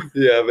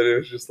it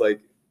was just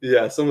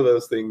some of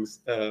those things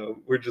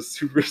were just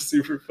super,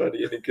 super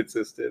funny and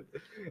inconsistent.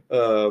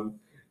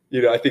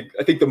 I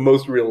think the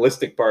most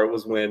realistic part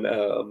was when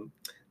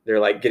they're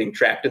getting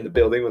trapped in the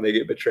building when they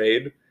get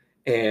betrayed,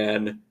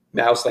 and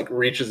Mouse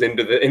reaches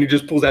into and he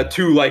just pulls out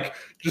 2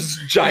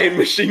 just giant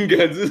machine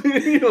guns.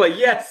 You're like,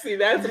 yes, see,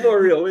 that's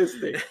more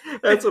realistic.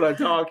 That's what I'm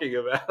talking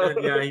about.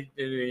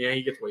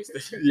 He gets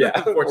wasted.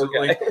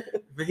 Unfortunately,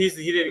 but he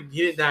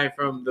didn't die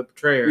from the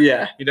betrayer.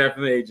 Yeah, he died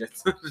from the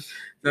agents.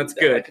 That's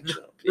good.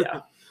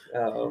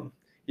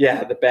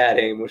 Yeah, the bad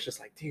aim was just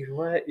like, dude,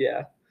 what?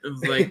 Yeah. It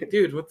was like,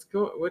 dude,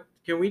 what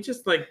can we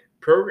just like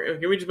program?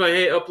 Can we just be like,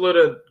 hey, upload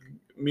a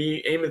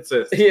me aim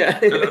assist? Yeah.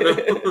 I don't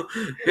know.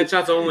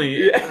 Headshots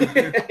only. Yeah.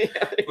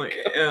 Like,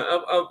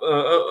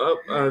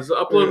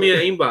 upload me an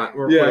aimbot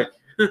real quick.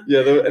 Yeah,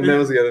 and that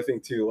was the other thing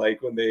too.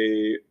 Like when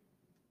they,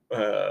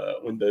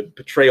 when the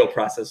betrayal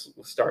process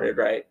started,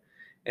 right?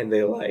 And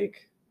they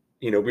like,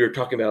 we were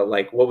talking about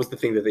like what was the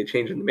thing that they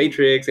changed in the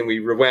Matrix, and we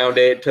rewound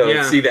it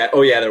to see that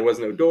there was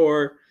no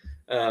door,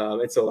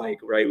 and so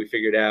like we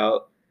figured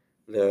out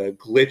the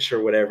glitch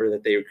or whatever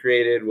that they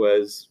created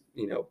was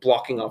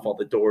blocking off all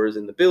the doors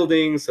in the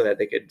building so that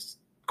they could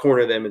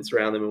corner them and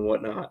surround them and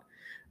whatnot.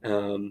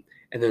 And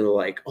then they're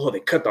like, oh,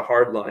 they cut the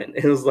hard line,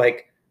 and it was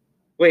like,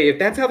 wait, if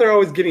that's how they're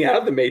always getting out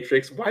of the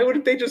Matrix, why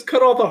wouldn't they just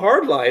cut all the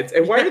hard lines?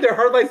 And why are there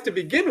hard lines to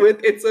begin with?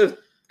 It's a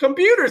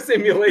computer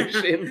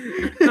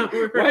simulation.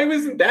 Why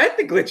wasn't that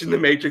the glitch in the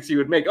Matrix you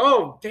would make?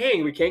 Oh,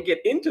 dang, we can't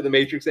get into the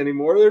Matrix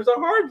anymore. There's a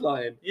hard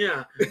line.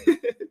 Yeah.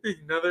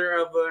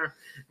 Another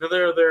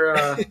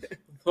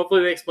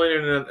hopefully they explain it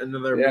in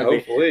another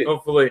movie.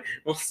 Hopefully.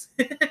 We'll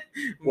see.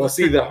 Well,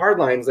 see, the hard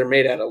lines are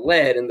made out of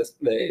lead, and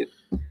the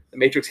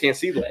Matrix can't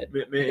see lead.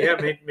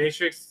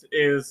 Matrix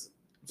is...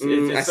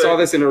 I saw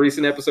this in a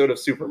recent episode of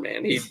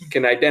Superman. He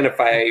can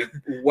identify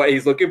what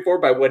he's looking for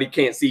by what he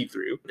can't see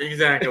through.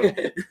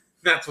 Exactly.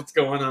 That's what's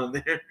going on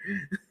there.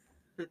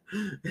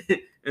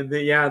 And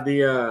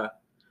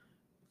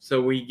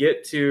so we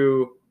get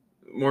to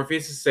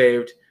Morpheus is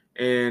saved,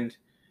 and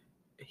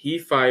he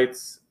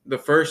fights the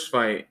first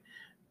fight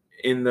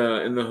in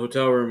the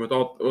hotel room with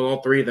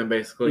all three of them.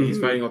 Basically, he's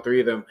fighting all three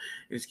of them, and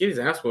he's getting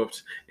his ass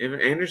whooped. And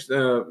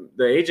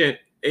the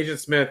Agent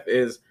Smith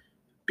is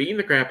beating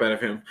the crap out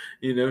of him,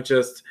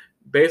 just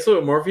basically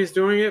what Morpheus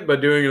doing it,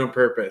 but doing it on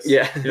purpose.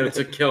 Yeah.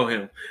 To kill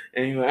him.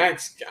 And he's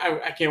like,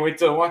 I can't wait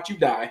to watch you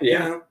die.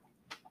 Yeah.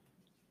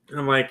 And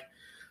I'm like,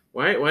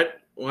 why do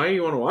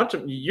you want to watch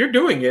him? You're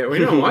doing it.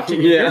 We're not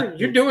watching it. Yeah.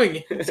 You're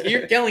doing it. So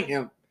you're killing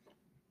him.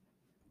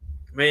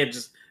 Man,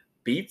 just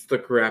beats the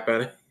crap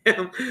out of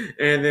him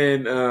and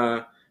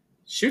then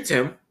shoots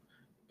him,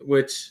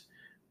 which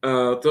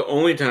the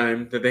only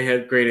time that they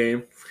had great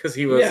aim, because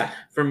he was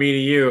from me to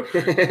you.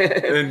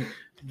 And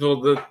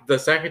the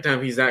second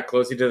time he's that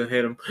close, he doesn't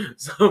hit him.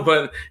 So,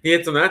 but he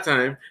hits him that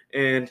time.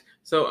 And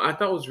so I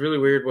thought what was really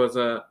weird was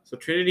so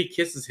Trinity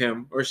kisses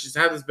him, or she's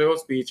had this big old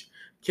speech,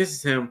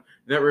 kisses him,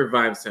 and that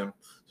revives him.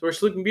 So we're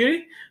Sleeping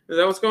Beauty? Is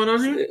that what's going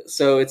on here?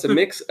 So it's a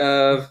mix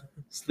of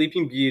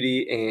Sleeping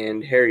Beauty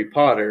and Harry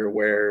Potter,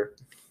 where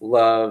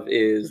love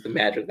is the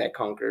magic that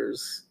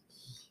conquers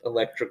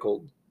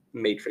electrical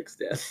Matrix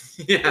death.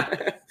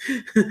 Yeah.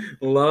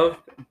 Love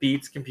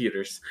beats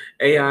computers.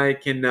 AI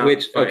cannot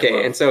fight love.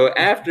 And so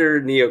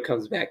after Neo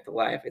comes back to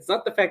life, it's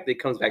not the fact that he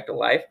comes back to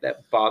life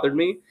that bothered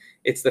me.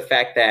 It's the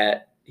fact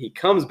that he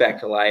comes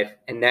back to life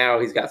and now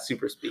he's got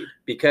super speed.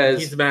 Because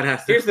he's a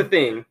badass. Here's the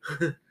thing,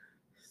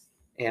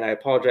 and I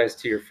apologize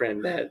to your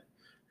friend that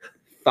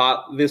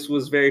thought this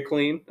was very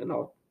clean, and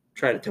I'll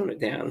try to tone it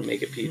down and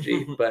make it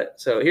PG.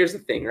 But so here's the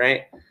thing,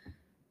 right?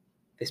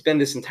 They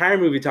spend this entire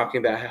movie talking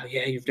about how,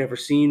 you've never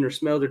seen or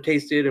smelled or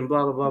tasted and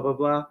blah, blah, blah, blah,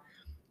 blah.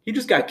 He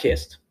just got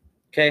kissed,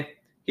 okay?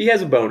 He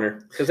has a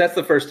boner because that's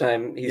the first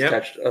time he's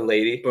touched a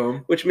lady.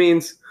 Boom. Which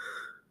means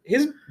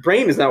his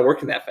brain is not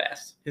working that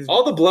fast.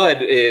 All the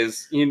blood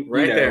is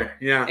there,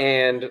 yeah.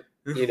 And,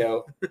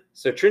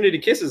 so Trinity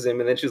kisses him,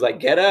 and then she's like,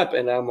 get up.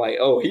 And I'm like,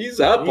 oh, he's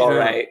up all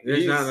right.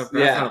 That's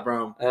not a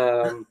problem.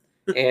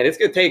 And it's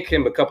going to take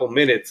him a couple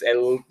minutes at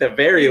the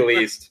very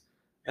least.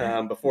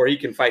 Before he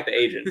can fight the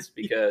agents,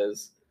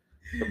 because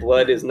the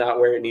blood is not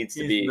where it needs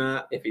to be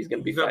if he's going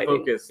to be fighting. Not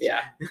focused.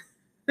 Yeah.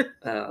 You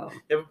have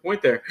a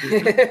point there.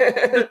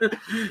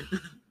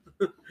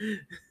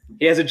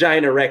 He has a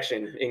giant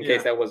erection, in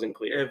case that wasn't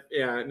clear.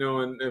 If no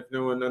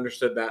one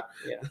understood that.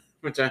 Yeah.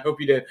 Which I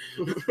hope you did.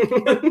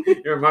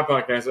 You're on my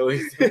podcast, at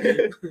least.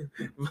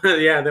 But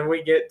then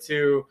we get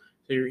to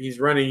he's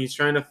running. He's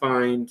trying to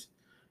find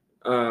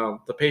the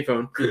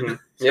payphone. Mm-hmm.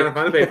 He's trying to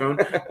find the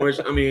payphone, which,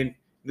 I mean,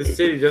 this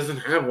city doesn't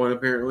have one,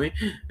 apparently.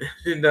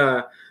 And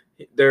I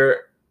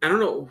don't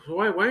know,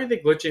 why aren't they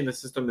glitching the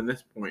system in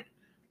this point?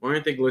 Why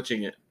aren't they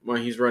glitching it while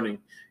he's running?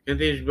 Can't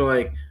they just be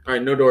like, all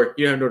right, no door.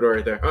 You have no door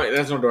right there. All right,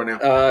 that's no door now.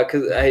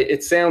 Because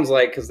it sounds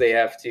like because they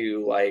have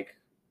to, like,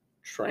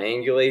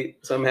 triangulate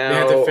somehow. They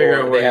have to figure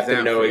out where they have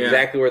to know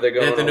exactly where they're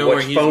going, or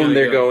which phone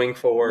they're going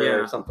for,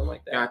 or something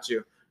like that. Got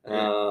you.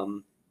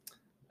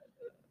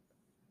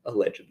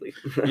 Allegedly.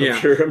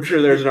 I'm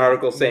sure there's an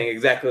article saying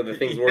exactly the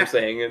things we're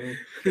saying, and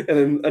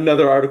then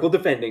another article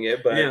defending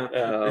it. But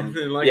I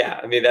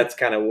mean, that's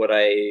kind of what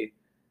I,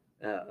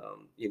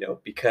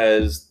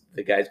 because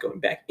the guys going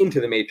back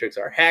into the Matrix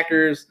are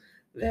hackers,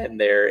 then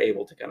they're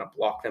able to kind of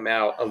block them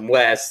out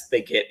unless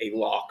they get a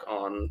lock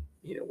on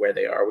where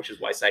they are, which is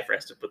why Cypher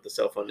has to put the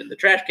cell phone in the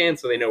trash can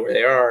so they know where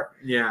they are.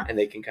 Yeah, and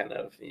they can kind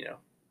of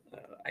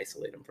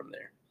isolate them from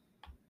there.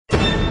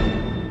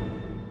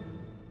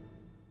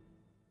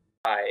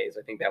 Eyes.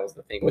 I think that was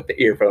the thing with the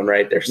earphone,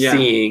 right? They're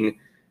seeing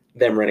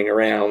them running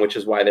around, which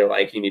is why they're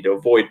like, you need to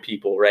avoid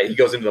people, right? He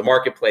goes into the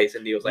marketplace,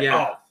 and Neo's like,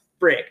 oh,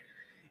 frick.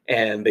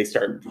 And they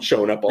start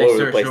showing up all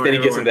over the place. Then he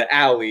gets into the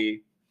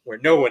alley where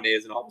no one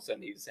is, and all of a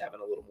sudden he's having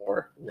a little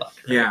more luck.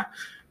 Right?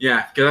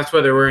 Yeah, because that's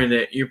why they're wearing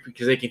the ear,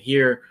 because they can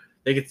heir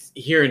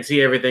and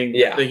see everything.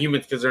 Yeah. The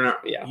humans, because they're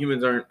not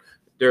humans aren't.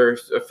 They're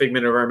a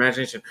figment of our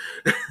imagination.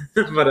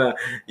 But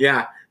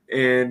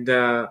and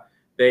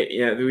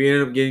we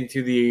ended up getting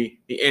to the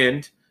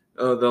end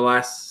of the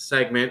last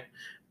segment,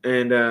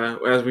 and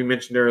as we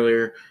mentioned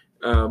earlier,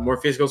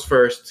 Morpheus goes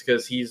first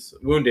because he's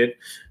wounded,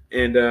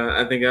 and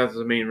I think that was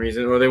the main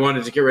reason. Or they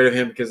wanted to get rid of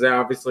him because they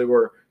obviously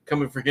were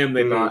coming for him,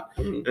 they thought.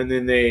 And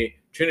then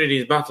Trinity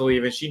is about to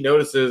leave, and she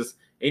notices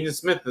Agent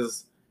Smith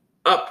is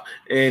up,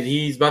 and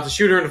he's about to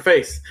shoot her in the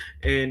face,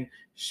 and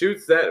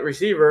shoots that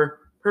receiver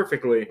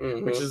perfectly,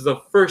 which is the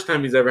first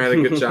time he's ever had a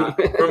good shot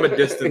from a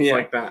distance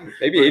like that.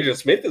 Maybe Agent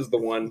Smith is the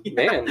one.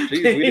 Man, geez,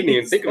 we didn't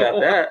even think about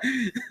that.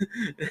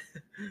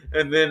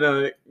 And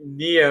then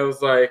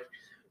Neo's like,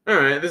 all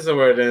right, this is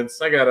where it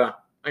ends. I gotta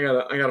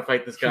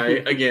fight this guy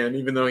again,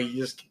 even though he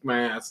just kicked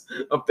my ass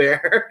up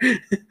there.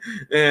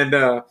 And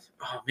oh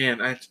man,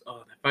 that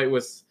fight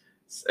was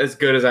as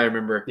good as I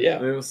remember.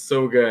 Yeah, it was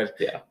so good.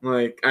 Yeah,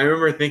 like I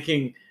remember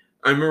thinking.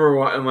 I'm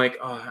like,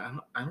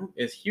 oh, I don't.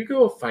 Is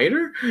Hugo a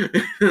fighter?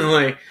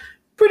 Like,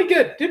 pretty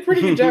good. Did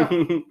pretty good job.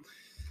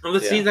 On the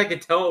scenes, I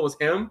could tell it was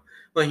him.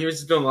 Like he was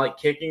just doing like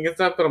kicking and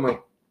stuff. But I'm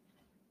like,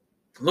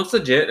 looks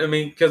legit. I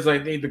mean, because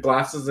like the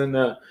glasses and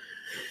the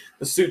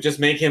suit just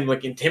make him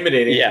look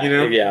intimidating. Yeah, you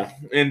know. Yeah.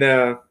 And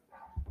I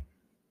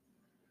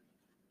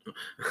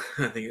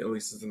think at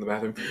least it's in the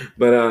bathroom.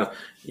 But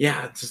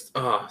just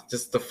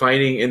the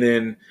fighting, and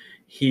then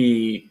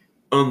he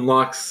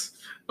unlocks.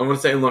 I want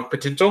to say unlock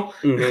potential.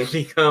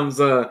 He comes,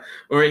 or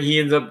he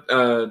ends up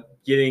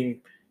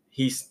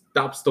he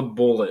stops the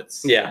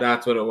bullets. Yeah.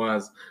 That's what it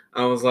was.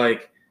 I was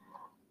like,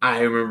 I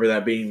remember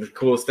that being the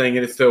coolest thing,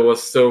 and it still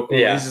was so cool.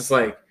 Yeah. He's just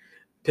like,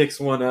 picks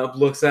one up,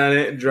 looks at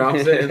it, and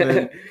drops it, and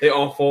then they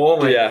all fall.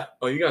 I'm like,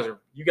 oh, you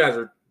guys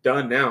are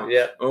done now.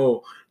 Yeah.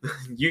 Oh,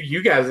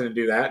 you guys didn't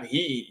do that.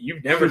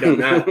 You've never done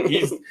that.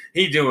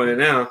 He's doing it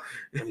now.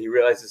 And he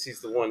realizes he's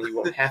the one he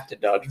won't have to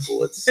dodge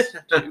bullets.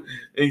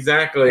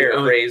 Exactly.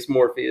 Paraphrase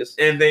Morpheus.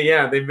 And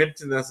they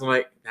mentioned this. I'm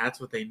like, that's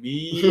what they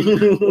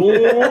mean.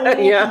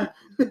 Yeah.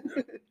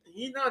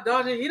 He's not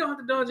dodging. He don't have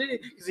to dodge any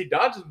because he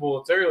dodges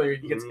bullets earlier.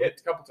 He gets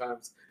hit a couple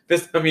times.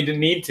 This time he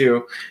didn't need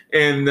to.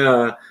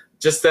 And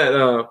just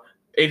that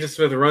Agent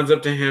Smith runs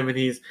up to him and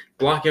he's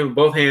blocking with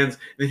both hands.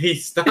 And he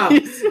stops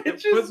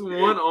and puts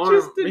one arm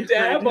just to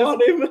dab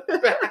on him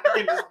back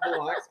and just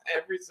blocks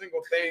every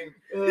single thing.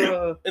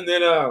 And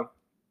then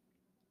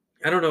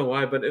I don't know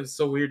why, but it was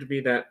so weird to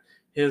me that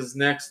his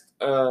next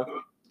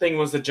thing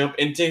was to jump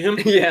into him.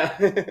 Yeah.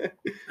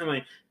 I'm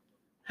like,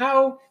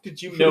 how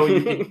did you know how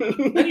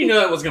do you know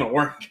that was gonna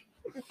work?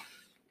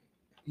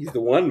 He's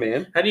the one,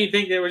 man. How do you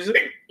think they were just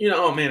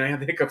oh man, I have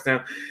the hiccups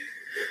now.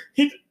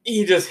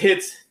 He just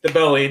hits the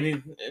belly,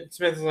 and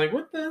Smith is like,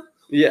 "What the?"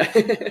 Yeah,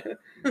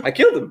 I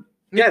killed him,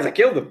 guys. I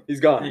killed him. He's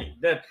gone. Hey,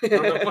 I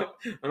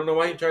don't know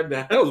why he tried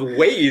that. That was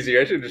way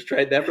easier. I should have just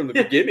tried that from the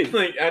beginning.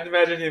 Like I'd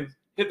imagine him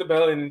hit the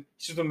belly and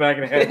shoot him back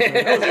in the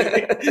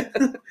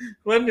head.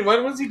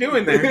 What was he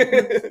doing there?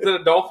 Is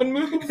that a dolphin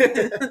move?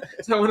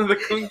 Is that one of the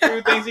kung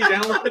fu things he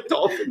downloaded?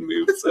 Dolphin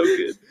move, so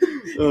good.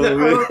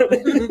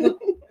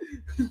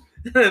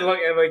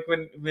 Like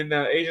when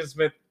Agent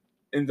Smith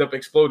ends up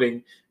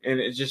exploding, and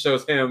it just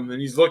shows him,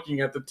 and he's looking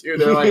at the two.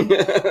 They're like,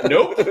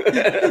 "Nope."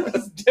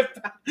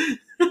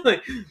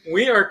 Like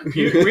we are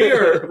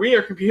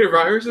computer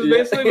viruses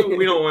basically, but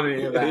we don't want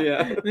any of that.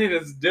 Yeah, they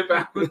just dip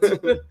out.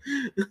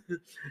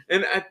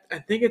 And I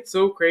think it's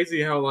so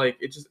crazy how like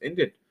it just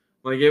ended.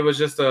 Like it was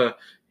just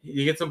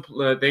you get some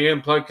they get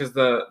unplugged because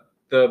the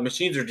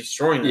machines are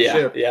destroying the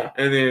ship. Yeah,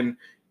 and then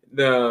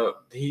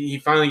he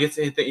finally gets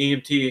to hit the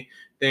EMT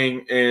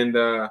thing,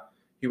 and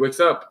he wakes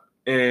up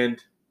and.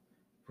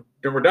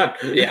 Then we're done.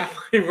 Yeah.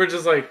 We're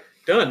just like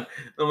done.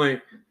 I'm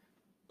like,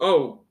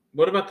 oh,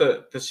 what about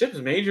the ship's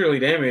majorly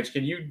damaged?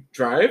 Can you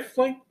drive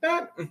like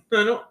that? I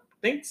don't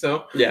think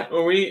so. Yeah.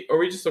 Are we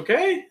just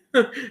okay?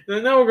 Now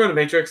we're going to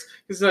Matrix.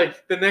 Because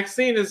like the next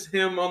scene is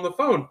him on the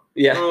phone.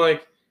 Yeah. And we're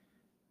like,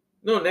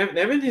 no,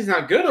 Nevin, he's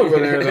not good over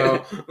there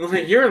though. I'm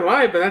like, you're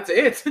alive, but that's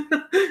it.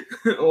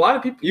 A lot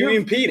of people. You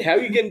mean Pete? How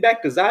are you getting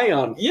back to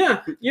Zion?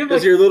 Yeah.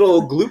 Does your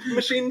little gloop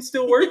machine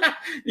still work? Yeah.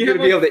 You're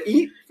gonna be able to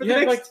eat for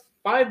the next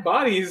 5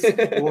 bodies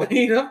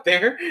laid up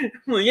there.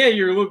 Well, yeah,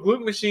 your little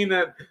glute machine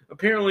that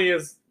apparently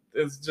is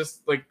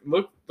just like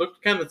looked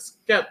kind of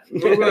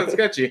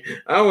sketchy.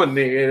 I wouldn't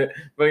need it,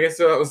 but I guess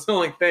that was the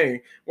only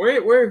thing.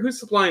 Who's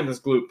supplying this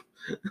gloop?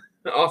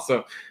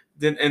 Also,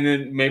 then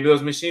maybe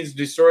those machines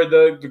destroyed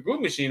the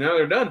glute machine. Now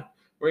they're done.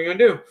 What are you gonna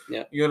do?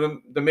 Yeah, you go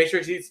to the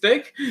Matrix, eat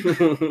steak.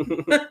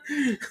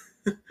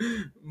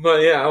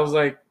 But yeah, I was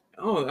like,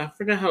 oh, I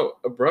forgot how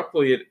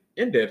abruptly it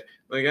ended.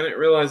 Like I didn't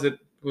realize it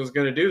was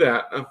going to do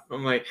that.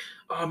 I'm like,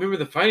 oh, I remember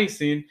the fighting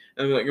scene.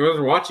 And like, I was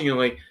watching it,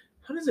 like,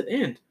 how does it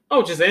end? oh,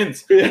 it just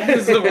ends.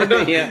 So we're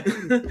done. Yeah.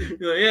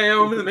 Yeah,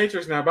 I'm in the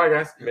Matrix now. Bye,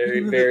 guys. Very,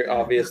 very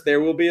obvious.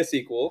 There will be a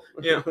sequel.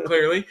 Yeah,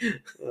 clearly.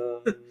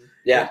 No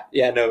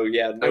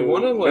I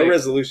wanna, no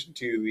resolution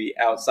to the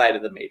outside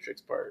of the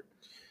Matrix part.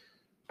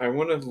 I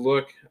want to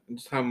look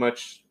just how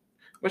much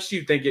do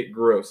you think it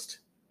grossed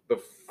the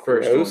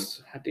first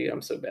one? Dude,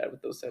 I'm so bad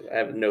with those stuff. I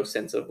have no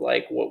sense of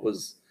like what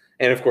was,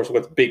 and of course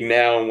what's big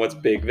now and what's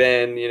big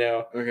then.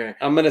 Okay,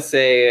 I'm gonna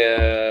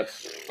say.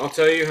 I'll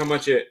tell you how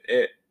much it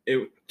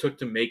took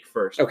to make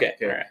first. Okay.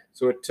 All right.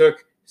 So it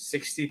took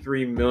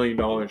 $63 million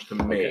to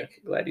make. Okay.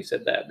 Glad you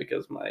said that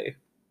because my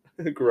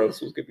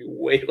gross was gonna be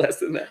way less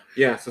than that.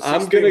 Yeah. So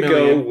I'm gonna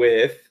go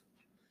with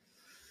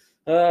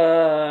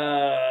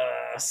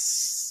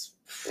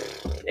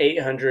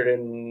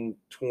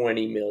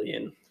 820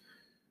 million.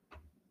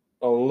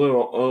 A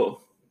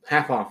little,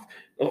 half off.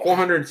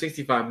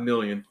 465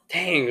 million.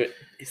 Dang,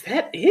 is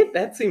that it?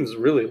 That seems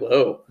really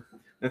low.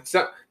 That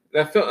felt.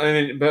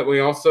 But we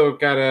also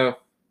gotta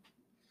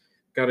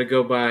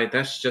go by.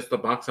 That's just the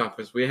box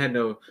office. We had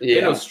no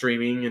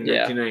streaming in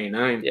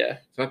 1999. Yeah,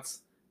 so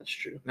that's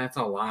true. That's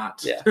a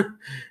lot. Yeah,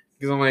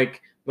 because I'm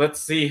like, let's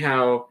see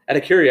how. Out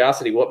of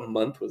curiosity, what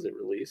month was it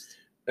released?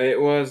 It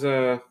was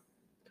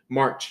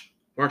March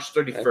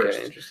 31st.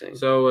 Okay, interesting.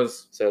 So it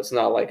was. So it's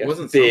not like a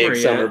wasn't big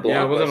summer blockbuster.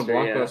 Yeah, it wasn't a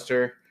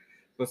blockbuster. Yeah.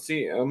 Let's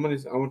see. I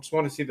just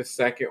want to see the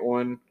second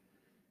one.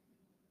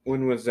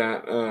 When was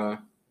that?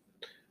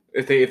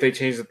 If they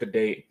changed the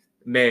date,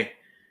 May.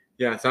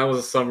 Yeah, so that was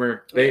a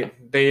summer. They're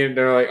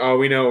like, oh,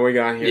 we know what we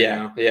got here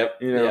now.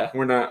 Yep.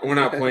 We're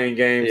not playing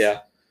games. Yeah.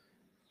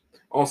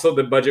 Also,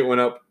 the budget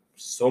went up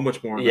so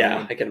much more.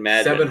 Yeah, I can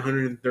imagine.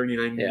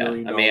 $739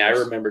 million. I mean, I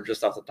remember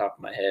just off the top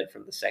of my head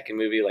from the second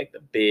movie, like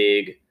the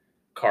big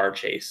car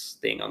chase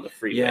thing on the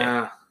freeway.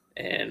 Yeah.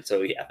 And so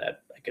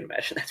that I can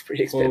imagine that's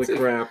pretty expensive. Holy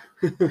crap!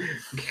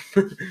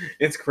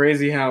 It's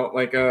crazy how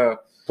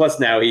Plus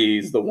now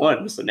he's the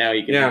one, so now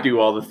he can do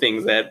all the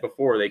things that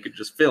before they could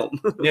just film.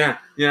 yeah.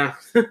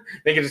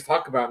 They could just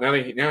talk about now.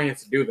 He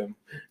has to do them,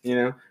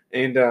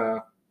 And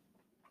I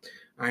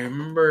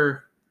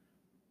remember.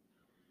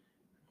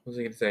 What was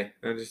I gonna say?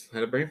 I just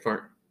had a brain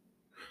fart.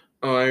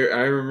 Oh, I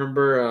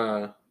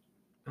remember.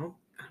 I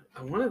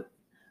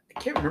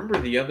can't remember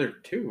the other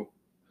two.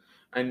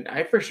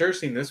 I for sure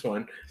seen this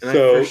one, and I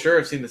for sure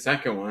have seen the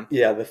second one.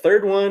 Yeah, the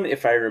third one,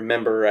 if I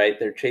remember right,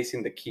 they're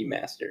chasing the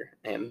Keymaster,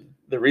 and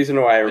the reason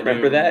why I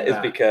remember that is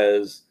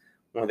because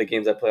one of the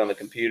games I play on the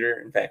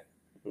computer, in fact,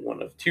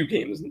 one of two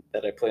games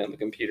that I play on the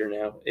computer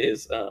now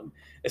is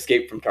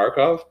Escape from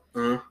Tarkov,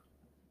 and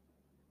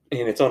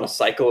it's on a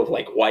cycle of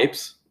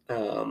wipes,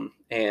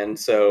 and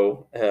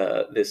so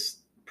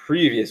this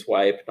previous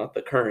wipe, not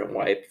the current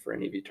wipe for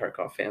any of you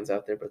Tarkov fans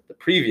out there, but the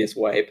previous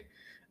wipe.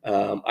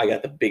 I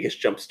got the biggest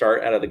jump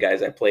start out of the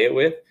guys I play it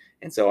with.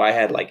 And so I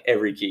had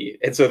every key.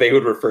 And so they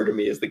would refer to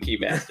me as the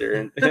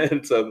Keymaster.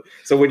 And so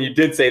when you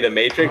did say the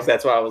Matrix,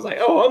 that's why I was like,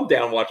 oh, I'm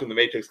down watching the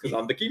Matrix because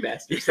I'm the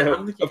Keymaster. So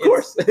of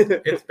course.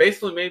 It's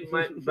basically made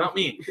about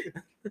me.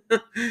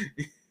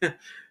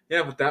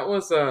 Yeah, but that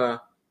was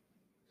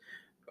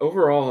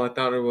overall I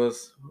thought it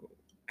was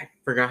I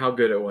forgot how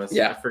good it was.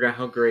 Yeah. I forgot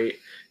how great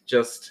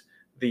just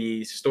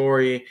the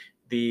story,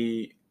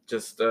 the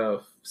just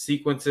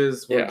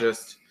sequences were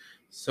just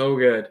so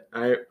good.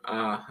 I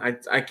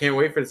can't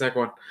wait for the second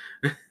one.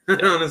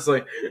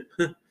 Honestly,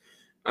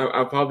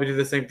 I'll probably do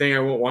the same thing. I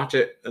won't watch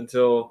it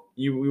until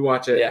we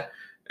watch it. Yeah,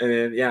 and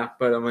then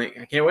but I'm like,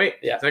 I can't wait.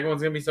 Yeah, the second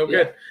one's gonna be so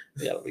good.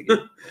 Yeah, it'll be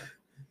good.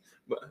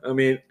 But I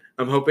mean,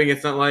 I'm hoping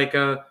it's not like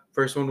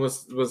first one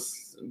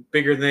was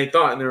bigger than they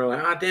thought, and they were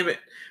like, damn it,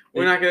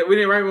 we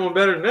didn't write one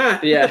better than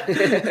that. Yeah,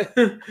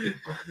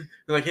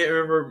 I can't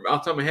remember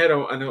off the top of my head.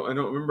 I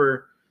don't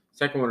remember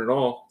second one at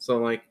all.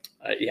 So I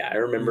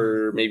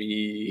remember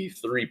maybe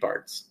 3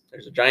 parts.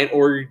 There's a giant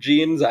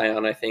orgy in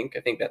Zion, I think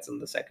that's in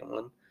the second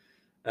one.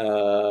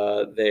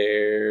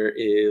 There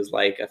is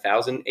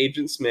 1,000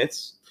 Agent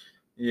Smiths.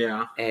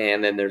 Yeah.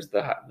 And then there's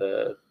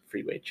the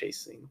freeway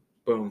chasing.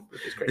 Boom.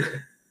 Which is crazy.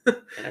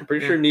 And I'm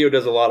pretty sure Neo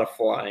does a lot of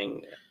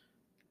flying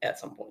at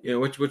some point. Yeah,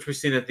 which we've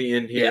seen at the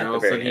end here. Yeah, all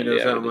of a sudden he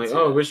knows that. I'm like,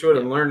 I wish you would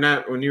have learned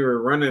that when you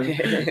were running.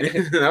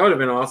 That would have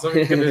been awesome.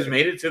 You could have just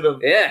made it to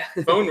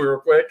the phone real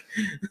quick.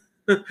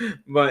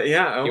 But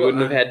you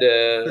wouldn't have had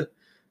to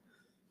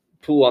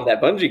pull on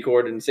that bungee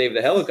cord and save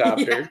the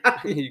helicopter.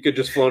 You could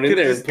just flown in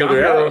there and pulled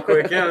her out real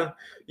quick. Yeah,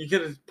 you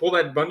could just pull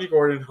that bungee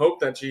cord and hope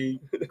that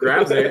she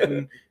grabs it,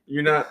 and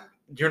you're not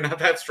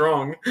that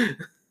strong.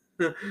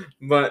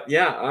 But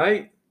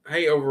I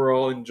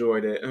overall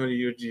enjoyed it. What do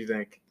you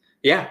think?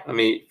 Yeah, I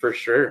mean, for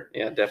sure.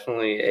 Yeah,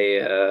 definitely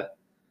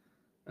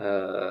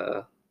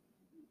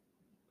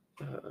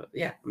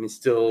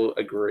still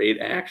a great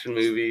action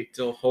movie.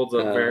 Still holds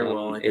up very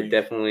well. It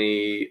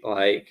definitely,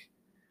 I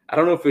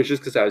don't know if it was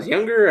just because I was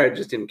younger, I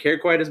just didn't care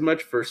quite as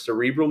much for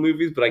cerebral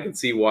movies, but I can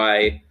see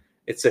why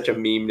it's such a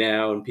meme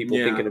now and people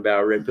thinking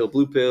about red pill,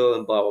 blue pill,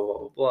 and blah,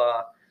 blah,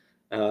 blah,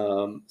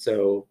 blah.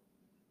 So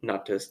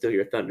not to steal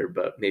your thunder,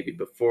 but maybe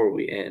before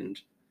we end,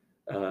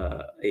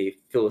 a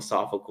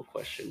philosophical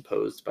question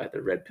posed by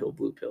the red pill,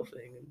 blue pill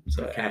thing.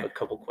 So I have a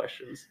couple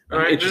questions.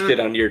 I'm interested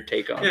on your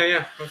take on.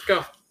 Yeah. Let's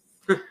go.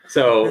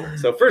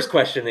 So first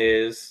question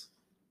is,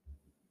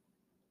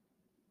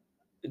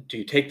 do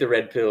you take the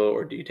red pill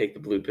or do you take the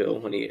blue pill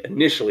when he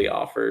initially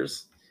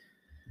offers?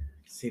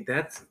 See,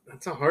 that's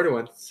a hard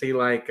one. See,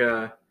 like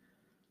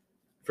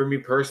for me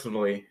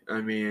personally, I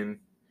mean,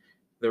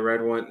 the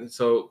red one.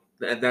 So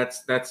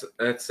that's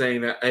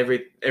saying that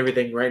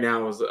everything right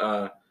now is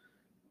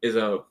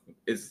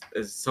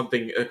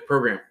something, a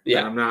program.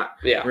 Yeah, that I'm not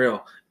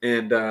real,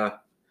 and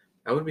that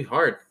would be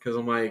hard because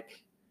I'm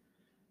like,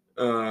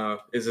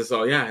 is this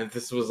all? Yeah, if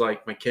this was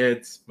like my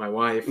kids, my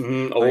wife.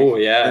 Mm-hmm. Oh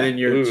yeah, and then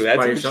you're that's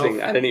by interesting.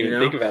 yourself, I didn't even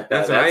think about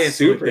that. That's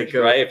super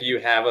interesting, right? If you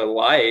have a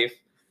life.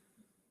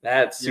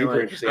 That's super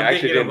like, interesting. I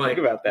actually didn't think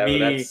about that, but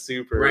that's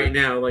super. Right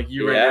now, like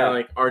you right now,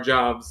 like our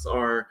jobs,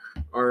 our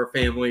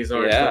families,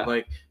 our stuff,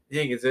 like,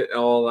 dang, is it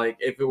all like,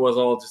 if it was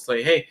all just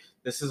like, hey,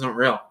 this isn't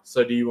real.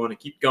 So do you want to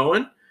keep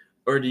going?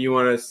 Or do you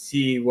want to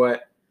see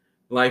what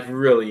life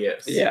really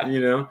is? Yeah. You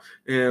know?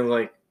 And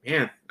like,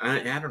 man,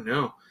 I don't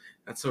know.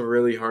 That's a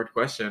really hard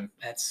question.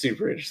 That's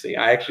super interesting.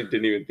 I actually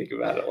didn't even think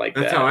about it like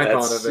that. That's how I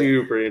thought of it.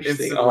 Super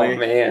interesting. Instantly. Oh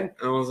man,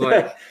 I was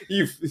like,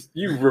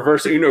 you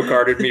reverse Uno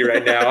carded me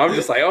right now. I'm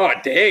just like, oh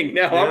dang,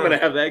 now I'm gonna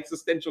have the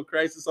existential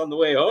crisis on the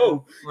way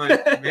home.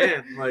 Like,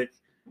 man, like,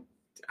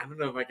 I don't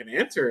know if I can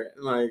answer it.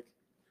 Like,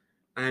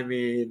 I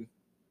mean,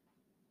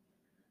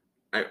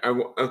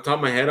 on top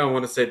of my head, I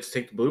want to say just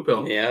take the blue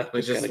pill. Yeah,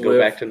 like just go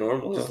back to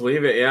normal. Just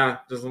leave it. Yeah,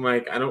 just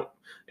like, I don't.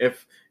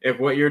 If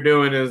what you're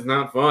doing is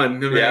not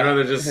fun, I'd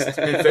rather just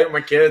stay with my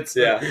kids.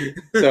 Yeah.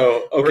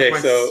 So okay,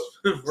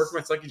 work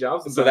my sucky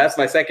jobs. So that's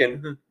my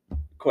second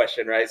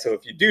question, right? So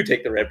if you do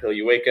take the red pill,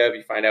 you wake up,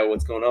 you find out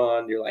what's going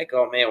on. You're like,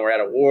 oh man, we're at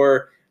a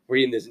war. We're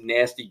eating this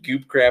nasty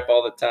goop crap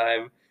all the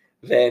time.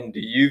 Then do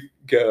you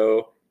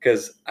go?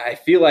 Because I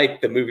feel like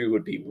the movie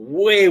would be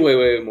way, way,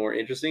 way more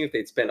interesting if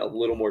they'd spent a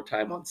little more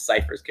time on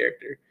Cypher's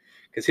character,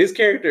 because his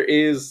character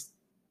is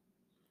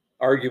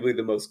arguably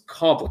the most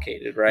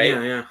complicated, right?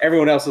 Yeah.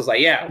 Everyone else is like,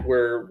 yeah,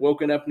 we're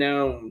woken up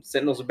now,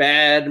 Sentinels are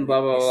bad, and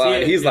blah, blah, blah.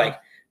 And he's like,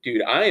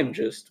 dude, I am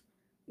just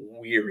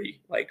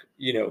weary. Like,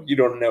 you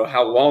don't know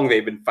how long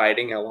they've been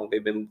fighting, how long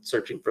they've been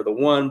searching for the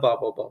one, blah,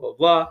 blah, blah, blah,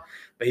 blah.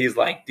 But he's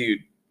like, dude,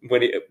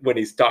 when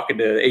he's talking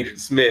to Agent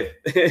Smith,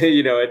 at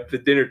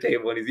the dinner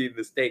table and he's eating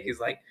the steak, he's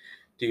like,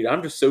 dude,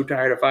 I'm just so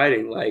tired of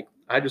fighting. Like,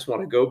 I just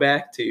want to go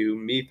back to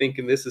me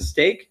thinking this is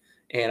steak,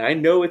 and I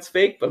know it's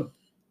fake, but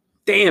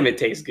damn, it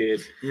tastes good.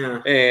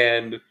 Yeah.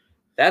 And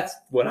that's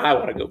what I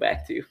want to go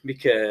back to,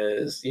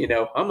 because,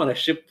 I'm on a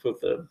ship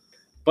with a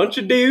bunch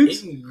of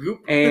dudes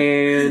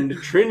and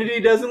Trinity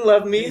doesn't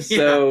love me.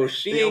 So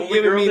she ain't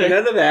giving me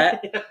none of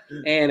that.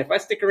 And if I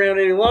stick around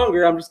any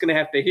longer, I'm just going to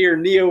have to hear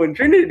Neo and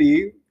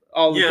Trinity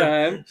all the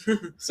time.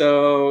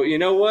 So you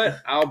know what?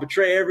 I'll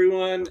betray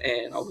everyone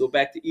and I'll go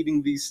back to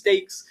eating these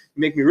steaks,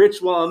 make me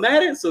rich while I'm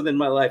at it. So then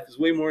my life is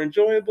way more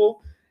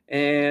enjoyable.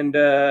 And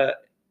so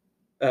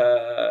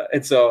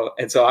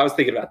I was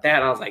thinking about that,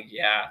 and I was like,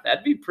 yeah,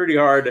 that'd be pretty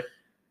hard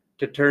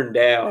to turn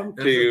down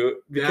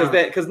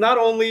because not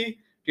only do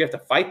you have to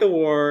fight the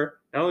war,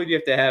 not only do you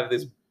have to have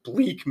this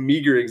bleak,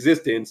 meager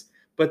existence,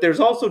 but there's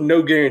also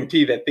no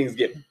guarantee that things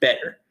get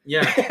better.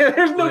 Yeah.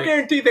 There's no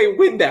guarantee they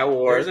win that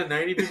war. There's a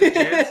 90%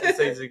 chance it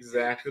says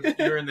exactly that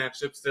you're in that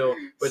ship still,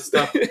 but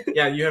stuff,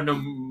 you have no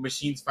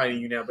machines fighting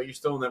you now, but you're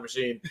still in that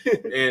machine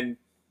and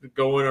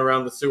going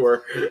around the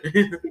sewer.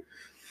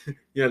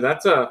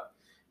 That's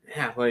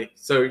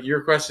so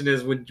your question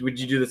is, would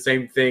you do the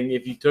same thing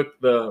if you took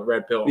the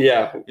red pill?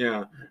 Yeah.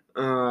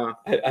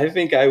 I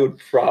think I would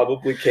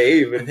probably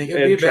cave and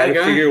try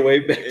to figure a way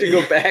back to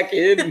go back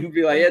in and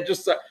be like, yeah,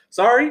 just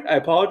sorry, I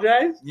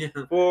apologize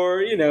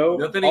for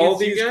all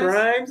these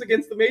crimes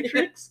against the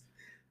Matrix.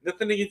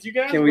 Nothing against you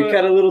guys. Can we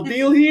cut a little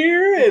deal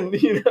here? And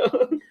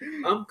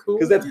I'm cool,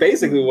 because that's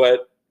basically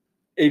what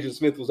Agent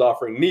Smith was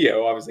offering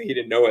Neo. Obviously, he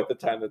didn't know at the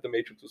time that the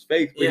Matrix was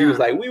fake, but he was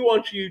like, "We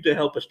want you to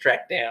help us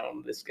track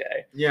down this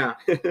guy." Yeah,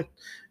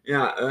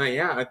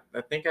 I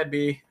think I'd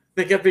be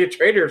a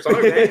traitor or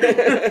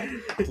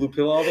something. Blue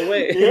pill all the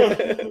way.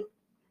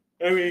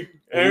 Yeah. I mean,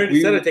 I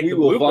already said I take the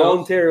blue pill. We will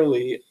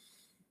voluntarily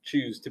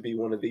choose to be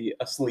one of the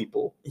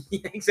asleeple.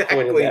 Exactly.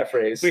 Point of that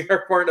phrase. We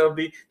are part of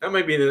the. That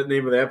might be the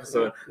name of the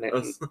episode.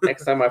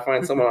 Next time I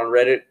find someone on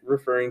Reddit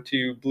referring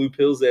to blue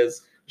pills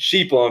as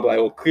sheeple, I'm like,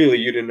 well, clearly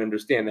you didn't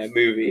understand that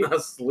movie.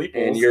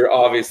 And you're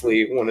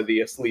obviously one of the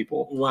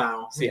asleeple.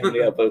 Wow. See how many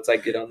upvotes I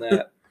get on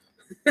that.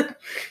 But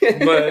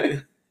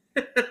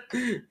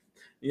it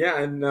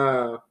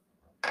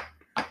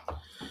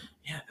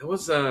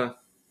was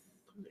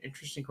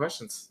interesting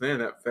questions. Man,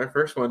 that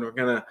first one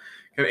kind of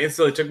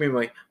instantly took me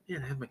like,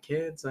 man, I have my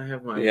kids, I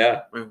have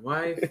my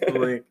wife.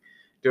 Like,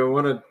 do I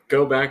want to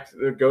go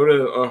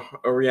to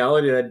a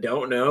reality that I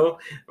don't know,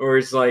 or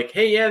it's like,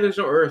 hey, there's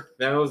no Earth.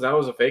 That was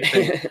a fake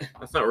thing.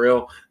 That's not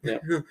real.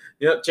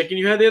 Yeah, chicken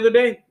you had the other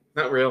day,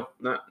 not real.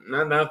 Not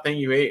that thing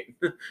you ate.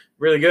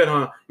 Really good,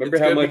 huh? Remember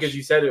how much? Because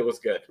you said it was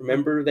good.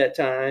 Remember that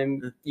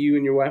time you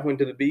and your wife went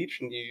to the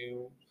beach and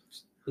you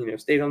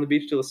stayed on the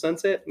beach till the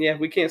sunset. Yeah,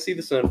 we can't see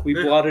the sun. We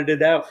blotted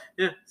it out.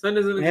 Yeah, sun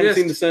doesn't exist. I haven't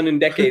seen the sun in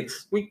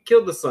decades. We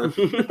killed the sun.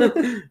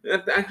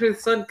 Actually, the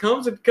sun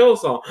comes and kills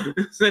us all.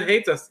 The sun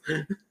hates us.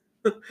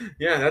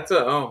 Yeah, that's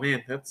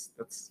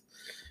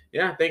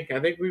yeah, I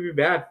think we'd be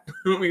bad.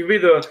 We'd be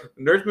the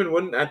Nerdsmen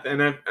wouldn't,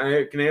 and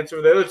I can answer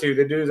for the other two.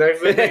 They do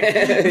exactly the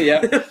same thing.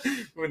 Yeah.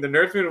 When the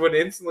Nerdsmen would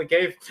instantly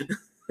cave.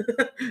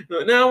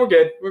 No, we're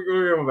good.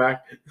 We're going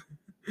back.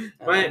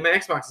 My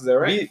Xbox is there,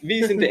 right?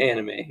 V's into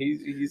anime.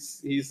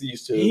 He's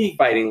used to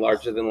fighting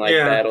larger than life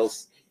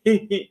battles.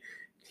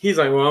 He's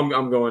like, well,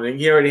 I'm going in.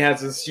 He already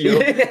has his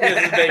shield. He has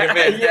his Mega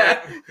Man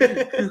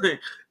hat.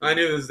 I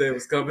knew this day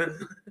was coming.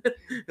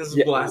 This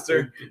is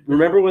blaster.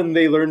 Remember when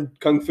they learned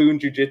Kung Fu and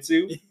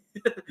Jiu-Jitsu?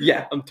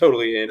 Yeah, I'm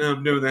totally in.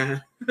 I'm doing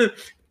that.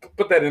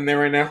 Put that in there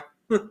right now.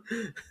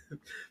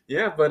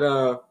 Yeah, but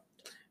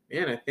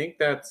man, I think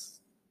that's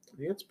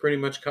pretty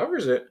much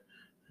covers it.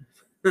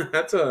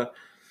 It's a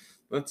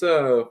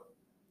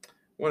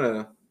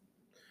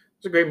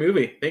great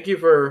movie. Thank you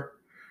for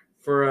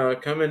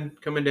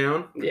coming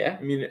down. Yeah.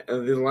 I mean,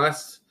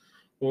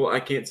 I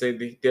can't say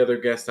the other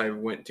guest I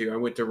went to. I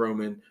went to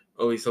Roman.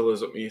 Elisa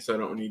lives with me, so I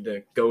don't need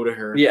to go to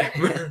her. Yeah.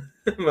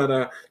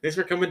 But thanks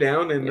for coming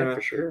down and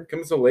for sure.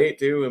 Coming so late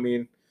too. I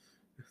mean,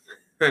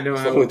 I know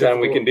it's the only time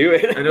we can do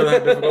it. I know how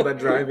difficult that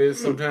drive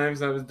is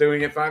sometimes. I was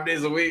doing it 5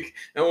 days a week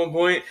at one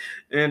point,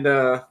 and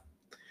that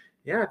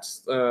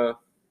was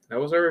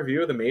our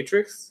review of The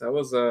Matrix. That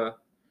was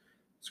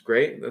it's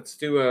great. Let's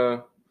do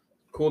a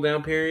cool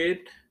down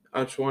period.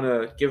 I just want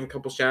to give a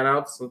couple shout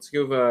outs. Let's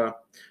give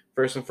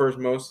first and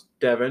foremost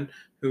Devon,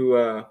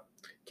 who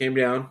came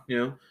down,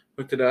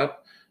 hooked it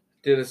up,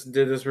 did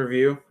this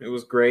review. It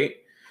was great.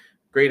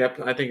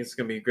 I think it's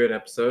gonna be a good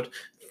episode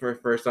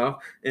first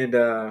off. And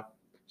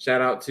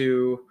shout out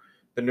to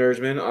the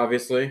Nerdsmen,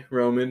 obviously,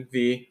 Roman,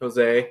 V,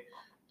 Jose.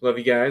 Love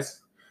you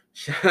guys.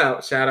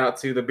 Shout out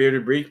to the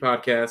Bearded Breed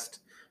podcast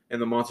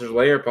and the Monsters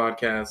Lair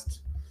podcast.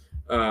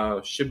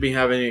 Should be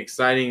having an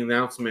exciting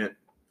announcement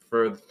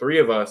for the three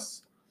of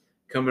us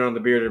coming on the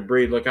Bearded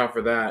Breed. Look out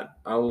for that.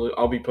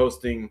 I'll be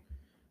posting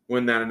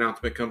when that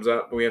announcement comes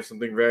up. We have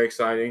something very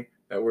exciting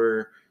that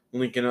we're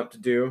linking up to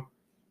do,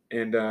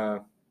 and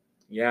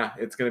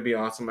it's gonna be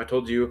awesome. I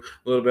told you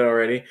a little bit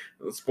already,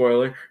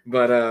 spoiler,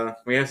 but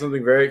we have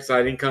something very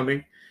exciting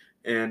coming,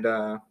 and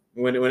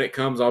when it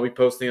comes, I'll be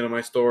posting it on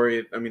my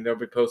story. I mean, they'll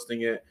be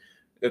posting it.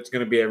 It's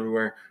gonna be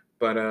everywhere,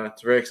 but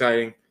it's very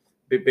exciting.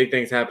 Big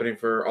things happening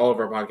for all of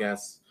our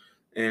podcasts,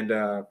 and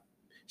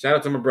shout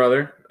out to my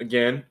brother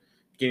again,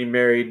 getting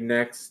married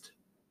next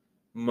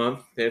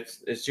month.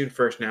 It's June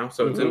 1st now,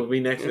 so it'll be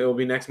next. It'll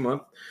be next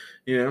month.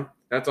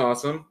 That's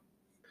awesome.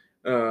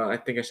 I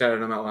think I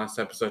shouted him out last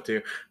episode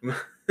too.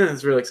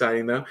 It's really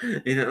exciting though,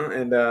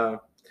 and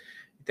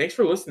thanks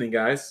for listening,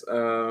 guys.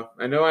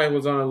 I know I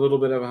was on a little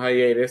bit of a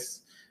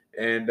hiatus,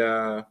 and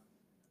I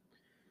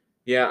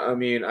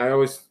mean, I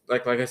always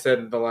like I said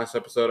in the last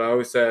episode, I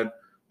always said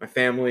my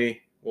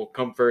family will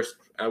come first.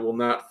 I will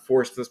not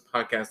force this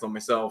podcast on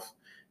myself.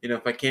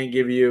 If I can't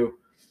give you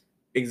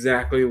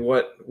exactly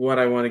what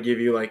I want to give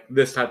you, like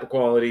this type of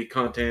quality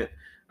content,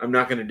 I'm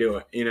not going to do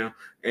it,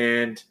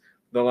 and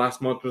the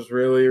last month was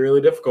really,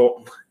 really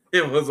difficult.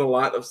 It was a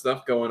lot of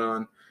stuff going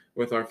on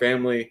with our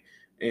family,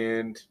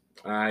 and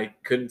I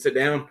couldn't sit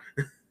down.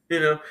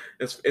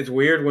 It's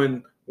weird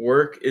when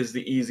work is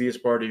the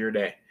easiest part of your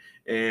day,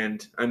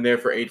 and I'm there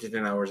for 8 to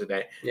 10 hours a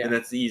day, and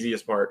that's the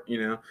easiest part,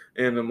 and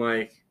I'm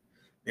like,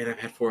 man, I've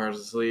had 4 hours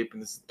of sleep,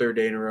 and this is the third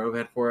day in a row I've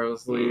had 4 hours of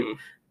sleep.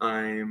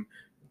 I'm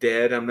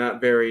dead. I'm not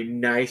very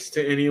nice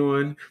to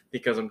anyone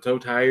because I'm so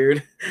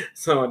tired.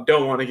 So I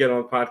don't want to get on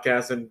a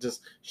podcast and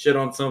just shit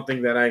on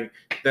something that I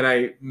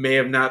may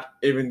have not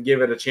even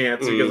give it a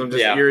chance because I'm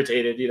just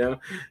irritated,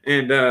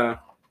 And there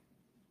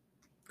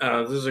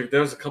was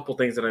a couple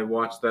things that I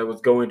watched that I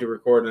was going to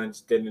record and I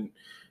just didn't.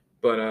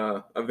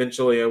 But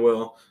eventually I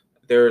will.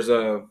 There's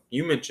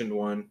you mentioned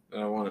one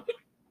that I want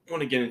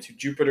to get into,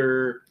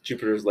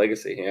 Jupiter's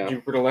Legacy. Yeah.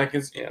 Jupiter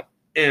Legacy. Yeah.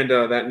 And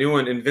that new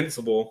one,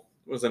 Invincible,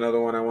 was another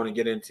one I want to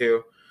get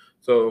into.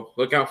 So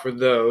look out for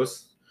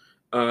those.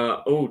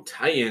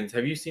 Tie-ins.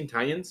 Have you seen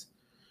Tie-ins?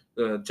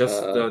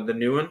 The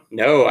new one?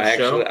 No,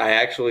 I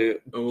actually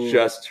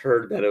just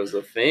heard that it was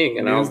a thing,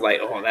 and I was like,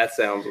 "Oh, that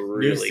sounds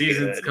really good." New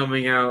season's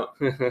coming out,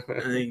 I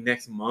think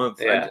next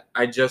month. Yeah.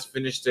 I just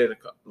finished it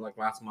like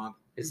last month.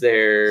 Is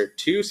there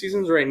 2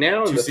 seasons right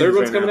now, and the third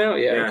one's coming out?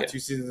 Yeah, okay. 2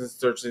 seasons and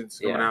third season's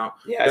coming out.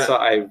 Yeah,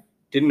 I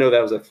didn't know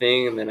that was a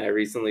thing, and then I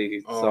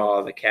recently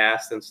saw the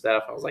cast and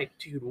stuff. I was like,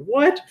 dude,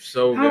 what?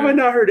 So how have I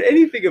not heard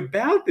anything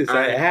about this?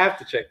 I have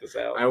to check this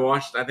out.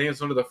 I think it's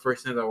one of the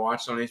first things I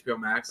watched on HBO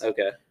Max.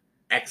 Okay.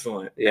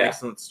 Excellent. Yeah.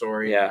 Excellent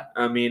story. Yeah.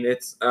 I mean,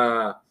 it's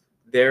I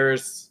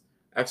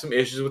have some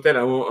issues with it.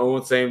 I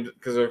won't say them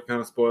because they're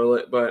kind of spoil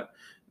it, but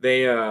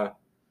the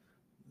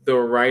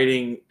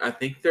writing, I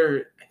think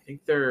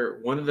they're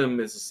one of them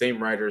is the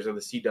same writers of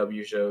the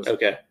CW shows.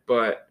 Okay.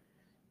 But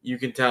you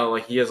can tell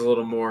like he has a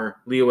little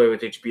more leeway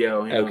with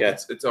HBO. Okay.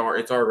 It's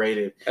R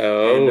rated.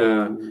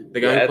 Oh. And the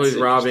guy who plays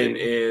Robin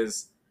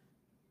is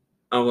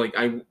I'm like,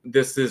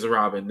 this is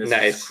Robin. This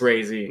is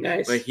crazy.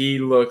 Nice. Like he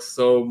looks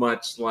so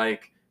much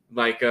like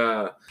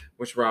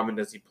which Robin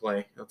does he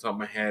play? On top of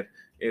my head,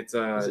 it's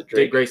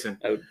Dick Grayson.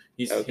 Oh,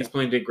 he's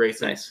playing Dick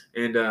Grayson. Nice.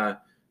 And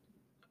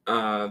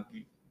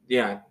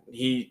yeah,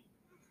 he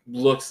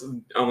looks.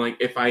 I'm like,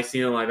 if I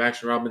see a live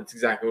action Robin, it's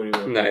exactly what he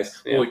looks like.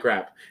 Nice. Holy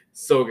crap,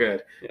 so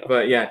good. Yeah.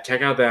 But yeah,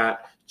 check out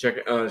that.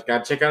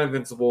 Gotta check out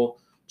Invincible.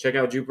 Check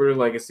out Jupiter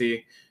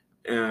Legacy.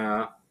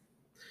 The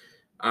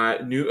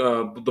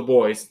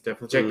Boys,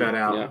 definitely check that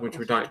out, which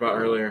we talked about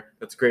earlier.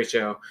 That's a great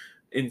show,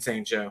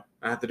 insane show.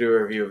 I have to do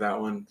a review of that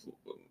one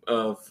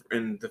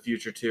in the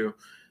future too,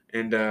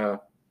 and I'm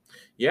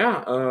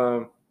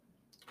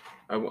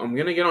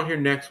gonna get on here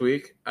next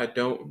week. I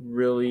don't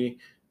really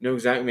know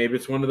exactly. Maybe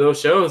it's one of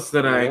those shows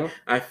that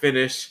I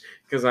finish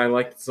because I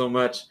liked it so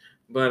much.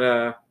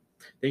 But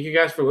thank you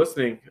guys for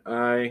listening.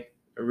 I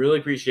really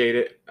appreciate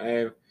it.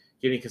 I'm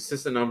getting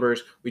consistent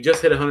numbers. We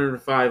just hit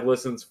 105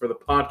 listens for the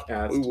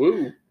podcast.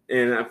 Woo.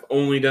 And I've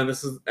only done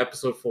this is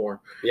episode 4.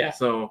 Yeah.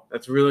 So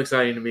that's really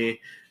exciting to me.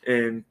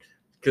 And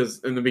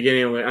because in the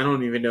beginning, I'm like, I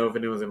don't even know if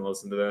anyone's gonna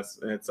listen to this,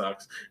 and it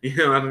sucks. I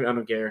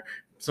don't care.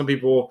 Some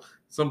people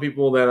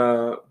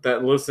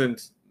that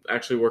listened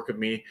actually work with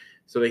me,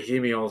 so they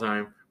hear me all the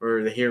time,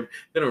 or they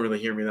don't really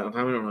hear me that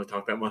time. I don't really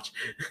talk that much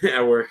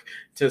at work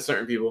to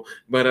certain people.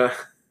 But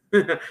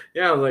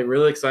yeah, I was like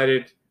really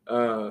excited.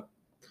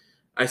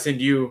 I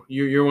send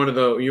you're one of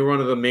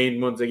the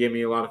main ones that gave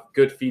me a lot of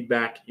good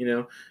feedback,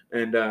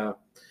 and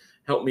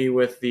helped me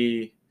with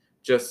the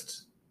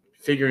just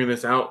figuring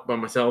this out by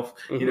myself,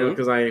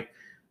 because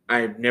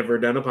I've never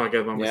done a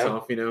podcast by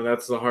myself.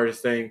 That's the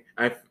hardest thing.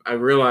 I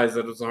realized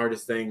that it was the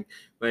hardest thing.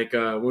 Like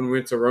when we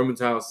went to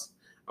Roman's house,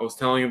 I was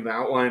telling him the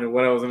outline of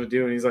what I was going to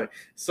do, and he's like,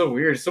 "It's so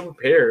weird, so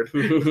prepared."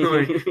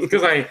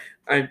 Because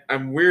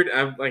I'm weird.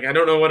 I'm like, I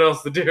don't know what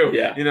else to do.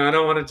 Yeah. I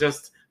don't want to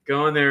just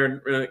go in there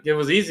and it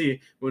was easy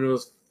when it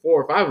was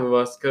 4 or 5 of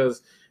us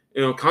because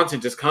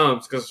content just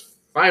comes because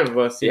 5 of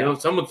us.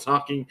 Someone's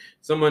talking,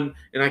 and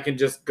I can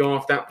just go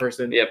off that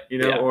person. Yep.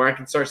 Or I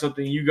can start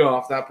something. You go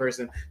off that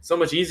person. So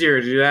much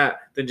easier to do that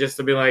than just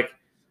to be like,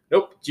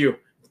 nope, it's you.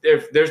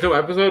 If there's no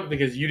episode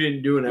because you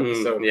didn't do an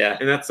episode.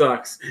 And that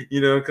sucks.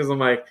 Because I'm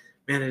like,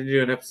 man, I didn't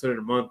do an episode in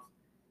a month.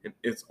 And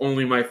it's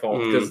only my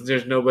fault because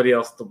there's nobody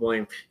else to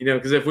blame.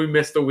 Because if we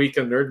missed a week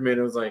of Nerdsmen,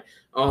 it was like,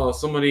 oh,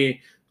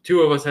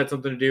 2 of us had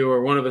something to do,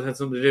 or one of us had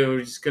something to do, and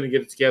we just couldn't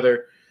get it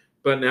together.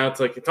 But now it's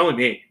like, it's only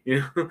me,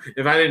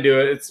 If I didn't do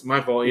it, it's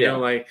my fault,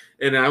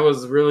 and I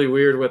was really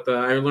weird with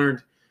I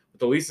learned with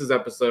the Lisa's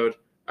episode,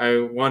 I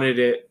wanted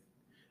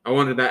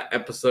that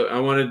episode. I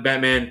wanted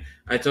Batman.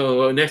 I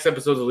told her, next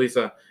episode's with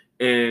Lisa,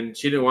 and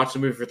she didn't watch the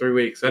movie for 3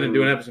 weeks. I didn't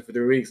do an episode for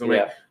 3 weeks. I'm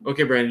like,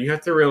 okay, Brandon, you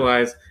have to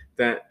realize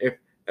that if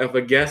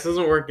a guest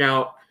doesn't work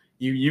out,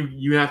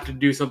 you have to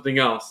do something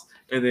else,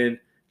 and then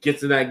get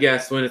to that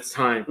guest when it's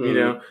time,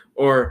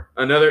 Or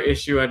another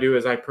issue I do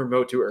is I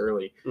promote too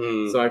early.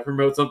 So I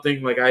promote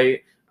something like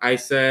I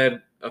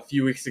said a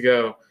few weeks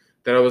ago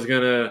that I was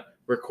gonna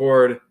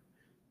record.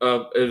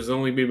 It was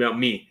only be about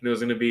me, and it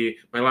was gonna be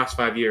my last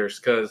 5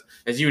 years because,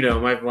 as you know,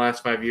 my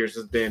last 5 years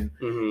has been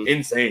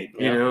insane.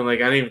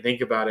 Like I didn't even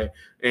think about it.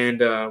 And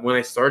when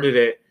I started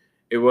it,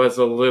 it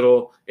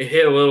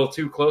hit a little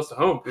too close to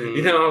home.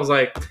 I was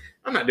like,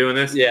 I'm not doing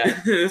this. Yeah.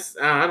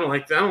 I don't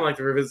like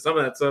to revisit some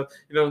of that stuff.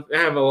 I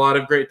have a lot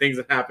of great things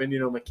that happen,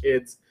 my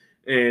kids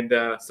and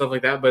stuff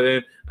like that. But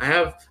then I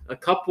have a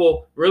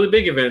couple really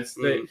big events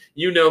that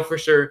for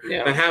sure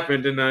that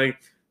happened. And I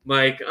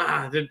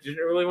didn't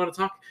really want to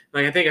talk.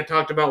 Like, I think I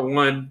talked about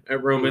one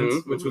at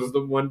Romans, which was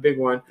the one big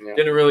one. Yeah.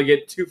 Didn't really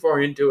get too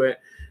far into it.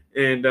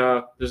 And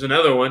there's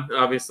another one,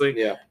 obviously.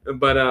 Yeah.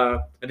 But I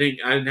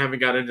haven't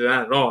got into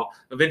that at all.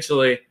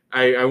 Eventually,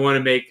 I want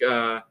to make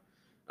a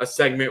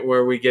segment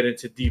where we get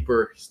into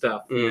deeper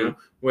stuff,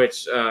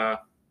 which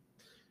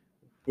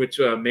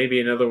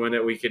maybe another one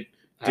that we could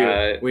do.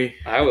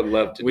 I would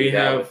love to. We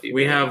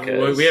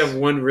have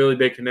one really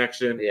big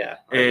connection. Yeah.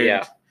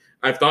 And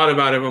I've thought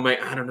about him. I'm like,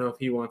 I don't know if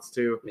he wants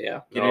to. Yeah.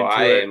 Get into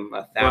I it, am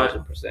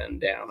 1,000%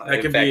 down.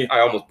 In fact, I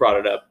almost brought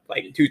it up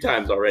like 2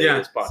 times already in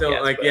this podcast. So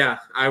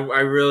I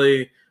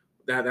really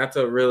that's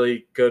a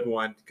really good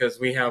one because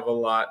we have a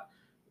lot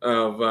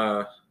of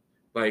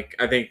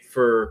I think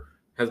for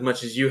as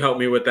much as you helped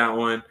me with that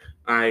one,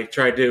 I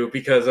tried to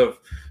because of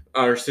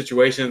our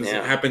situations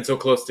happen so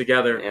close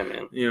together. Yeah,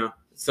 man.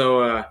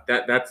 So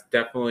that's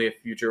definitely a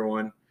future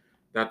one.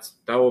 That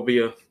will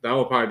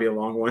probably be a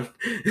long one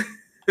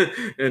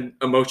and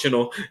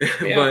emotional.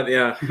 Yeah. But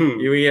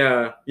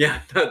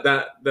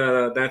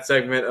that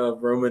segment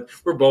of Roman,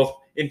 we're both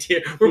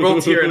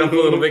tearing up a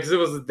little bit because it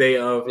was the day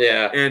of.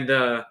 Yeah. And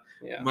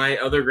my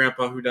other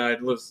grandpa who died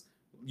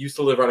used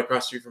to live right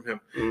across the street from him.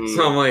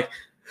 So I'm like,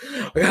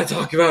 I gotta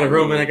talk about it,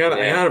 Roman. I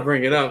gotta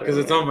bring it up because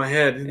it's on my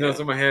head. It's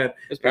on my head.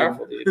 It's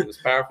powerful, dude. It was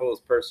powerful. It was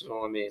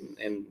personal. I mean,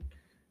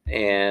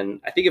 and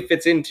I think it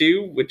fits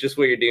into with just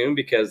what you're doing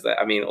because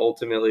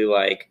ultimately,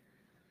 like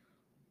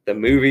the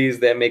movies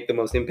that make the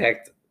most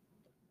impact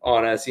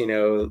on us,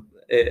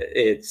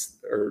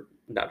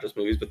 not just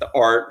movies, but the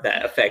art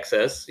that affects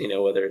us,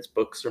 whether it's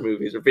books or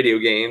movies or video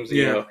games,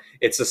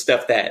 it's the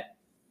stuff that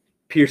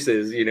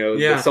pierces,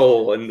 the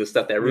soul, and the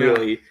stuff that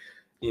really,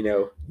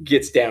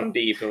 gets down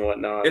deep and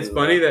whatnot. It's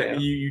funny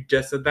that you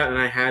just said that, and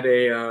I had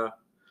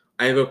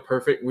I have a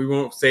perfect, we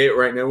won't say it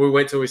right now. We'll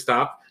wait till we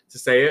stop to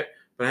say it,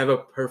 but I have a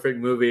perfect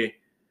movie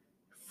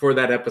for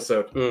that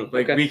episode.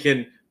 Okay.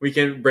 we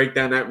can break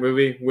down that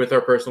movie with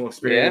our personal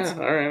experience.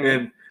 Yeah, all right.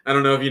 And I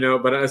don't know if you know,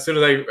 but as soon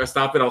as I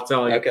stop it, I'll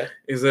tell you. Okay.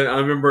 Is that I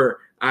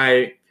remember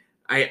I've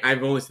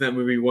only seen that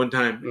movie one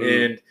time,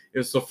 and it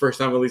was the first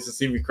time Elisa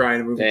seen me cry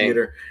in a movie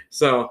theater.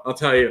 So I'll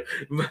tell you.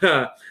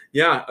 But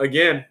yeah,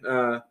 again,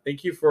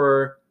 thank you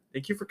for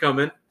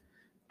coming.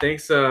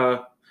 Thanks,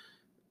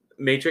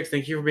 Matrix.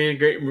 Thank you for being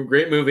a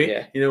great movie.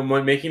 Yeah.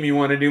 Making me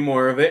want to do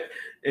more of it.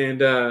 And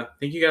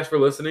thank you guys for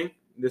listening.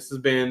 This has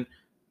been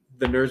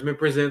the Nerdsmen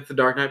Presents the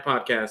Dark Knight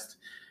Podcast.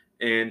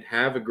 And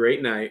have a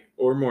great night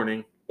or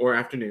morning or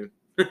afternoon.